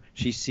water.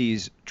 She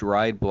sees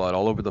dried blood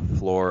all over the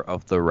floor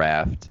of the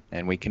raft.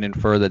 And we can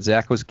infer that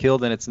Zach was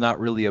killed, and it's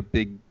not really a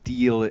big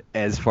deal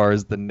as far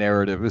as the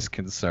narrative is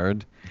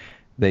concerned.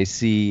 They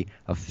see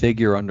a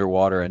figure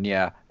underwater, and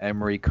yeah,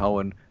 Emery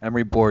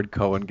Board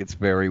Cohen gets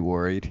very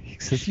worried. He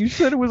says, "You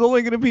said it was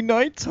only going to be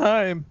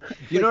nighttime."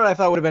 You know what I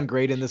thought would have been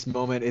great in this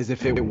moment is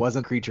if it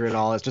wasn't a creature at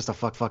all. It's just a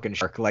fucking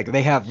shark. Like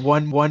they have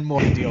one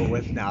more to deal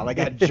with now. They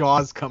got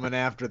Jaws coming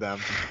after them.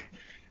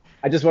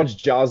 I just watched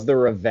Jaws: The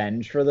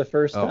Revenge for the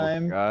first Oh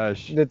time.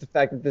 gosh. The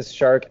fact that this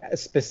shark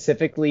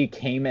specifically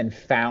came and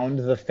found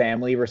the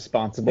family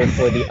responsible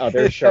for the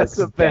other shark's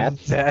That's a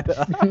death.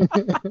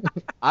 vendetta.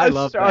 I A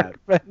love shark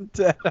that.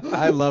 vendetta.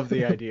 I love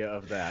the idea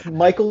of that.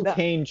 Michael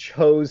Caine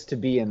chose to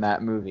be in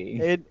that movie.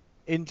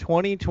 In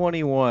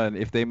 2021,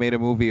 if they made a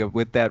movie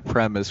with that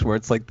premise where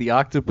it's like the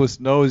octopus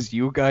knows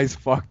you guys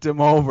fucked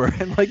him over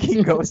and like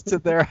he goes to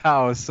their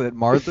house at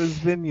Martha's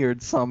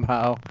Vineyard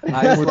somehow,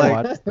 I would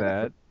like- watch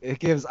that. It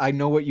gives "I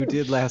know what you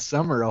did last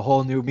summer" a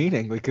whole new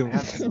meaning. We can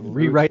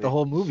rewrite the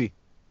whole movie.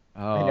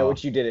 I know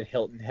what you did at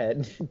Hilton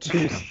Head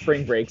 2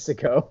 spring breaks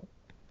ago.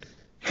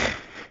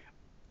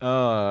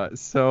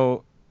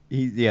 So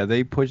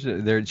they push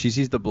it there. She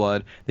sees the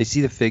blood. They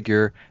see the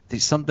figure.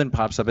 Something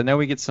pops up, and now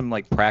we get some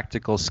like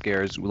practical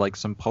scares, like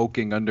some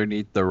poking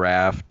underneath the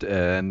raft,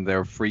 and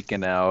they're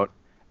freaking out.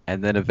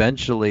 And then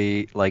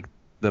eventually, like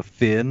the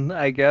fin,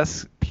 I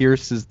guess,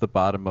 pierces the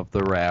bottom of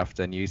the raft,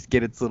 and you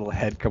get its little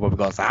head come up and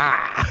goes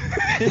ah.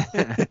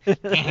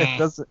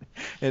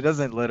 It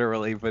doesn't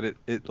literally, but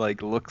it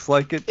like looks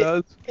like it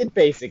does. It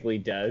basically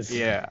does.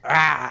 Yeah.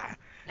 Ah.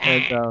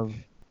 And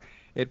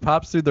it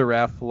pops through the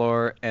raft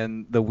floor,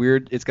 and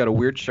it's got a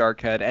weird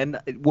shark head. And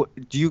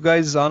do you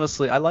guys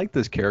honestly? I like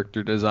this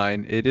character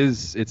design.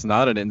 It's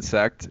not an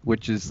insect,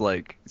 which is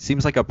like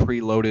seems like a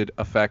preloaded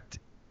effect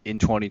in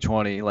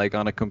 2020, like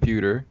on a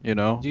computer. You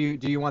know? Do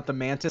you want the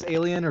mantis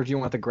alien or do you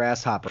want the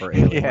grasshopper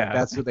alien? Like, Yeah.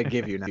 that's what they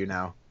give you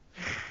now.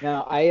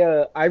 Now,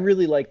 I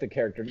really like the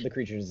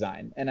creature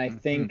design, and I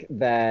think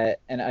that,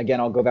 and again,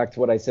 I'll go back to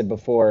what I said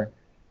before.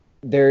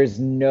 There's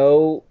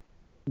no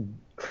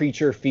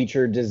creature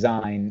feature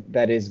design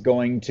that is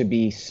going to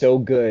be so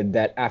good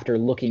that after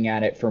looking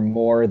at it for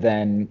more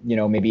than,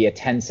 maybe a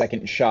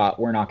 10-second shot,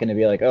 we're not going to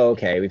be like, oh,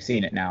 okay, we've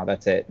seen it now.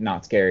 That's it.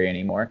 Not scary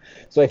anymore.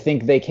 So I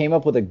think they came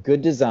up with a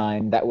good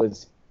design that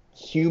was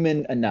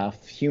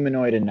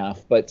humanoid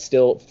enough, but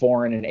still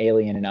foreign and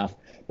alien enough.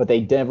 But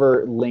they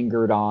never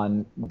lingered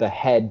on the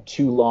head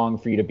too long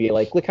for you to be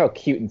like, look how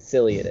cute and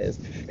silly it is.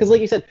 Because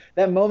like you said,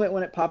 that moment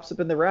when it pops up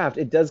in the raft,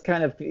 it does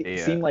kind of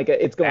seem like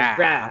it's going,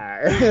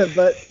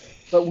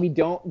 but we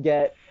don't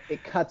get,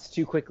 it cuts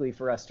too quickly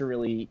for us to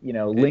really,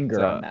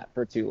 linger on that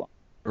for too long.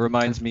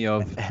 Reminds me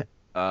of.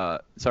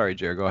 Sorry,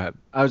 Jared, go ahead.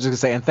 I was just gonna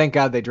say, and thank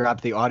God they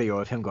dropped the audio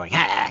of him going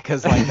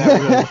because like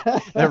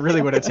that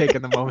really would have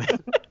taken the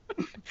moment.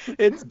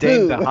 It's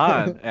Dane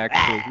DeHaan,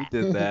 actually. He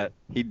did that.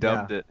 He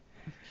dubbed it.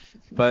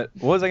 But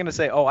what was I going to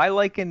say? Oh, I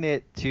liken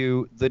it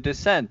to The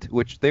Descent,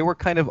 which they were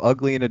kind of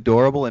ugly and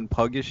adorable and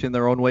puggish in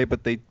their own way,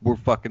 but they were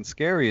fucking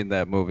scary in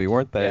that movie,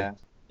 weren't they?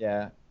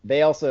 Yeah.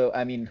 They also,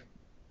 I mean,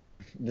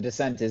 The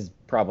Descent is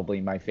probably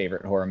my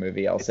favorite horror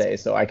movie, I'll say.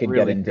 So I could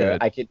really get into good.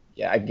 I could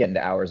get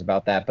into hours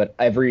about that, but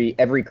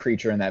every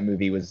creature in that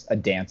movie was a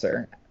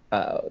dancer.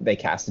 They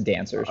cast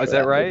dancers. Oh, is for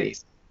that right? movie.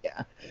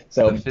 Yeah.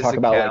 So The talk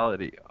about like,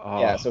 physicality.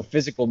 yeah, so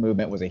physical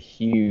movement was a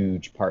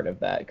huge part of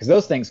that because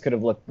those things could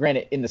have looked.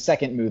 Granted, in the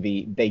second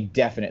movie, they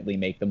definitely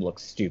make them look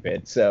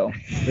stupid. So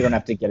we don't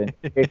have to get in.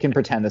 It can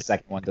pretend the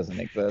second one doesn't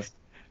exist.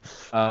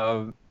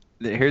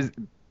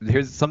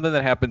 Here's something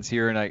that happens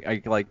here, and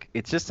I like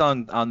it's just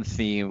on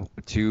theme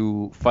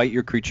to fight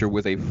your creature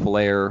with a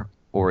flare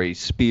or a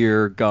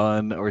spear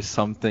gun or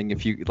something.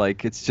 If you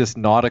like, it's just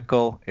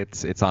nautical.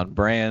 It's on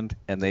brand,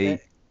 and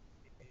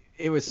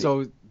It was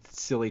so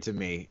silly to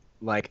me.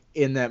 Like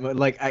in that,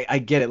 like I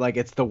get it. Like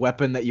it's the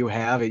weapon that you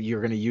have.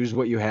 You're gonna use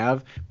what you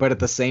have, but at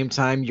the same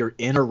time, you're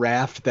in a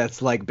raft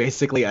that's like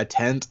basically a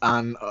tent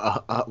on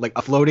like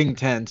a floating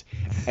tent,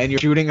 and you're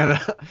shooting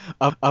at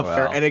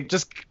and it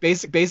just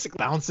basic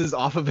bounces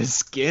off of his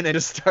skin and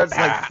just starts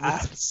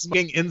like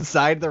swinging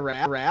inside the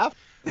raft.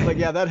 Like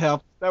yeah, that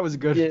helped. That was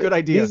good. Good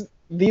idea.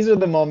 These are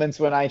the moments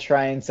when I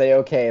try and say,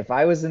 okay, if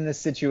I was in this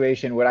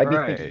situation, would I be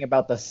thinking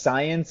about the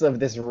science of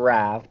this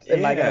raft?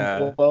 Am I going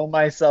to blow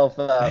myself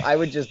up? I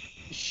would just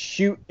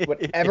shoot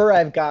whatever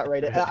I've got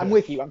right now. I'm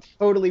with you. I'm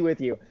totally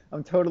with you.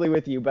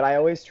 But I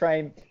always try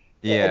and,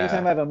 every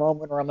time I have a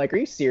moment where I'm like, are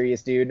you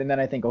serious, dude? And then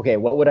I think, okay,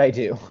 what would I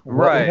do?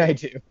 What would I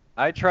do?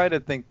 I try to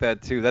think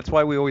that too. That's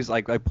why we always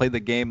I played the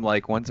game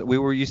like once we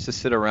were used to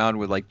sit around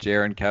with like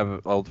Jer and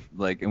Kev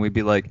and we'd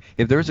be like,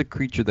 if there was a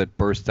creature that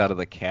burst out of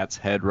the cat's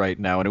head right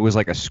now and it was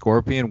like a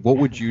scorpion, what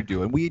would you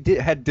do? And we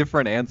had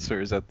different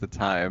answers at the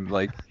time.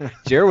 Like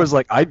Jer was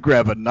like, I'd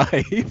grab a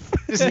knife.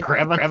 Just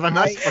grab a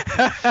knife.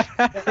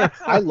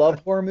 I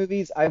love horror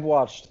movies. I've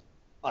watched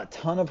a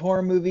ton of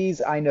horror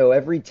movies. I know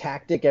every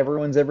tactic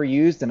everyone's ever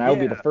used, and I will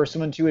be the first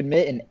one to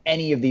admit in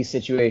any of these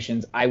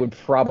situations, I would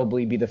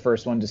probably be the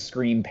first one to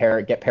scream,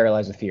 get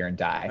paralyzed with fear, and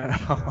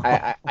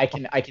die.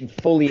 I can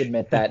fully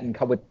admit that and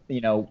come with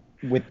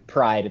with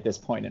pride at this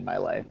point in my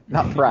life.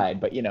 Not pride,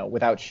 but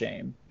without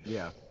shame.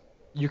 Yeah.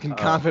 You can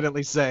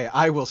confidently say,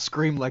 "I will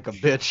scream like a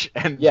bitch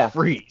and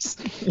freeze."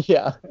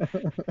 Yeah.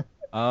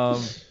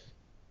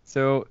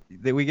 So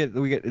we get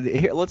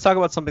here. Let's talk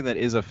about something that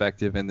is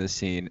effective in this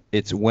scene.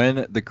 It's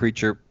when the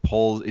creature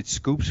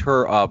scoops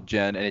her up,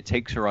 Jen, and it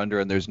takes her under,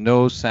 and there's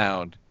no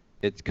sound.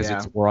 It's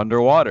because we're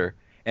underwater,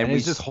 and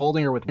he's just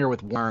holding her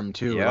with warm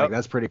too. Yep. Like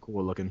that's pretty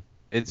cool looking.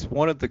 I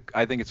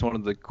think it's one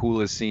of the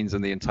coolest scenes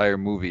in the entire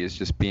movie. Is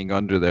just being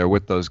under there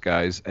with those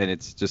guys, and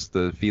it's just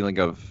the feeling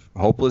of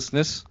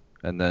hopelessness.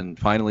 And then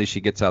finally, she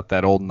gets out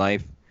that old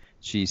knife.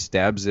 She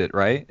stabs it.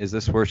 Right? Is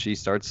this where she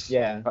starts?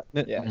 Yeah.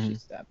 It? Yeah. She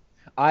stabs.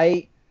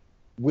 I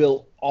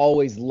will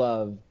always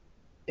love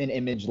an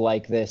image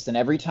like this, and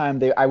every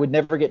time I would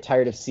never get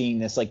tired of seeing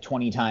this like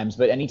 20 times,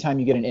 but anytime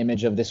you get an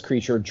image of this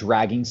creature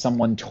dragging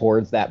someone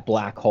towards that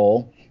black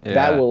hole,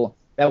 that will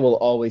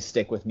always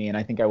stick with me, and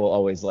I think I will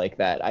always like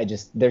that.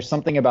 There's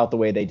something about the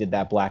way they did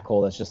that black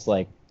hole that's just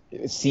like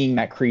seeing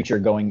that creature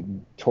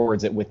going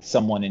towards it with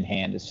someone in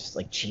hand is just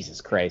like, Jesus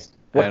Christ.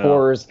 What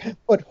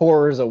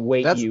horrors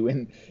await you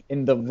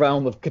in the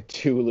realm of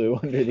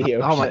Cthulhu under the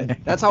ocean?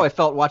 That's how I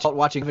felt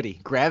watching Gravity.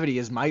 Gravity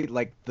is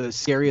the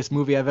scariest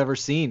movie I've ever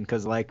seen,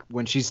 because like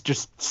when she's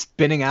just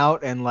spinning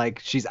out and like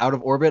she's out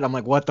of orbit, I'm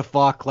like, what the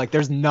fuck? Like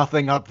there's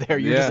nothing up there.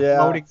 You're just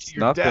floating to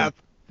your death.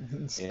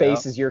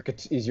 Space is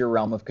your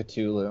realm of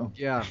Cthulhu.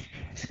 Yeah.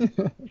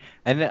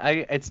 And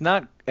it's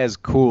not as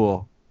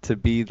cool to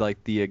be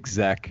like the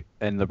exec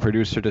and the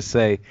producer to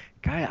say,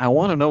 "Guy, I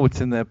want to know what's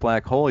in that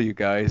black hole, you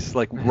guys.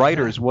 Like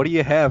writers, what do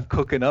you have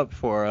cooking up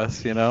for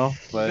us, But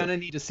we're gonna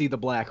need to see the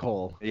black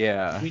hole.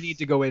 Yeah. We need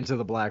to go into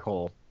the black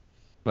hole.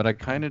 But I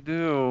kind of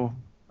do.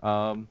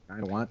 I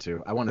want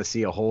to. I want to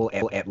see a hole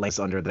at least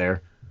under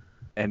there.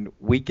 And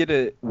we get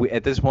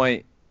at this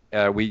point.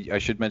 I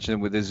should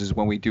mention this is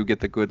when we do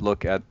get the good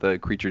look at the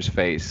creature's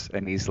face,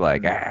 and he's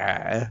like,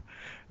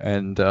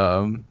 and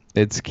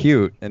it's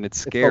cute and it's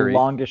scary. It's the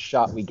longest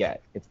shot we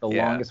get. It's the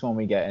longest one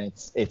we get, and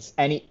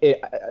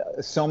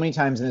so many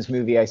times in this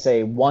movie I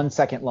say 1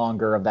 second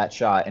longer of that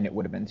shot, and it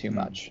would have been too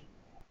much.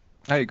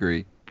 I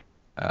agree.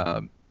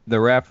 The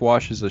raft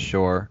washes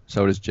ashore.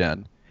 So does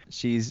Jen.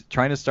 She's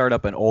trying to start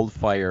up an old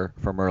fire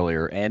from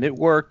earlier, and it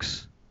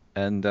works.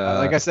 And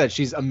like I said,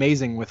 she's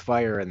amazing with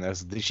fire in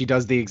this. She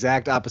does the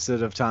exact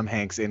opposite of Tom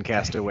Hanks in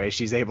Castaway.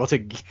 She's able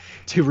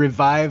to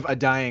revive a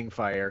dying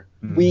fire.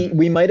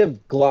 We might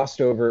have glossed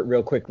over it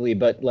real quickly,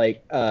 but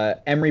like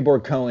Emery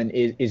Borg Cohen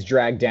is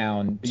dragged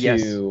down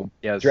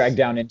dragged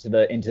down into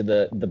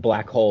the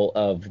black hole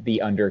of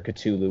the under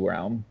Cthulhu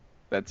realm.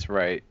 That's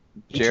right.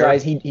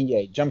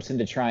 He jumps in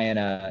to try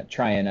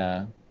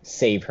and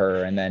save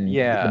her, and then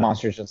the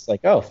monster's just like,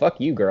 "Oh, fuck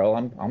you, girl.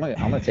 I'm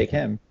gonna take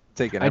him."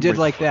 I did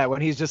like that when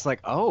he's just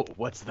like, "Oh,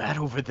 what's that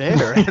over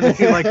there?" And then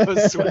he like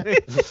goes swimming.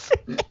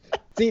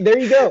 See, there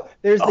you go.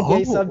 There's the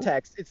gay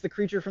subtext. It's the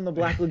creature from the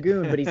Black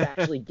Lagoon, but he's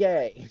actually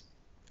gay.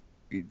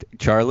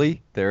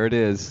 Charlie, there it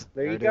is.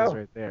 There you go.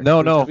 Right there.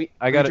 No,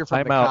 I got to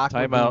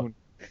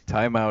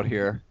time out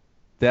here.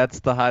 That's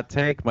the hot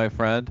take, my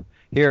friend.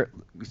 Here,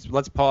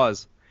 let's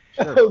pause.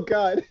 Sure. Oh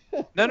God.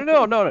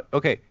 No.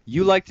 Okay,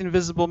 you liked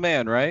Invisible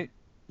Man, right?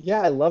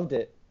 Yeah, I loved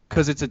it.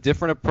 Because it's a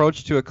different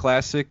approach to a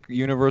classic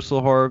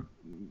Universal horror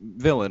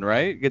villain,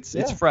 right?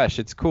 It's fresh,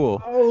 it's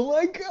cool. Oh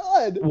my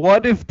God!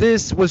 What if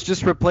this was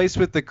just replaced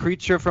with the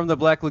creature from the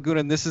Black Lagoon,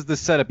 and this is the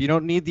setup? You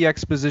don't need the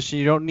exposition,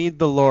 you don't need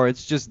the lore.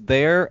 It's just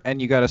there,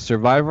 and you got a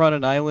survivor on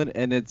an island,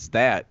 and it's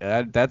that.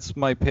 That's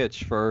my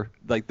pitch for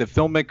like the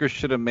filmmakers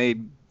should have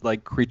made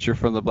like creature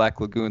from the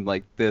Black Lagoon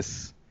like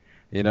this,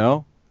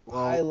 Well,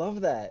 I love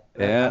that.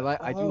 Yeah,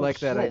 I do like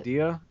that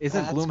idea.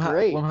 Isn't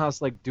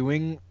Blumhouse like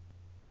doing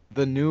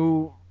the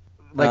new?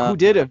 Who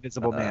did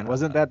Invisible Man?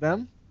 Wasn't that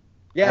them?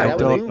 Yeah, that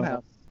was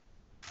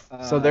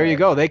Blumhouse. So there you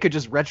go. They could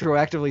just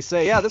retroactively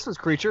say, "Yeah, this was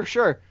Creature,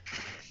 sure."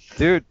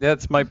 Dude,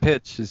 that's my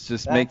pitch. Is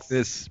just make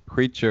this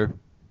Creature.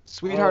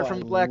 Sweetheart from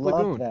the Black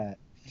Lagoon. That.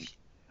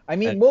 I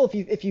mean,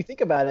 if you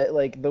think about it,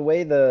 like the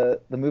way the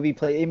movie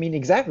plays, I mean,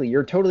 exactly,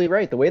 you're totally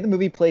right. The way the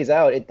movie plays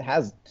out, it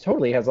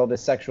totally has all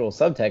this sexual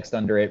subtext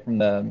under it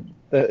from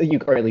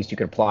or at least you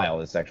could apply all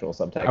this sexual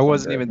subtext. I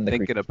wasn't even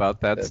thinking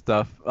about that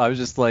stuff. I was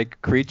just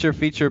like creature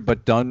feature,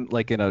 but done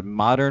like in a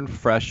modern,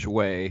 fresh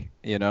way,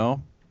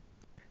 And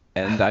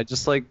I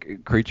just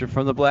like Creature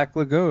from the Black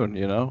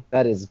Lagoon,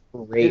 That is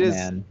great,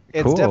 man.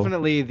 It's cool.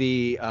 Definitely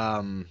the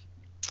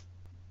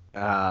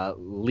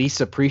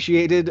least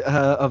appreciated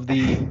of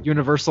the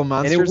Universal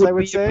monsters, and it would I would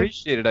be say.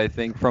 Appreciated, I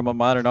think, from a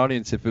modern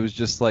audience if it was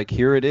just like,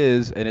 here it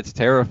is, and it's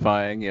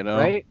terrifying,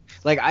 Right?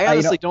 Like, I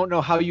honestly don't know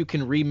how you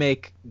can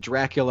remake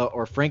Dracula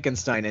or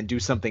Frankenstein and do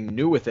something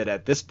new with it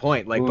at this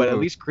point. Like, but at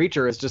least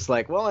Creature is just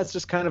like, well, it's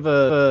just kind of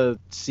a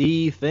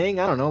sea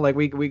thing. I don't know. Like,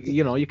 we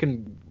you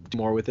can do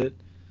more with it.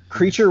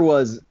 Creature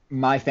was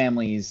my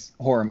family's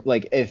horror,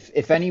 like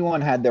if anyone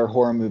had their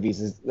horror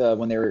movies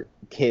when they were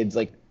kids,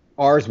 like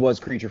ours was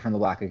Creature from the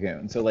Black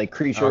Lagoon. So like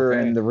Creature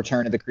and The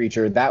Return of the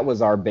Creature, that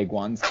was our big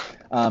ones.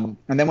 And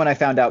then when I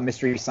found out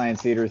Mystery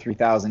Science Theater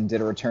 3000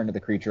 did a Return of the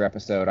Creature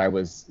episode, I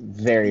was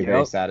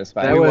very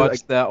satisfied. We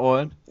watched that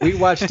one. We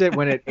watched it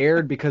when it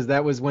aired because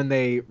that was when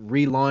they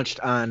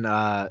relaunched on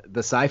the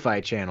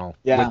Sci-Fi Channel.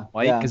 Yeah,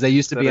 because they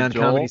used to be on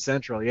Joel? Comedy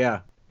Central. Yeah.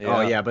 Yeah.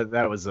 Oh yeah, but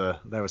that was a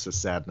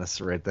sadness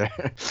right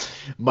there.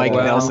 Mike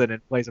Nelson in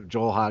place of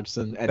Joel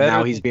Hodgson, and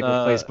now he's being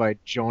replaced by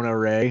Jonah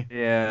Ray.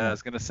 Yeah, I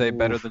was gonna say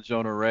better than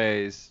Jonah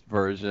Ray's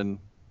version.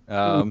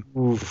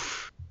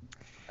 Oof.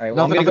 All right,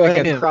 well, I'm Nothing going to go like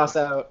ahead and him. cross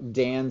out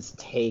Dan's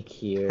take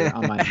here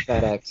on my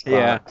FedEx box.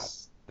 Yeah,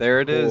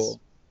 there it is.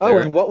 Cool. Oh, There.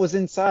 and what was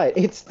inside?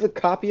 It's the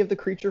copy of The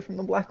Creature from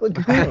the Black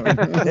Lagoon.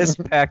 This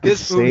package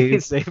This movie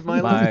saved saved my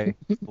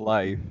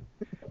life.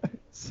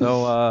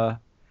 So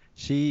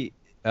she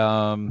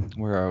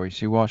where are we?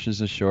 She washes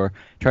ashore.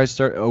 Tries to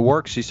start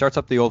work. She starts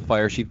up the old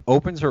fire. She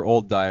opens her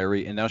old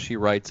diary, and now she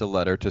writes a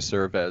letter to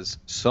serve as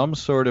some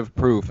sort of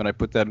proof. And I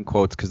put that in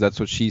quotes because that's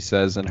what she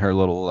says in her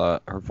little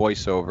her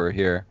voiceover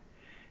here.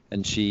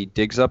 And she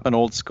digs up an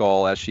old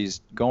skull as she's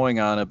going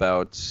on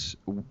about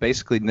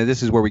basically.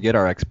 This is where we get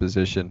our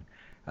exposition.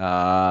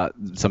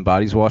 Some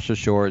bodies washed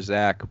ashore.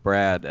 Zach,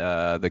 Brad,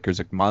 there's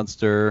a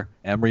monster.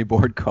 Emery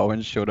Board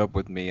Cohen showed up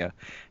with Mia,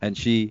 and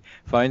she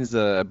finds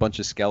a bunch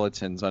of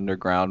skeletons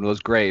underground,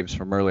 those graves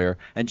from earlier.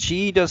 And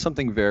she does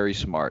something very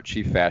smart.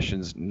 She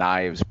fashions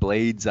knives,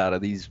 blades out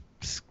of these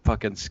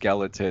fucking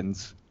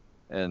skeletons,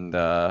 and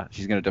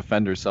she's gonna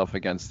defend herself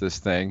against this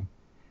thing.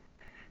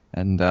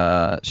 And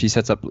she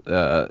sets up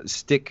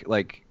stick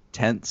like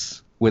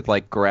tents with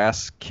like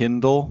grass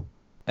kindle.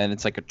 And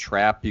it's like a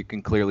trap. You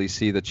can clearly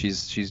see that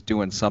she's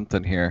doing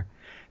something here.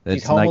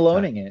 He's Home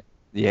Aloneing it.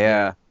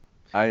 Yeah.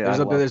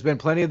 There's been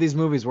plenty of these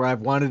movies where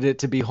I've wanted it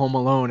to be Home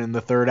Alone in the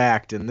third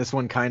act, and this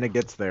one kind of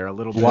gets there a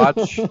little bit.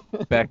 Watch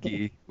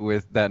Becky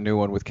with that new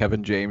one with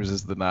Kevin James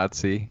as the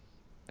Nazi.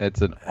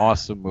 It's an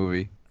awesome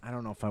movie. I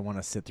don't know if I want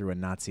to sit through a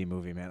Nazi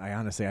movie, man. I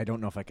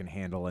don't know if I can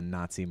handle a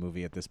Nazi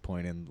movie at this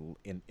point.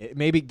 In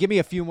maybe give me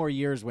a few more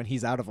years when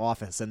he's out of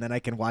office, and then I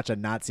can watch a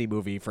Nazi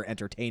movie for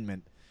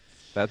entertainment.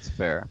 That's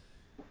fair.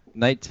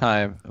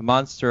 Nighttime, a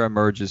monster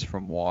emerges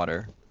from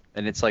water,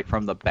 and it's like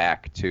from the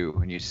back too.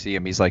 And you see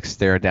him, he's like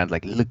staring down,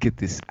 like, look at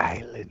this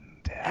island.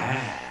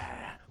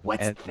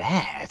 What's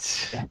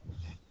that?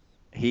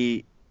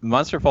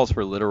 Monster falls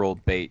for literal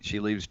bait. She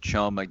leaves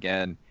Chum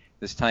again.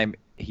 This time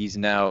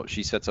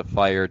she sets a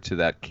fire to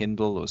that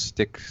kindle, those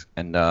sticks,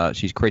 and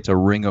she creates a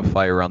ring of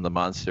fire around the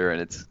monster,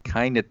 and it's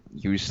kind of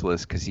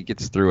useless because he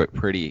gets through it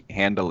pretty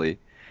handily.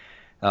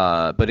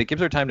 But it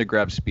gives her time to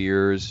grab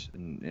spears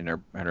and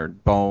her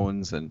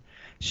bones, and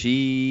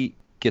she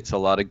gets a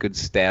lot of good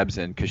stabs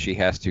in because she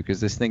has to, because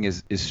this thing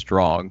is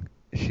strong.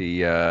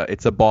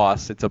 It's a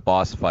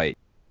boss fight.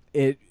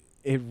 It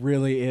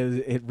really is.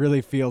 It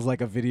really feels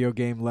like a video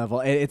game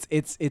level.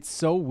 It's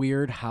so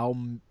weird how,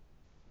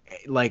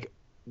 like,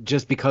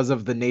 just because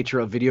of the nature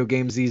of video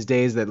games these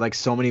days, that like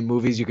so many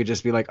movies you could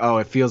just be like, oh,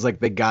 it feels like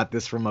they got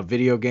this from a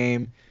video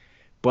game.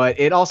 But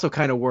it also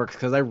kind of works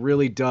because I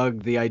really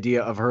dug the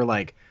idea of her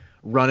like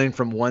running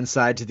from one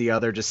side to the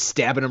other, just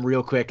stabbing him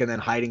real quick and then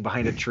hiding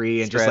behind a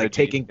tree and just like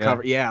taking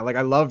cover. Yeah, like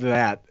I loved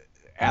that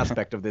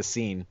aspect of this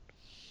scene.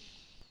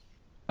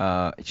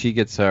 She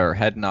gets her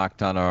head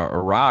knocked on a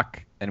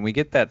rock, and we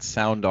get that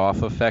sound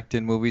off effect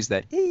in movies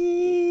that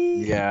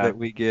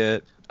we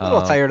get. A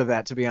little tired of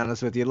that, to be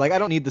honest with you. Like I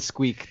don't need the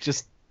squeak,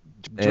 just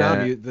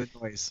drown the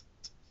noise.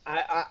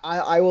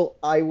 I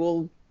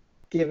will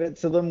give it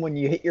to them. When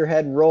you hit your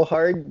head real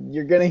hard,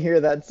 you're gonna hear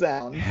that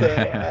sound. So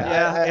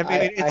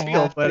it's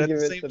real, but at the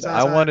same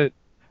time,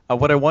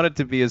 what I want it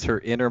to be is her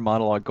inner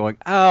monologue going,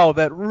 "Ow,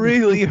 that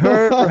really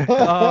hurt!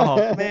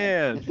 Oh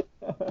man!"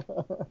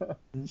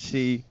 And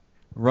she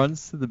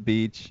runs to the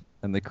beach,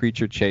 and the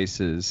creature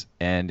chases,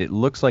 and it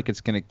looks like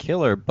it's gonna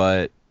kill her,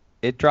 but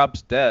it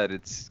drops dead.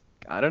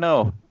 I don't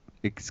know.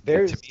 To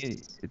me,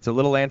 it's a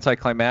little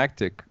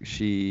anticlimactic.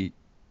 She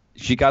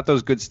got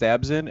those good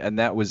stabs in, and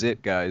that was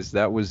it, guys.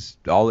 That was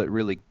all it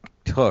really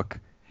took.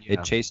 Yeah.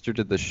 It chased her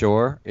to the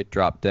shore. It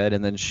dropped dead,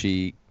 and then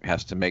she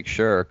has to make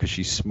sure, because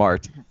she's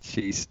smart.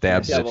 She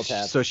stabs it.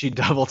 So she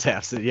double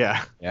taps it.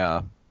 Yeah.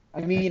 Yeah.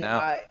 I mean,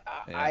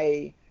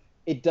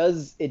 it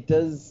does.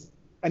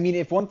 I mean,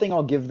 if one thing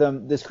I'll give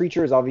them, this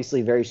creature is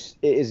obviously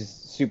is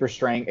super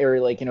strong,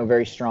 or like,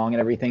 very strong and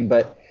everything,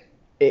 but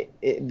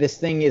this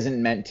thing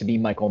isn't meant to be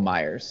Michael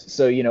Myers.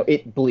 So,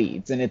 it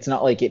bleeds, and it's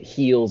not like it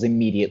heals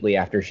immediately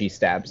after she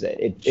stabs it.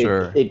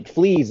 It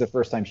flees the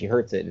first time she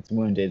hurts it. It's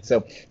wounded.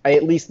 So I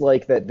at least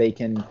like that they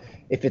can,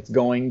 if it's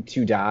going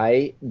to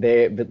die,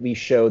 they at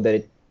least show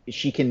that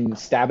she can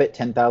stab it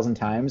 10,000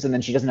 times, and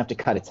then she doesn't have to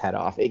cut its head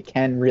off. It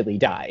can really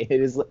die.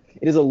 It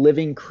is a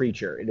living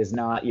creature. It is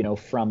not,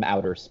 from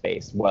outer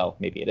space. Well,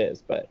 maybe it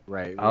is, but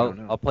right.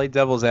 I'll play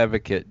devil's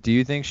advocate. Do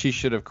you think she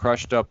should have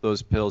crushed up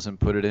those pills and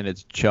put it in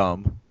its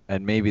chum,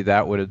 and maybe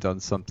that would have done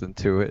something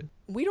to it?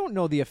 We don't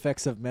know the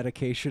effects of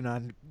medication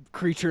on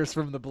creatures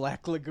from the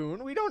Black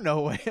Lagoon. We don't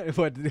know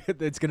what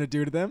it's gonna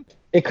do to them.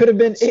 It could have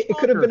been. It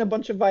could have been a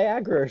bunch of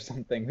Viagra or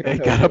something. We They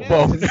don't got know.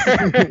 a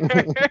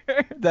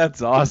boner.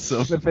 That's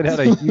awesome. If it had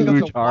a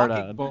huge hard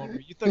on. Boner.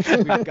 You thought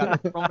we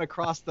got thrown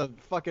across the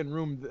fucking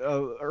room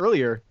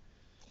earlier.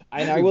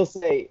 And I will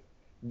say,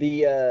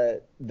 the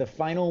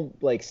final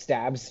like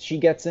stabs she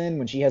gets in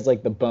when she has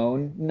like the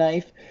bone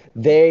knife,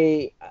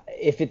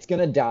 if it's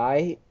gonna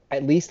die,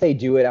 at least they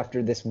do it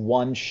after this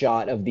one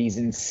shot of these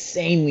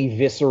insanely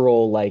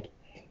visceral, like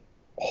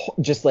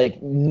just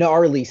like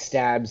gnarly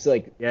stabs.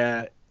 Like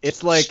Yeah,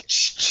 it's like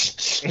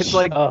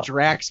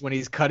Drax when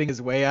he's cutting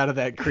his way out of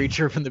that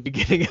creature from the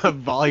beginning of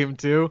Volume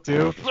 2.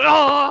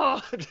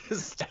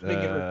 Just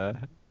stabbing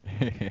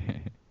it.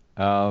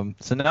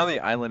 So now the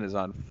island is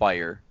on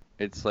fire.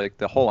 It's like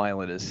the whole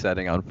island is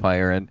setting on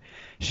fire, and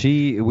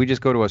we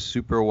just go to a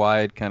super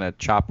wide kind of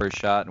chopper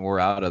shot, and we're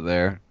out of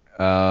there.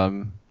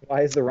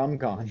 why is the rum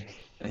gone?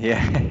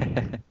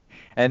 Yeah.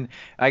 And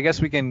I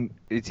guess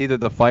it's either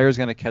the fire's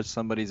going to catch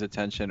somebody's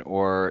attention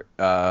or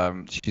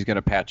she's going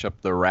to patch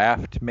up the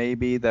raft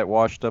maybe that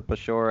washed up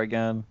ashore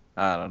again.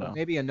 I don't know.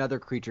 Maybe another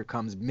creature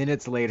comes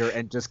minutes later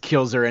and just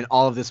kills her, and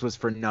all of this was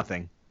for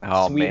nothing.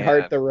 Oh, Sweetheart,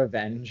 man. the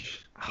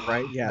Revenge.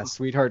 Right? Yeah,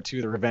 Sweetheart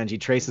 2, The Revenge. He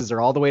traces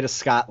her all the way to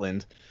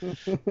Scotland.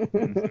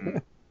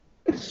 Mhm.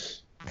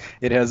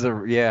 It has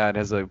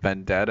a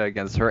vendetta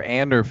against her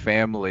and her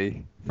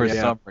family for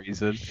Yeah. some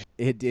reason.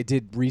 It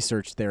did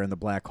research there in the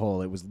black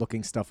hole. It was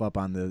looking stuff up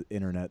on the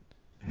internet.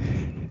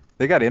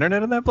 They got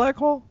internet in that black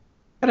hole?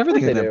 Got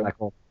everything They in that do. black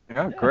hole.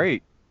 Yeah,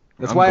 great.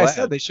 That's I'm why I glad.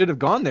 said they should have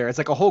gone there. It's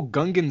like a whole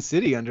Gungan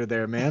city under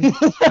there, man.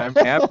 I'm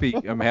happy.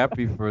 I'm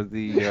happy for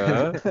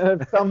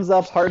the. Thumbs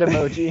up, heart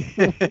emoji.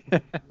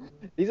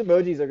 These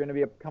emojis are going to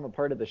become a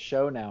part of the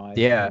show now. I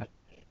Yeah. think.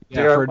 Yeah,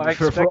 Jared, I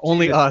for expect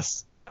only you to-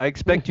 us. I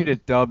expect you to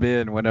dub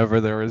in whenever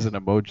there is an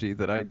emoji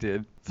that I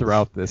did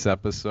throughout this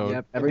episode.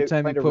 Yep. Every Find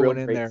time a you put real one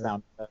in great there,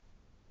 sound effect.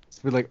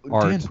 we're like,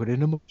 Art. Dan, put in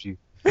emoji.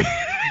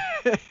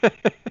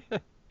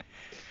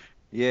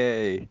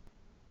 Yay.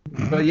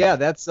 But yeah,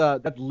 that's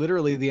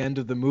literally the end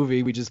of the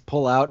movie. We just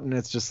pull out, and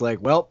it's just like,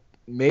 well,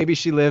 maybe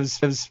she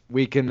lives.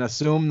 We can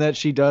assume that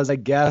she does, I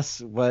guess.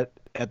 But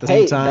at the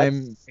Hey, same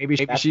time, maybe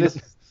That's she.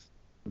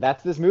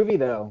 that's this movie,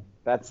 though.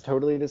 That's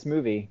totally this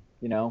movie.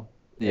 You know.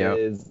 Yep.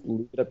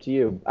 Leave it up to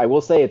you. I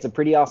will say it's a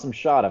pretty awesome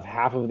shot of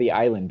half of the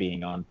island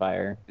being on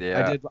fire.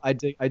 Yeah. I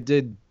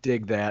did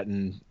dig that,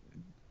 and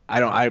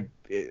I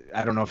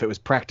don't know if it was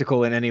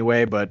practical in any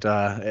way, but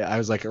I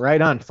was like,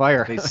 right on,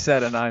 fire. They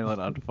set an island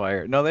on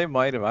fire. No, they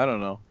might have. I don't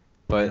know.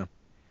 But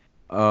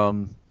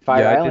Fire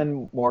yeah, I did-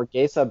 Island, more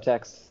gay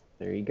subtext.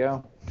 There you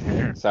go.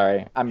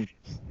 Sorry, I'm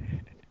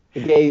the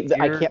gay.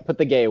 I Dear- can't put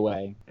the gay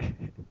away.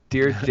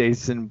 Dear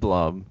Jason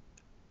Blum,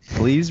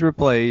 please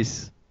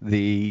replace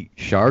the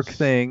shark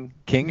thing,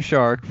 King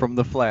Shark from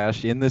The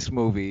Flash in this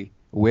movie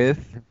with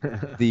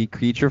the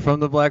creature from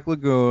the Black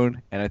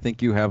Lagoon, and I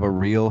think you have a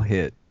real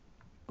hit.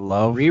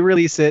 Love.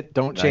 Re-release it.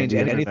 Don't change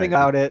 90%. anything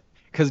about it,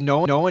 because no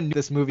one knew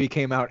this movie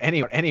came out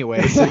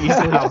anyway. So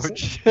easily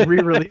just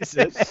re-release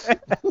it.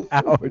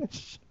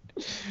 Ouch.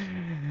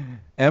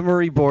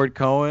 Emery Board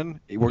Cohen.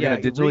 We're Yeah,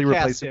 gonna digitally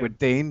recast replace it him. with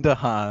Dane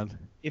DeHaan.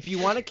 If you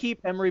want to keep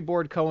Emery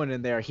Board Cohen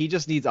in there, he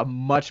just needs a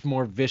much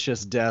more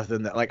vicious death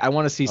than that. Like I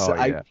want to see. Oh,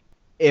 yeah.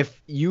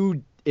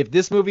 If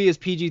this movie is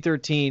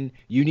PG-13,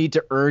 you need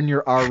to earn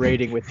your R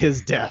rating with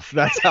his death.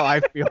 That's how I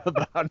feel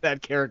about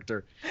that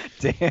character.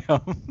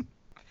 Damn.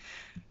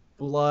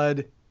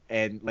 Blood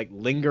and like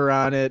linger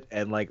on it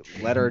and like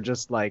let her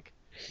just like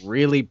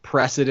really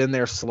press it in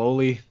there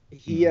slowly.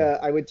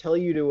 I would tell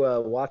you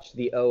to watch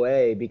the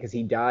OA because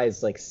he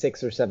dies like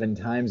 6 or 7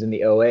 times in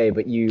the OA,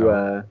 but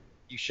you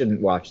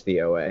shouldn't watch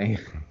the OA.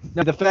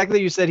 Now, the fact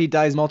that you said he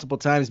dies multiple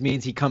times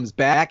means he comes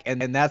back,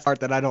 and that's the part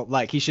that I don't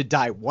like. He should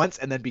die once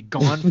and then be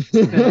gone.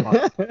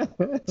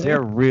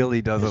 Sarah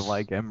really doesn't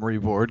like Emery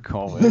Board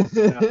Cohen.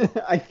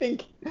 I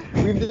think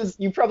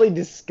you probably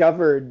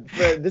discovered.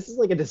 But this is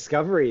like a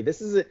discovery.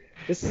 This is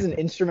an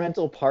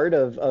instrumental part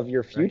of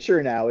your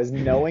future now, is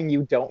knowing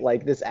you don't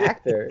like this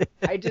actor.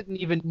 I didn't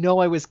even know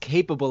I was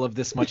capable of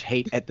this much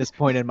hate at this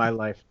point in my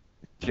life.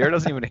 Jared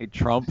doesn't even hate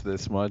Trump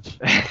this much.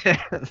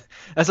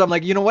 That's why I'm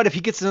like, you know what? If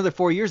he gets another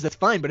 4 years, that's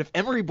fine. But if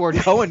Emery Board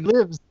Cohen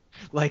lives,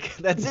 like,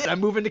 that's it. I'm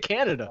moving to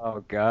Canada.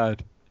 Oh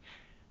God.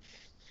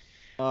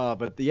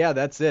 But yeah,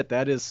 that's it.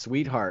 That is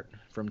Sweetheart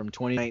from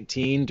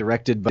 2019,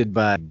 directed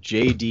by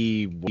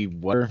J.D.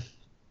 Water.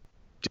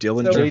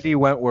 Dillinger. J.D.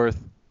 Wentworth.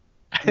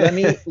 Let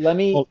me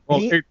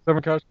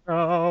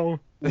Oh.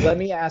 let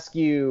me ask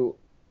you,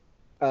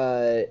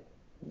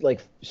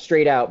 like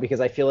straight out, because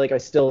I feel like I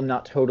still am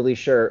not totally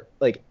sure.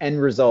 Like end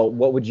result,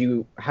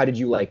 how did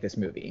you like this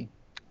movie?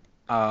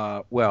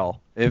 Well,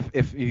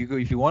 if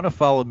you want to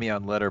follow me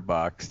on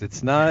Letterboxd,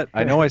 it's not.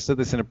 I know I said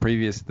this in a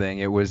previous thing.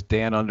 It was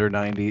Dan under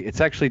 90.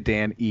 It's actually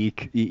Dan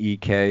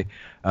EEK.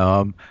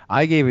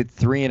 I gave it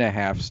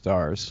 3.5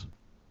 stars.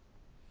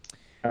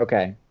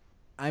 Okay.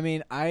 I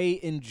mean, I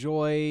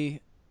enjoy.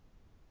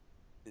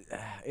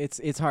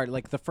 It's hard.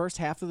 Like the first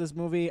half of this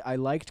movie, I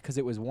liked because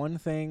it was one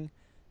thing,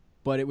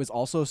 but it was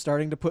also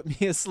starting to put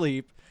me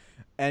asleep.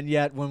 And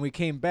yet when we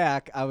came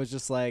back, I was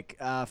just like,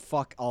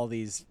 fuck all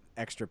these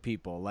extra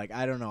people. Like,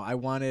 I don't know. I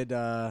wanted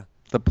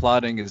The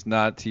plotting is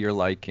not to your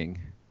liking.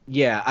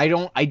 Yeah,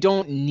 I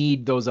don't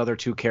need those other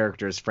two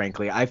characters,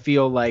 frankly. I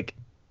feel like,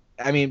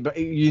 I mean, but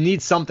you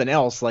need something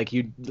else. Like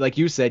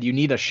you said, you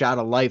need a shot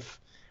of life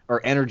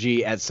or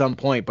energy at some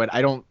point. But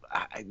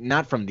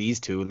not from these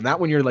two. Not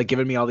when you're like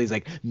giving me all these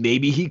like,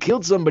 maybe he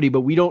killed somebody,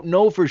 but we don't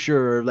know for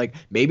sure. Or, like,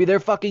 maybe they're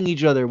fucking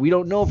each other. We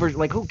don't know for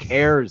like, who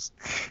cares?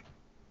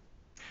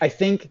 I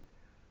think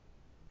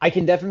I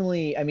can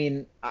definitely. I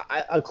mean,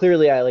 I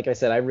clearly, like I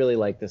said, I really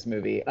like this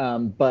movie.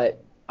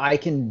 But I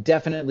can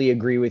definitely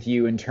agree with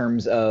you in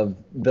terms of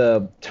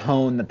the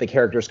tone that the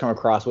characters come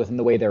across with and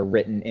the way they're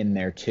written in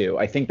there too.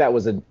 I think that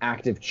was an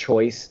active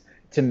choice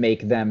to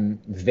make them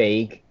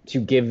vague,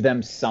 to give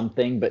them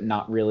something, but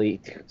not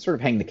really sort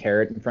of hang the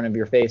carrot in front of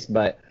your face.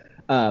 But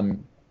so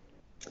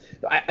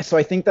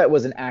I think that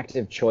was an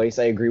active choice.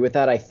 I agree with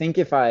that. I think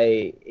if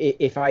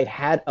I'd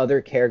had other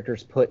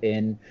characters put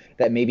in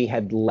that maybe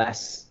had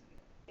less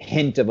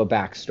hint of a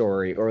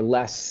backstory or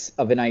less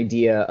of an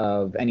idea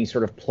of any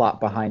sort of plot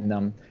behind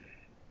them,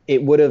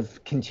 it would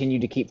have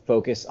continued to keep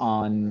focus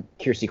on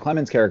Kiersey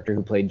Clemons' character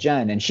who played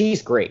Jen, and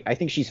she's great. I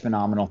think she's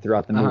phenomenal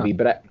throughout the movie,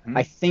 but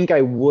I think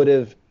I would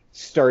have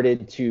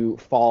started to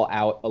fall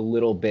out a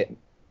little bit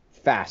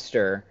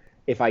faster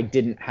if I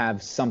didn't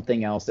have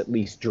something else at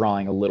least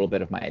drawing a little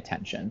bit of my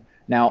attention.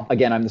 Now,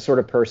 again, I'm the sort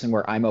of person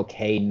where I'm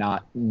okay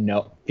not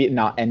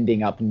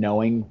ending up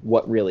knowing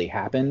what really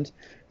happened.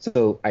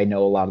 So I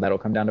know a lot of that will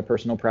come down to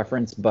personal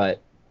preference,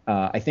 but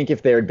I think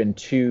if there had been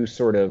two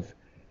sort of,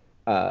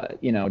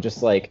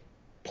 just like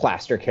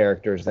plaster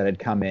characters that had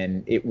come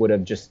in, it would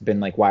have just been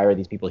like, why are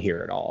these people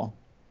here at all?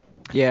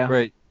 Yeah.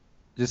 Right.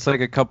 Just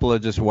like a couple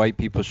of just white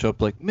people show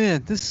up like,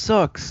 man, this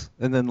sucks.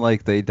 And then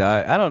like they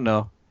die. I don't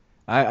know.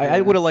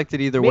 I would have liked it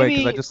either way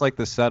because I just like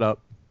the setup.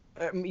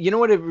 You know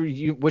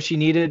what she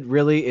needed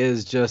really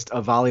is just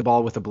a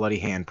volleyball with a bloody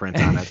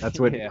handprint on it. That's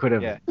what could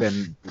have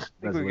been.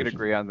 I think we could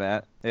agree on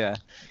that. Yeah.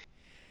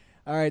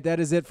 All right, that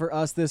is it for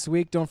us this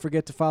week. Don't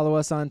forget to follow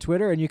us on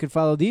Twitter, and you can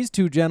follow these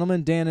two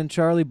gentlemen, Dan and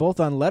Charlie, both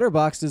on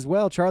Letterboxd as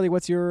well. Charlie,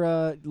 what's your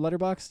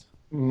Letterboxd?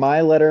 My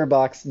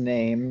Letterboxd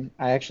name,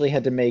 I actually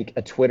had to make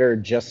a Twitter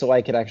just so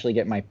I could actually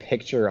get my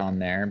picture on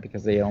there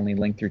because they only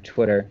link through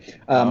Twitter.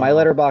 My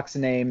Letterboxd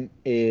name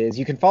is,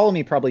 you can follow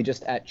me probably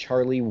just at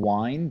Charlie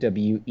Wine,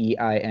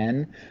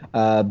 Wein,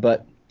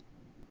 but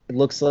it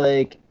looks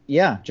like,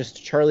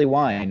 just Charlie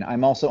Wine.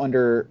 I'm also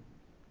under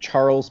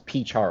Charles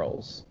P.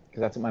 Charles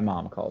because that's what my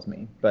mom calls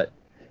me. But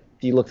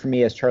if you look for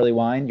me as Charlie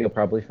Wine, you'll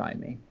probably find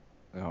me.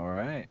 All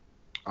right.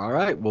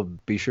 Well,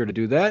 be sure to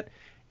do that.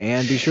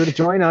 And be sure to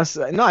join us.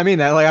 No, I mean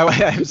that. Like,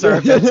 I'm sorry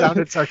if that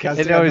sounded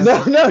sarcastic. No.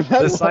 The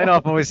That's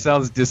sign-off always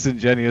sounds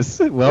disingenuous.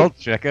 Well,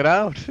 check it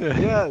out.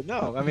 Yeah,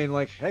 no. I mean,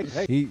 like,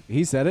 hey.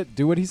 He said it.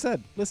 Do what he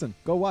said. Listen,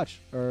 go watch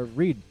or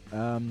read.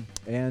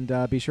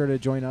 And be sure to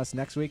join us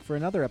next week for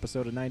another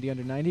episode of 90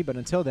 Under 90. But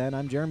until then,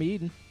 I'm Jeremy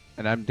Eden.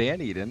 And I'm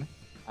Dan Eden.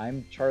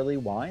 I'm Charlie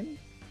Wine.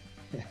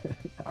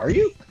 Are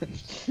you?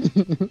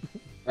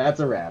 That's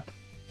a wrap.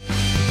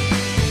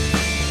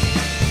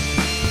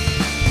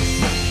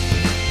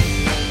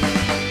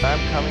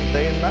 I'm coming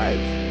day and night.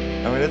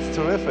 I mean, it's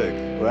terrific,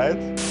 right?